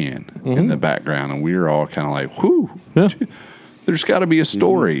toucan in the background. And we were all kind of like, whew, Yeah. there's got to be a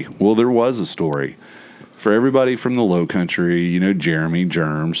story. Well, there was a story. For everybody from the Low Country, Jeremy,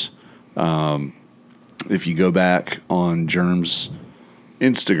 Germs. If you go back on Germs'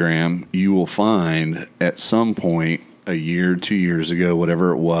 Instagram, you will find at some point, a year, 2 years ago,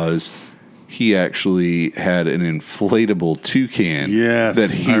 whatever it was, he actually had an inflatable toucan Yes,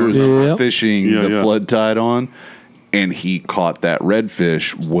 that he I was remember. Yep. fishing Yeah, the yeah. flood tide on, and he caught that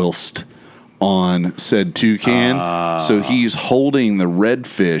redfish whilst on said toucan. So he's holding the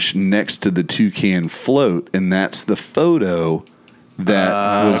redfish next to the toucan float, and that's the photo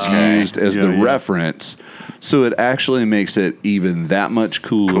that was used as the Yeah. reference. So it actually makes it even that much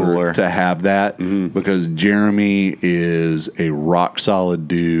cooler. To have that because Jeremy is a rock solid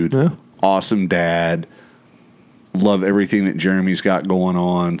dude, Yeah. awesome dad. Love everything that Jeremy's got going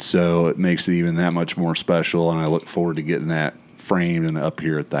on, so it makes it even that much more special. And I look forward to getting that framed and up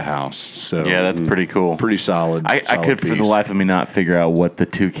here at the house. So Yeah, that's pretty cool. pretty solid. I solid could, for the piece. life of me, not figure out what the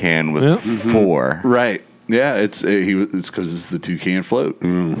toucan was Yep. for. Right? Yeah, it's because it's the toucan float.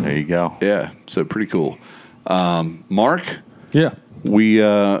 There you go. Yeah, so pretty cool. Mark, Yeah.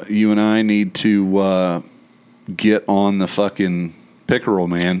 you and I need to get on the fucking pickerel,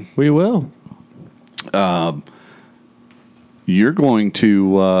 man. We will. You're going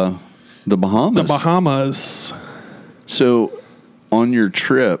to the Bahamas. The Bahamas. So, on your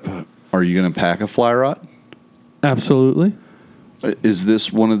trip, are you going to pack a fly rod? Absolutely. Is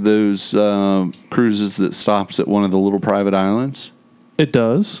this one of those cruises that stops at one of the little private islands? It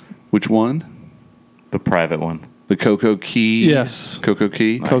does. Which one? The private one. The Coco Key? Yes. Coco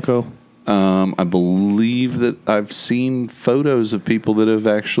Key? Coco. I believe that I've seen photos of people that have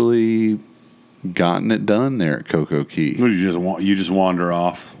actually gotten it done there at Coco Key. What do you just wander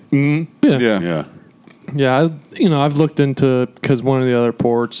off? Yeah. Yeah. Yeah. I've looked into, because one of the other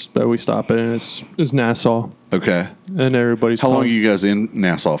ports that we stop in is Nassau. Okay. And everybody's How long are you guys in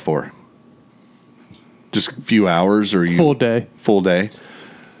Nassau for? Just a few hours, or you full day. Full day.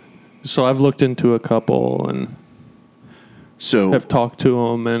 So I've looked into a couple and So have talked to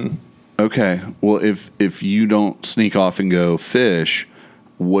them, and okay. Well, if you don't sneak off and go fish,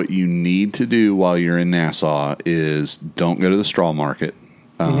 what you need to do while you're in Nassau is don't go to the straw market,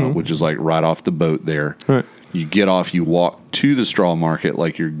 which is like right off the boat there. right. You get off, you walk to the straw market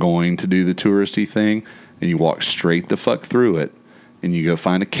like you're going to do the touristy thing, and you walk straight the fuck through it, and you go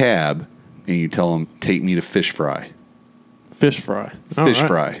find a cab, and you tell them, take me to Fish Fry. Fish fry. Fish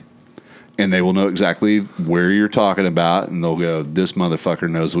Fry. And they will know exactly where you're talking about, and they'll go, this motherfucker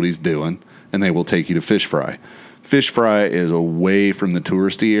knows what he's doing, and they will take you to Fish Fry. Fish Fry is away from the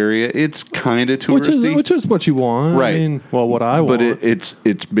touristy area. It's kind of touristy. Which is what you want. Right. I mean, well, what I want. But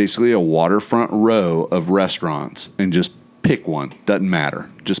it's basically a waterfront row of restaurants, and just pick one. Doesn't matter.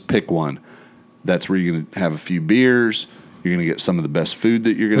 Just pick one. That's where you're going to have a few beers. You're going to get some of the best food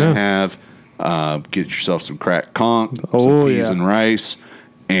that you're going to have. Get yourself some cracked conch, some peas and rice.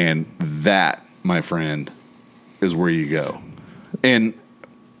 And that, my friend, is where you go. And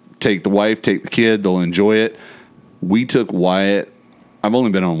take the wife, take the kid. They'll enjoy it. We took Wyatt. I've only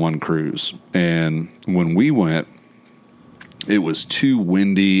been on one cruise. And when we went, it was too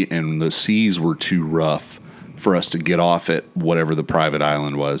windy and the seas were too rough for us to get off at whatever the private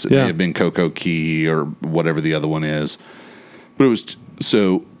island was. It may have been Coco Key or whatever the other one is. But it was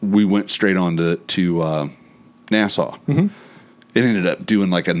so we went straight on to Nassau. Mm-hmm. It ended up doing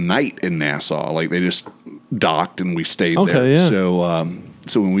like a night in Nassau. Like they just docked and we stayed there. Yeah.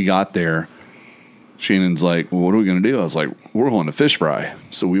 So when we got there, Shannon's like, well, what are we going to do? I was like, we're going to Fish Fry.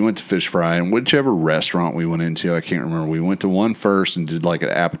 So we went to Fish Fry, and whichever restaurant we went into, I can't remember. We went to one first and did like an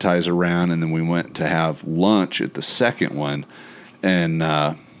appetizer round, and then we went to have lunch at the second one. And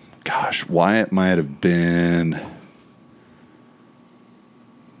gosh, Wyatt might have been,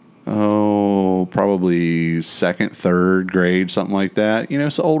 probably second, third grade, something like that. You know,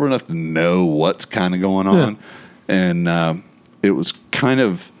 so old enough to know what's kind of going on. Yeah. And it was kind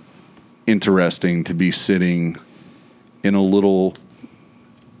of interesting to be sitting in a little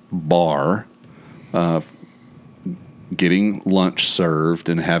bar, getting lunch served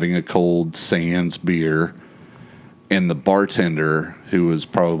and having a cold Sands beer, and the bartender, who was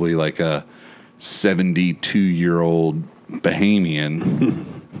probably like a 72-year-old Bahamian,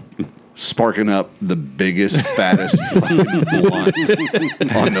 sparking up the biggest, fattest fucking blunt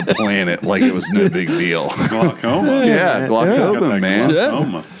on the planet like it was no big deal. Glaucoma. Yeah, glaucoma, man.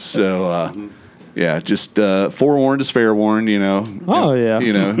 Glaucoma. So, just forewarned is fair warned, you know. Oh, yeah.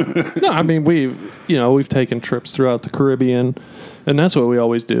 You know. No, I mean, we've taken trips throughout the Caribbean, and that's what we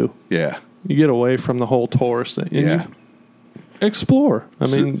always do. Yeah. You get away from the whole tourist thing. And Yeah. you explore. I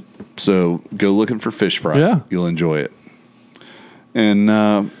mean, So go looking for Fish Fry. Yeah. You'll enjoy it. And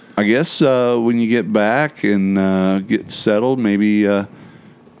I guess when you get back and get settled, maybe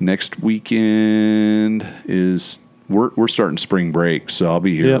next weekend is we're starting spring break, so I'll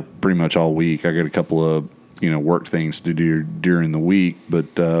be here pretty much all week. I got a couple of work things to do during the week,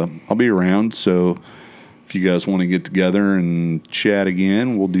 but I'll be around. So if you guys want to get together and chat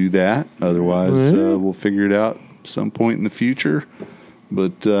again, we'll do that. Otherwise, we'll figure it out some point in the future.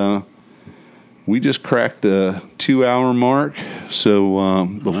 But we just cracked the 2-hour mark, so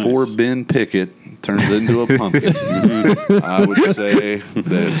before Ben Pickett turns into a pumpkin, I would say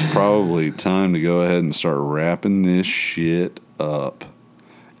that it's probably time to go ahead and start wrapping this shit up.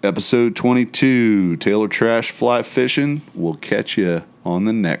 Episode 22, Taylor Trash Fly Fishing. We'll catch you on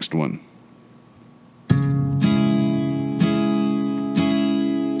the next one.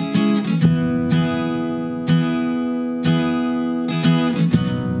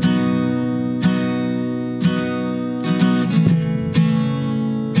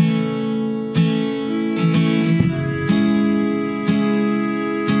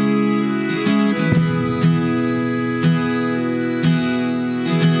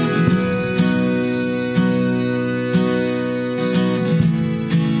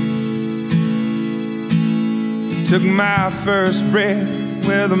 Took my first breath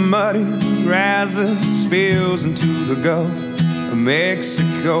where the muddy rises, spills into the Gulf of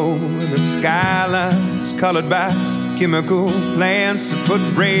Mexico. The skyline's colored by chemical plants that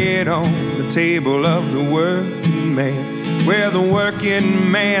put bread on the table of the working man, where the working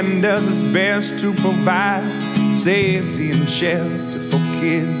man does his best to provide safety and shelter for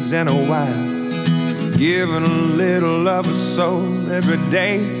kids and a wife, giving a little of a soul every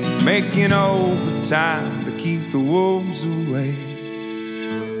day, making overtime to keep the wolves away.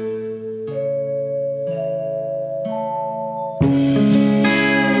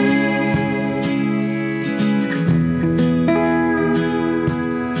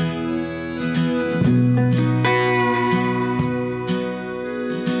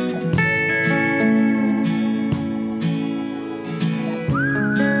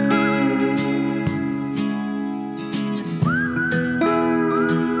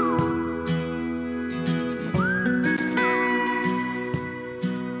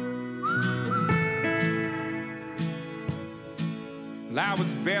 Well, I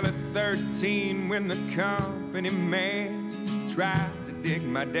was barely 13 when the company man tried to dig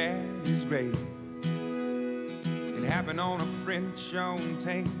my daddy's grave. It happened on a French-owned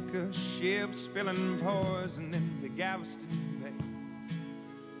tanker ship, spilling poison in the Galveston Bay,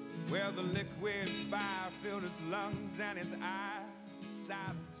 where the liquid fire filled his lungs and his eyes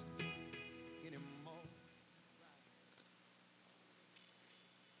silenced